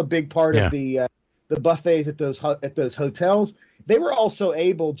 They're still a big part of the buffets at those hotels. They were also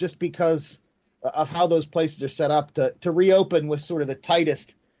able, just because of how those places are set up, to reopen with sort of the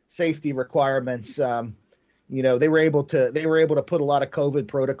tightest safety requirements. They were able to put a lot of COVID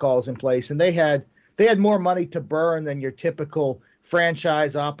protocols in place, and they had more money to burn than your typical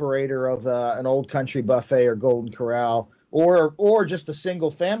franchise operator of an Old Country buffet or Golden Corral, or just a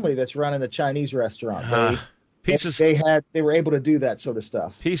single family that's running a Chinese restaurant. They were able to do that sort of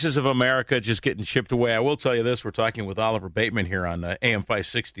stuff. Pieces of America just getting shipped away. I will tell you this: we're talking with Oliver Bateman here on AM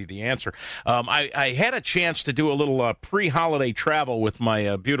 560. The Answer. I had a chance to do a little pre-holiday travel with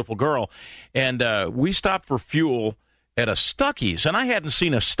my beautiful girl, and we stopped for fuel at a Stuckey's, and I hadn't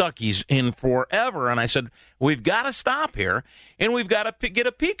seen a Stuckey's in forever. And I said, we've got to stop here, and we've got to get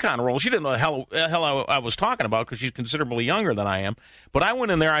a pecan roll. She didn't know the hell I was talking about because she's considerably younger than I am. But I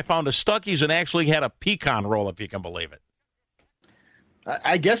went in there, I found a Stuckey's, and actually had a pecan roll, if you can believe it.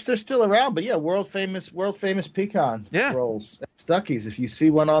 I guess they're still around, but yeah, world famous pecan rolls at Stuckey's. If you see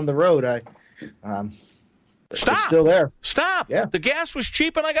one on the road, Stop. It's still there. Stop. Yeah. The gas was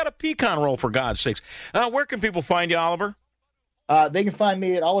cheap, and I got a pecan roll, for God's sakes. Where can people find you, Oliver? They can find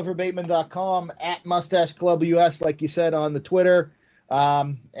me at oliverbateman.com, at Mustache Club US, like you said, on the Twitter.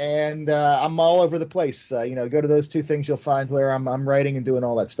 And I'm all over the place. Go to those two things, you'll find where I'm writing and doing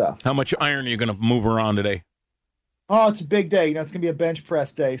all that stuff. How much iron are you going to move around today? Oh, it's a big day. It's going to be a bench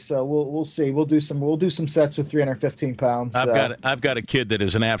press day, so we'll see. We'll do some sets with 315 pounds. I've got a kid that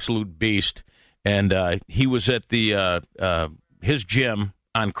is an absolute beast. And he was at his gym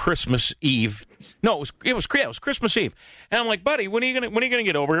on Christmas Eve. No, it was Christmas Eve. And I'm like, buddy, when are you gonna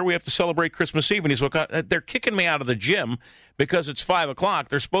get over here? We have to celebrate Christmas Eve. And he's like, they're kicking me out of the gym because it's 5:00.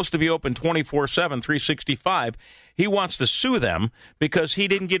 They're supposed to be open 24/7, 365. He wants to sue them because he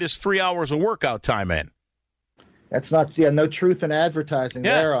didn't get his 3 hours of workout time in. That's not, no truth in advertising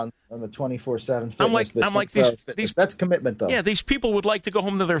there on the 24/7 fitness. I'm like these that's commitment, though. Yeah, these people would like to go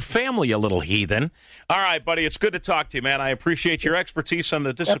home to their family, a little heathen. All right, buddy, it's good to talk to you, man. I appreciate your expertise on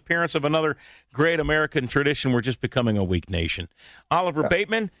the disappearance of another great American tradition. We're just becoming a weak nation. Oliver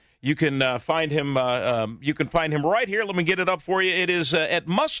Bateman, you can find him. You can find him right here. Let me get it up for you. It is at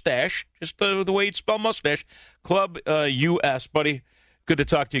Mustache, just the way you'd spell mustache, Club US, buddy. Good to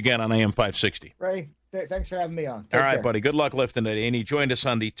talk to you again on AM 560. Ray. Thanks for having me on. All right, buddy. Good luck lifting today. And he joined us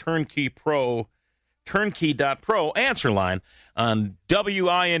on the Turnkey.pro answer line on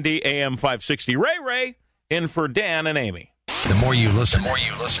WIND AM 560. Ray, in for Dan and Amy. The more you listen,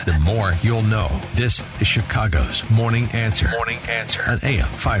 the more you'll know. This is Chicago's Morning Answer. Morning Answer on AM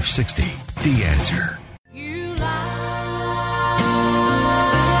 560. The Answer.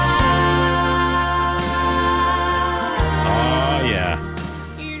 Oh, yeah.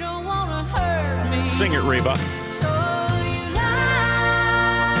 Sing it, Reba.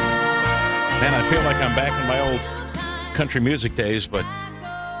 Man, I feel like I'm back in my old country music days, but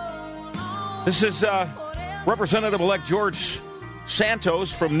this is Representative-elect George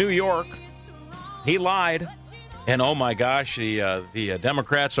Santos from New York. He lied, and oh my gosh, the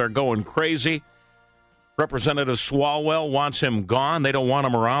Democrats are going crazy. Representative Swalwell wants him gone. They don't want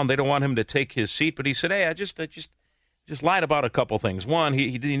him around. They don't want him to take his seat, but he said, hey, I just lied about a couple things. One,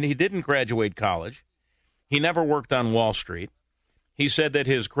 he didn't graduate college. He never worked on Wall Street. He said that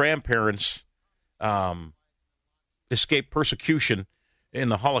his grandparents escaped persecution in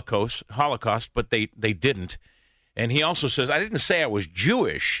the Holocaust, but they didn't. And he also says, I didn't say I was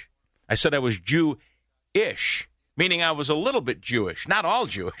Jewish. I said I was Jew-ish, meaning I was a little bit Jewish, not all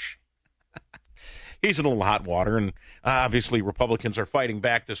Jewish. He's in a little hot water, and obviously Republicans are fighting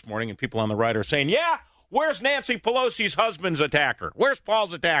back this morning, and people on the right are saying, yeah, where's Nancy Pelosi's husband's attacker? Where's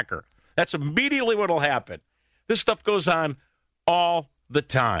Paul's attacker? That's immediately what will happen. This stuff goes on all the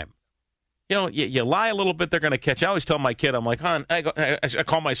time. You lie a little bit, they're going to catch you. I always tell my kid, I'm like, hon, I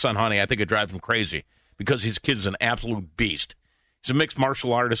call my son honey. I think it drives him crazy because his kid's an absolute beast. He's a mixed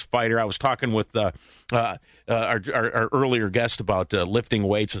martial artist fighter. I was talking with our earlier guest about lifting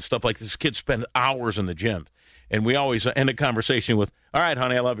weights and stuff like this. Kids spend hours in the gym. And we always end a conversation with, all right,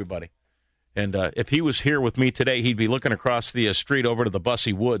 honey, I love you, buddy. And if he was here with me today, he'd be looking across the street over to the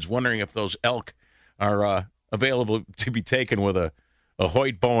Bussey Woods, wondering if those elk are available to be taken with a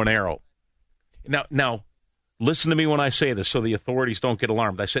Hoyt bow and arrow. Now, listen to me when I say this so the authorities don't get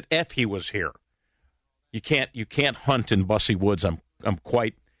alarmed. I said if he was here. You can't hunt in Bussey Woods. I'm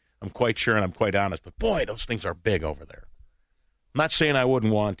quite sure, and I'm quite honest. But, boy, those things are big over there. I'm not saying I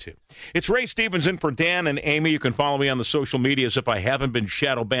wouldn't want to. It's Ray Stevens in for Dan and Amy. You can follow me on the social medias if I haven't been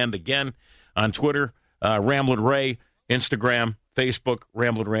shadow banned again. On Twitter, Ramblin' Ray, Instagram, Facebook,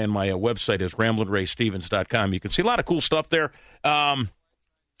 Ramblin' Ray, and my website is RamblinRayStevens.com. You can see a lot of cool stuff there.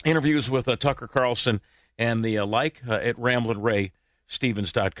 Interviews with Tucker Carlson and the like at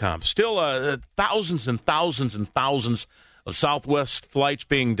RamblinRayStevens.com. Still thousands and thousands and thousands of Southwest flights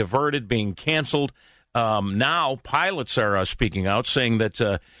being diverted, being canceled. Now pilots are speaking out, saying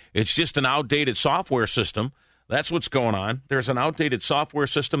that it's just an outdated software system. That's what's going on. There's an outdated software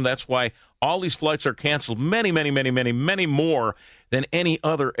system. That's why all these flights are canceled. Many, many, many, many, many more than any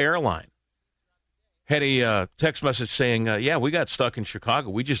other airline. Had a text message saying, yeah, we got stuck in Chicago.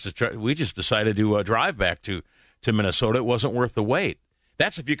 We just decided to drive back to Minnesota. It wasn't worth the wait.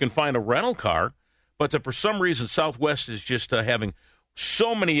 That's if you can find a rental car. But for some reason, Southwest is just having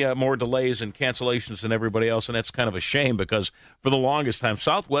so many more delays and cancellations than everybody else, and that's kind of a shame because for the longest time,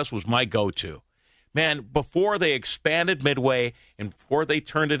 Southwest was my go-to. Man, before they expanded Midway and before they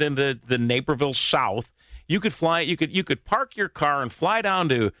turned it into the Naperville South, you could fly. You could park your car and fly down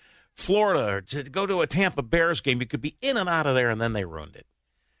to Florida or to go to a Tampa Bears game. You could be in and out of there, and then they ruined it.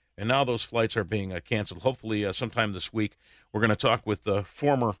 And now those flights are being canceled. Hopefully, sometime this week, we're going to talk with the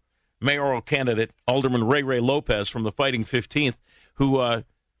former mayoral candidate, Alderman Ray Lopez from the Fighting 15th, who,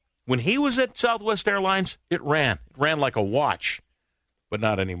 when he was at Southwest Airlines, it ran like a watch, but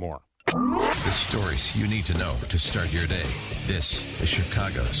not anymore. The stories you need to know to start your day. This is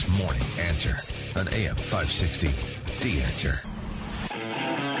Chicago's Morning Answer on AM 560. The Answer.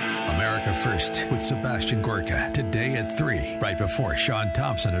 America First with Sebastian Gorka. Today at 3, right before Sean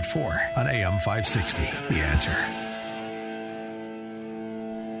Thompson at 4 on AM 560. The Answer.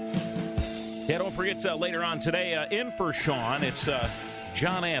 Yeah, don't forget later on today, in for Sean, it's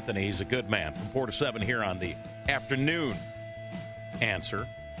John Anthony. He's a good man from 4 to 7 here on the afternoon Answer.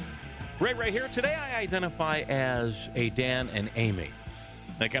 Ray here. Today I identify as a Dan and Amy.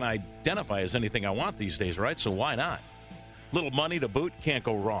 I can identify as anything I want these days, right? So why not? Little money to boot, can't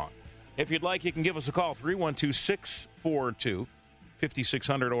go wrong. If you'd like, you can give us a call,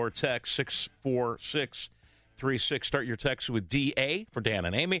 312-642-5600 or text 64636. Start your text with DA for Dan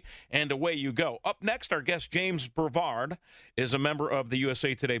and Amy, and away you go. Up next, our guest James Brevard is a member of the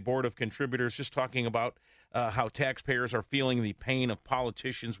USA Today Board of Contributors, just talking about how taxpayers are feeling the pain of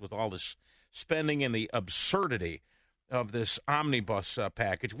politicians with all this spending and the absurdity of this omnibus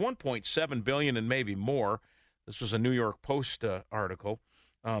package. $1.7 billion and maybe more. This was a New York Post article.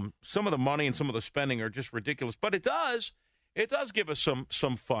 Some of the money and some of the spending are just ridiculous, but it does give us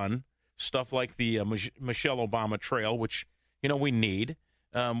some fun stuff like the Michelle Obama trail, which we need.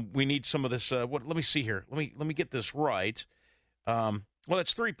 We need some of this. Let me see here. Let me get this right. Well,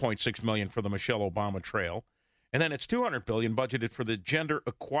 that's $3.6 million for the Michelle Obama trail, and then it's $200 billion budgeted for the Gender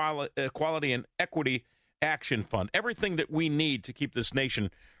Equality and Equity Action Fund. Everything that we need to keep this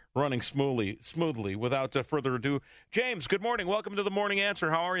nation running smoothly. Without further ado, James, good morning. Welcome to the Morning Answer.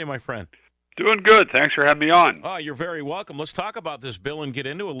 How are you, my friend? Doing good. Thanks for having me on. Oh, you're very welcome. Let's talk about this bill and get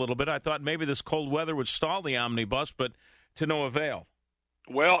into it a little bit. I thought maybe this cold weather would stall the omnibus, but to no avail.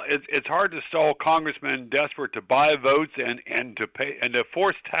 Well, it's hard to stall congressmen desperate to buy votes and to pay and to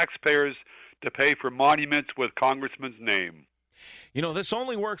force taxpayers to pay for monuments with congressman's name. This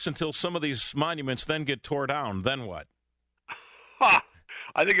only works until some of these monuments then get tore down. Then what?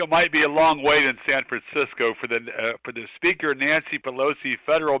 I think it might be a long wait in San Francisco for the Speaker Nancy Pelosi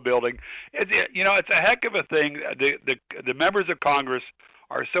federal building. It's a heck of a thing. The members of Congress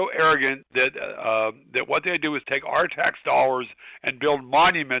are so arrogant that what they do is take our tax dollars and build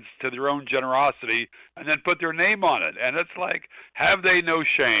monuments to their own generosity and then put their name on it. And it's like, have they no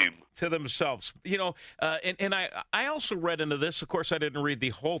shame? To themselves. And I also read into this. Of course, I didn't read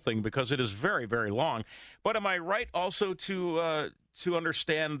the whole thing because it is very, very long. But am I right also to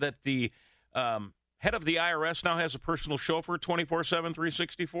understand that the head of the IRS now has a personal chauffeur 24/7,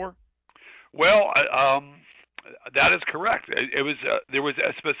 364? Well, that is correct. It was there was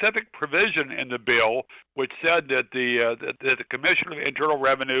a specific provision in the bill which said that the Commissioner of Internal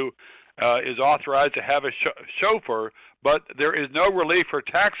Revenue is authorized to have a chauffeur, but there is no relief for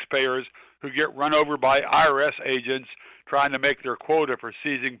taxpayers who get run over by IRS agents trying to make their quota for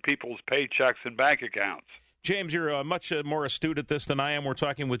seizing people's paychecks and bank accounts. James, you're much more astute at this than I am. We're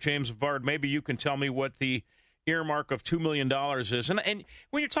talking with James Vard. Maybe you can tell me what the earmark of $2 million is. And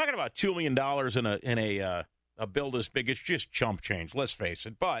when you're talking about $2 million in a bill this big, it's just chump change, let's face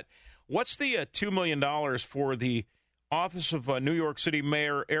it. But what's the $2 million for the Office of New York City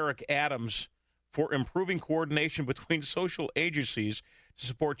Mayor Eric Adams for improving coordination between social agencies to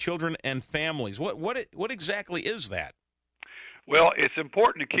support children and families? What exactly is that? Well, it's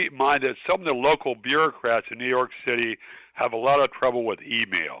important to keep in mind that some of the local bureaucrats in New York City have a lot of trouble with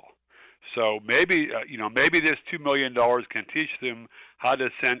email. So maybe this $2 million can teach them how to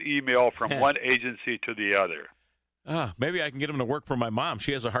send email from one agency to the other. Maybe I can get them to work for my mom.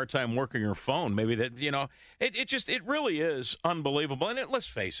 She has a hard time working her phone. Maybe that, it really is unbelievable. And let's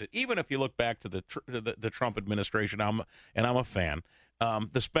face it, even if you look back to the Trump administration, I'm a fan,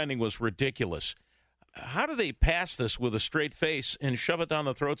 the spending was ridiculous. How do they pass this with a straight face and shove it down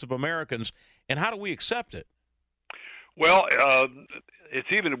the throats of Americans, and how do we accept it? Well, it's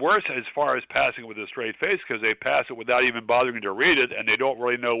even worse as far as passing it with a straight face, because they pass it without even bothering to read it, and they don't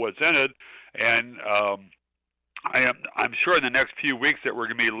really know what's in it. And I'm sure in the next few weeks that we're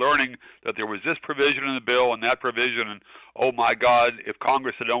going to be learning that there was this provision in the bill and that provision, and oh my God, if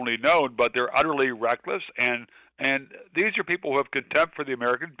Congress had only known. But they're utterly reckless, and these are people who have contempt for the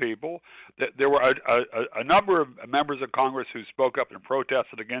American people. There were a number of members of Congress who spoke up and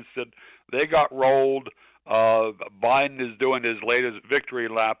protested against it. They got rolled. Biden is doing his latest victory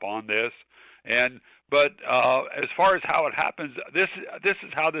lap on this, but as far as how it happens, this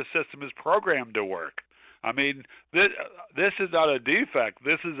is how this system is programmed to work. I mean, this is not a defect.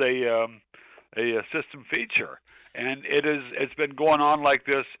 This is a system feature, and it's been going on like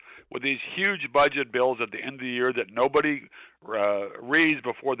this with these huge budget bills at the end of the year that nobody reads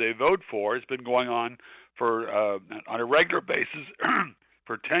before they vote for. It's been going on for on a regular basis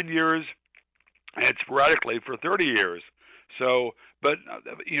for 10 years. And sporadically for 30 years. So, but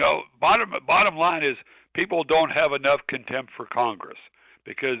bottom line is people don't have enough contempt for Congress,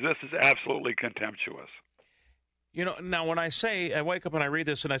 because this is absolutely contemptuous. Now when I wake up and I read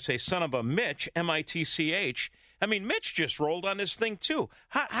this and I say, son of a Mitch, M-I-T-C-H, I mean, Mitch just rolled on this thing too.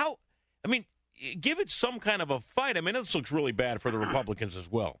 How give it some kind of a fight. I mean, this looks really bad for the Republicans as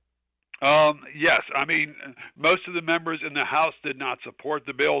well. Yes, I mean, most of the members in the House did not support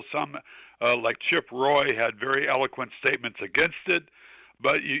the bill. Some, like Chip Roy, had very eloquent statements against it.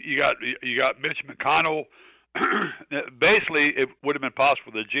 But you got Mitch McConnell. Basically, it would have been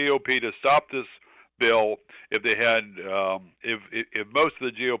possible for the GOP to stop this bill if they had, if most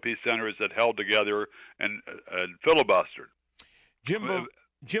of the GOP senators had held together and filibustered.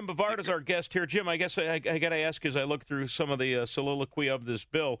 Jim Bavard is our guest here. Jim, I guess I got to ask, as I look through some of the soliloquy of this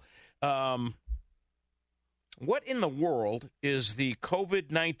bill, what in the world is the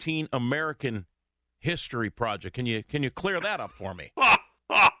COVID-19 American History Project? Can you clear that up for me?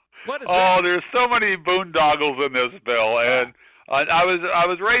 What is that? There's so many boondoggles in this bill, and I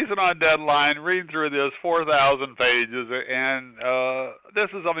was racing on deadline, reading through this 4,000 pages, and this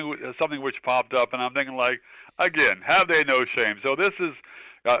is something which popped up, and I'm thinking, like, again, have they no shame? So this is.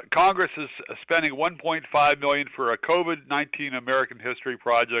 Congress is spending $1.5 million for a COVID-19 American History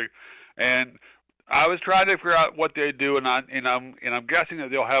Project, and I was trying to figure out what they do, and I'm guessing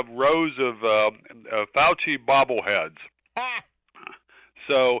that they'll have rows of Fauci bobbleheads.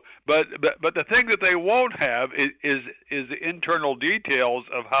 So, but the thing that they won't have is the internal details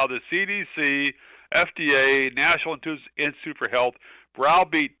of how the CDC, FDA, National Institute for Health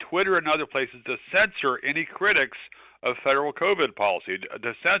browbeat Twitter and other places to censor any critics of federal COVID policy,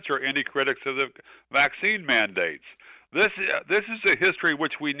 to censor any critics of the vaccine mandates. This is a history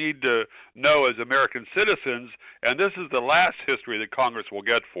which we need to know as American citizens, and this is the last history that Congress will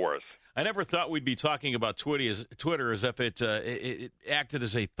get for us. I never thought we'd be talking about Twitter as if it acted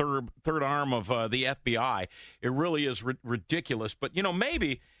as a third arm of the FBI. It really is ridiculous. But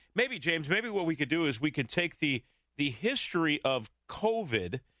maybe James, maybe what we could do is we could take the history of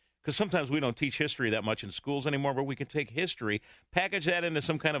COVID, because sometimes we don't teach history that much in schools anymore, but we can take history, package that into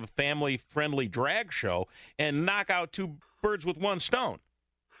some kind of a family-friendly drag show, and knock out two birds with one stone.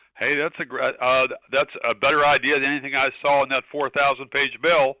 Hey, that's a better idea than anything I saw in that 4,000-page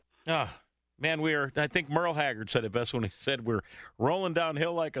bill. Man, I think Merle Haggard said it best when he said we're rolling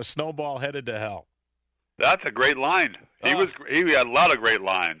downhill like a snowball headed to hell. That's a great line. He had a lot of great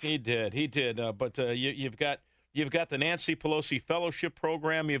lines. He did. But You've got the Nancy Pelosi Fellowship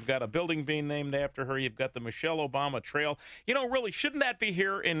Program. You've got a building being named after her. You've got the Michelle Obama Trail. Really, shouldn't that be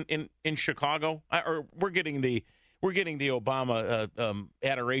here in Chicago? Or we're getting the Obama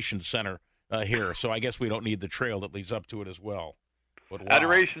Adoration Center here, so I guess we don't need the trail that leads up to it as well. But wow.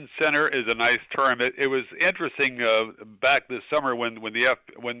 Adoration Center is a nice term. It was interesting back this summer when the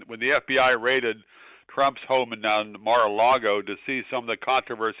FBI raided Trump's home in Mar-a-Lago to see some of the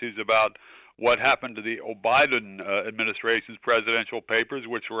controversies about what happened to the Biden administration's presidential papers,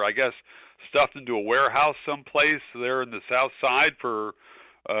 which were, I guess, stuffed into a warehouse someplace there in the South Side for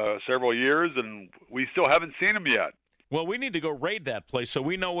several years, and we still haven't seen him yet. Well, we need to go raid that place so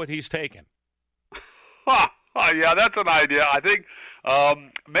we know what he's taken. Yeah, that's an idea. I think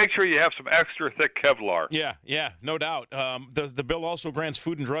make sure you have some extra thick Kevlar. Yeah, no doubt. The bill also grants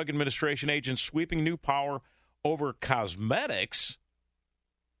Food and Drug Administration agents sweeping new power over cosmetics.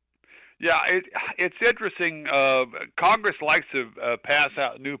 Yeah, it's interesting. Congress likes to pass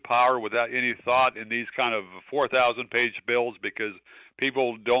out new power without any thought in these kind of 4,000-page bills because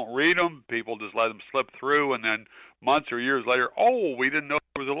people don't read them. People just let them slip through, and then months or years later, we didn't know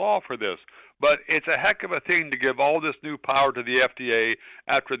there was a law for this. But it's a heck of a thing to give all this new power to the FDA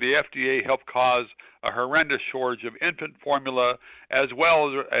after the FDA helped cause a horrendous shortage of infant formula, as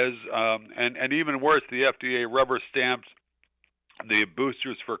well as and even worse, the FDA rubber stamped the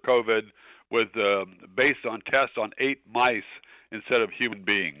boosters for COVID with based on tests on 8 mice instead of human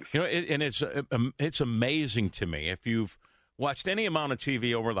beings. And it's amazing to me if you've watched any amount of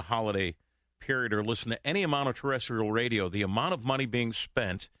TV over the holiday period or listened to any amount of terrestrial radio, the amount of money being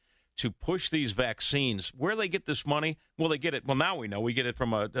spent to push these vaccines. Where they get this money? Well, they get it. Well, now we know we get it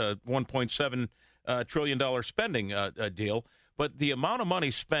from a $1.7 trillion spending deal. But the amount of money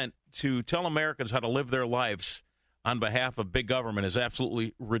spent to tell Americans how to live their lives on behalf of big government is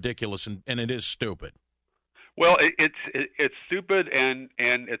absolutely ridiculous, and it is stupid. Well, it's stupid, and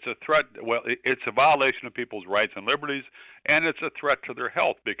it's a threat. Well, it's a violation of people's rights and liberties, and it's a threat to their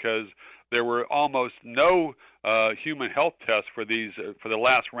health because there were almost no human health tests for the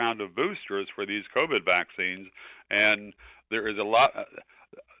last round of boosters for these COVID vaccines, and there is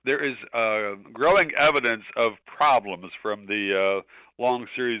growing evidence of problems from the long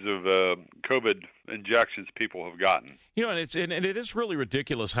series of COVID injections people have gotten. And it is really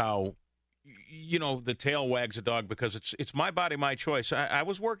ridiculous how the tail wags a dog because it's my body, my choice. I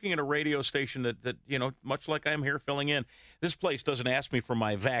was working at a radio station that much like I'm here filling in, this place doesn't ask me for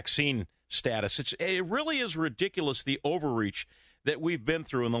my vaccine status. It really is ridiculous, the overreach that we've been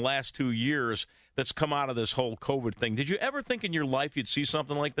through in the last 2 years that's come out of this whole COVID thing. Did you ever think in your life you'd see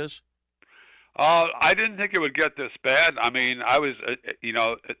something like this? I didn't think it would get this bad. I mean, I was,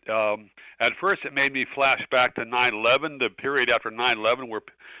 at first it made me flash back to 9/11, the period after 9/11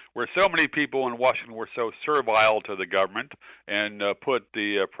 where so many people in Washington were so servile to the government and put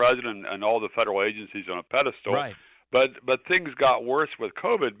the president and all the federal agencies on a pedestal. Right. But things got worse with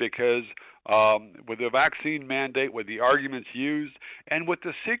COVID because with the vaccine mandate, with the arguments used, and with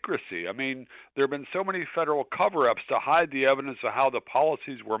the secrecy. I mean, there have been so many federal cover-ups to hide the evidence of how the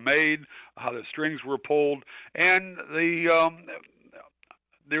policies were made, how the strings were pulled, and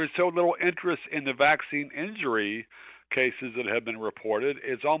there's so little interest in the vaccine injury cases that have been reported.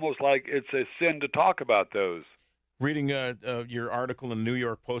 It's almost like it's a sin to talk about those. Reading your article in the New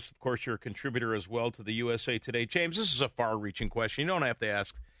York Post, of course, you're a contributor as well to the USA Today. James, this is a far-reaching question. You don't have to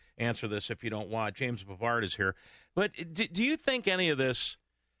answer this if you don't want. James Bovard is here. But do you think any of this,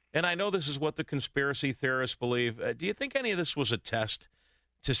 and I know this is what the conspiracy theorists believe, do you think any of this was a test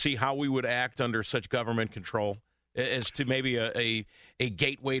to see how we would act under such government control as to maybe a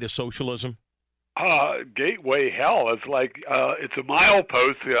gateway to socialism? Gateway hell. It's like it's a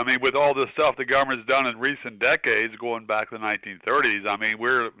milepost. I mean, with all the stuff the government's done in recent decades, going back to the 1930s. I mean,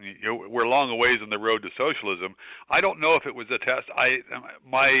 we're long a ways on the road to socialism. I don't know if it was a test.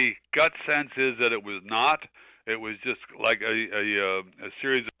 My gut sense is that it was not. It was just like a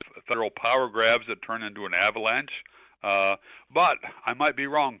series of federal power grabs that turned into an avalanche. But I might be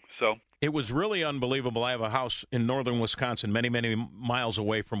wrong. So. It was really unbelievable. I have a house in northern Wisconsin, many, many miles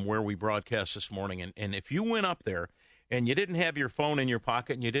away from where we broadcast this morning. And if you went up there and you didn't have your phone in your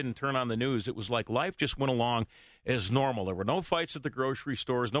pocket and you didn't turn on the news, it was like life just went along as normal. There were no fights at the grocery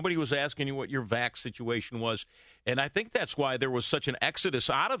stores. Nobody was asking you what your vax situation was. And I think that's why there was such an exodus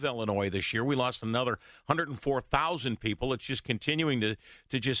out of Illinois this year. We lost another 104,000 people. It's just continuing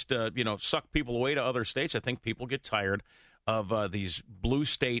to just suck people away to other states. I think people get tired of these blue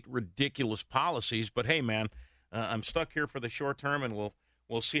state ridiculous policies. But, hey, man, I'm stuck here for the short term, and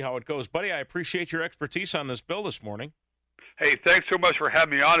we'll see how it goes. Buddy, I appreciate your expertise on this bill this morning. Hey, thanks so much for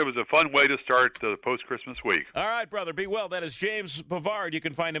having me on. It was a fun way to start the post-Christmas week. All right, brother, be well. That is James Bovard. You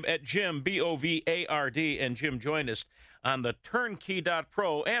can find him at Jim, Bovard, and Jim joined us on the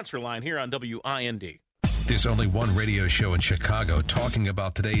Turnkey.pro answer line here on WIND. There's only one radio show in Chicago talking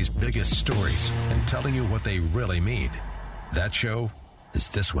about today's biggest stories and telling you what they really mean. That show is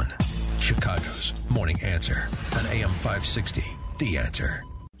this one. Chicago's Morning Answer on AM 560. The Answer.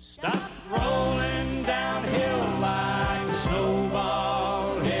 Stop rolling downhill like a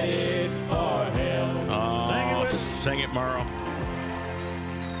snowball headed for hell. Oh, sing it, Morrow.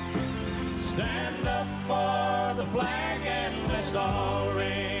 Stand up for the flag and let's all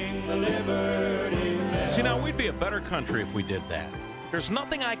ring the Liberty Bell. See, now we'd be a better country if we did that. There's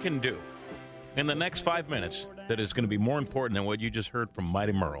nothing I can do in the next 5 minutes that is going to be more important than what you just heard from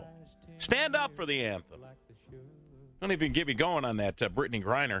Mighty Merle. Stand up for the anthem. Don't even get me going on that Brittany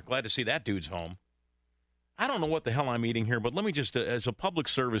Griner. Glad to see that dude's home. I don't know what the hell I'm eating here, but let me just, as a public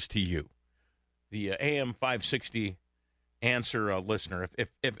service to you, the AM 560 Answer listener, if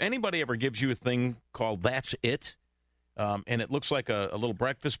anybody ever gives you a thing called That's It, and it looks like a little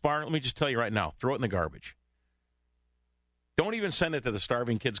breakfast bar, let me just tell you right now, throw it in the garbage. Don't even send it to the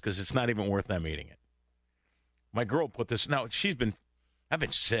starving kids because it's not even worth them eating it. My girl put this, now I've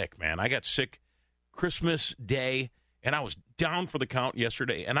been sick, man. I got sick Christmas Day, and I was down for the count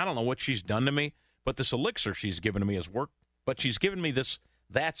yesterday, and I don't know what she's done to me, but this elixir she's given to me has worked. But she's given me this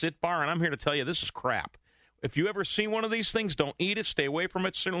That's It bar, and I'm here to tell you this is crap. If you ever see one of these things, don't eat it, stay away from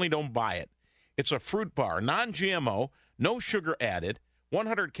it, certainly don't buy it. It's a fruit bar, non-GMO, no sugar added,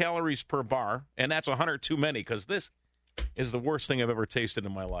 100 calories per bar, and that's 100 too many because this is the worst thing I've ever tasted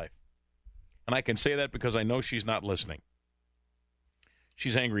in my life. And I can say that because I know she's not listening.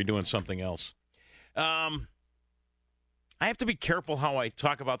 She's angry doing something else. I have to be careful how I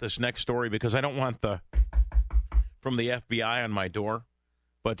talk about this next story because I don't want from the FBI on my door.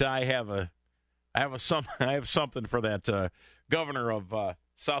 But I have something for that governor of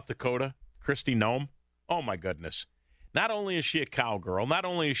South Dakota, Kristi Noem. Oh my goodness! Not only is she a cowgirl, not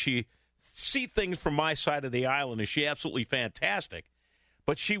only is she see things from my side of the island, is she absolutely fantastic,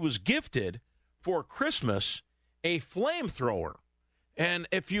 but she was gifted for Christmas a flamethrower. And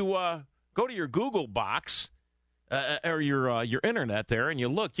if you go to your Google box or your internet there and you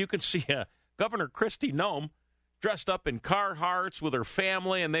look, you can see Governor Kristi Noem dressed up in Carhartts with her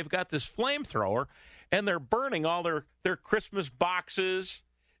family, and they've got this flamethrower, and they're burning all their Christmas boxes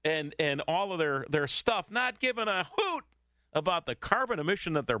and all of their stuff, not giving a hoot about the carbon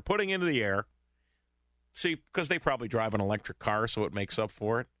emission that they're putting into the air. See, because they probably drive an electric car, so it makes up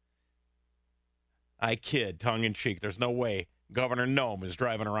for it. I kid, tongue-in-cheek. There's no way Governor Noem is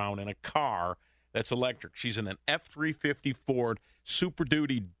driving around in a car that's electric. She's in an F-350 Ford Super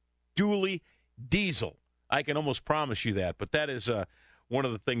Duty dually diesel. I can almost promise you that. But that is one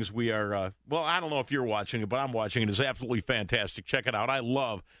of the things we are, well, I don't know if you're watching it, but I'm watching it. It's absolutely fantastic. Check it out. I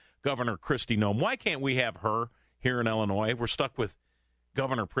love Governor Kristi Noem. Why can't we have her here in Illinois? We're stuck with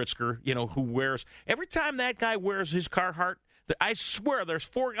Governor Pritzker, who wears, every time that guy wears his Carhartt, I swear there's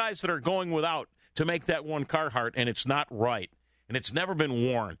 4 guys that are going without to make that one Carhartt, and it's not right. And it's never been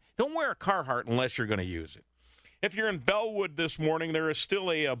worn. Don't wear a Carhartt unless you're going to use it. If you're in Bellwood this morning, there is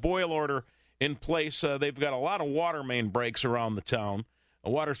still a boil order in place. They've got a lot of water main breaks around the town.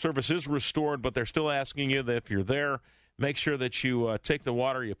 Water service is restored, but they're still asking you that if you're there, make sure that you take the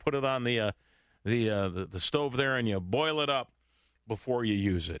water, you put it on the stove there, and you boil it up before you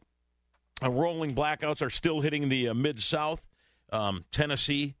use it. Rolling blackouts are still hitting the Mid-South,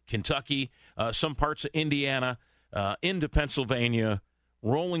 Tennessee, Kentucky, some parts of Indiana, into Pennsylvania.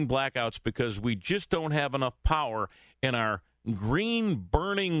 Rolling blackouts because we just don't have enough power in our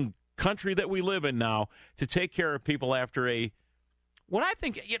green-burning country that we live in now to take care of people after I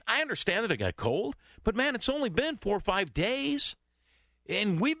understand that it got cold, but man, it's only been 4 or 5 days.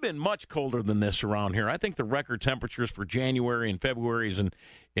 And we've been much colder than this around here. I think the record temperatures for January and February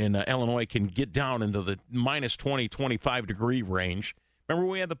in Illinois can get down into the minus 20, 25 degree range. Remember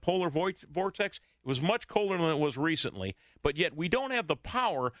we had the polar vortex? It was much colder than it was recently, but yet we don't have the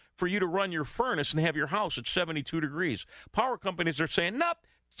power for you to run your furnace and have your house at 72 degrees. Power companies are saying, nope,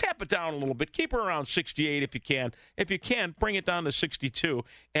 tap it down a little bit. Keep her around 68 if you can. If you can, bring it down to 62,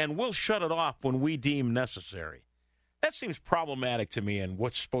 and we'll shut it off when we deem necessary. That seems problematic to me in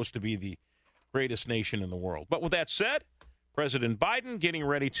what's supposed to be the greatest nation in the world. But with that said, President Biden getting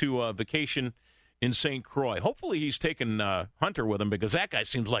ready to vacation in St. Croix. Hopefully he's taking Hunter with him because that guy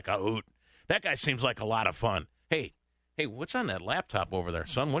seems like a hoot. That guy seems like a lot of fun. Hey, what's on that laptop over there,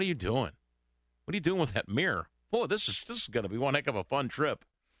 son? What are you doing? What are you doing with that mirror? Boy, this is going to be one heck of a fun trip.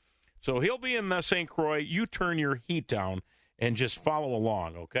 So he'll be in St. Croix. You turn your heat down and just follow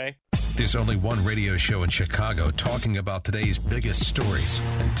along, okay? There's only one radio show in Chicago talking about today's biggest stories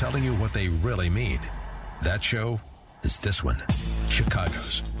and telling you what they really mean. That show is this one.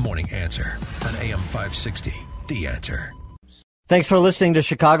 Chicago's Morning Answer on AM 560. The Answer. Thanks for listening to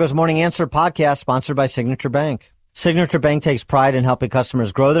Chicago's Morning Answer podcast, sponsored by Signature Bank. Signature Bank takes pride in helping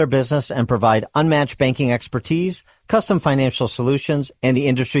customers grow their business and provide unmatched banking expertise, custom financial solutions, and the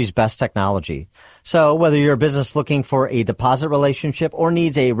industry's best technology. So whether you're a business looking for a deposit relationship or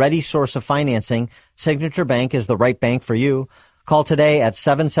needs a ready source of financing, Signature Bank is the right bank for you. Call today at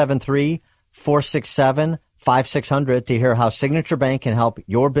 773-467-5600 to hear how Signature Bank can help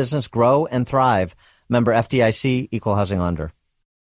your business grow and thrive. Member FDIC, Equal Housing Lender.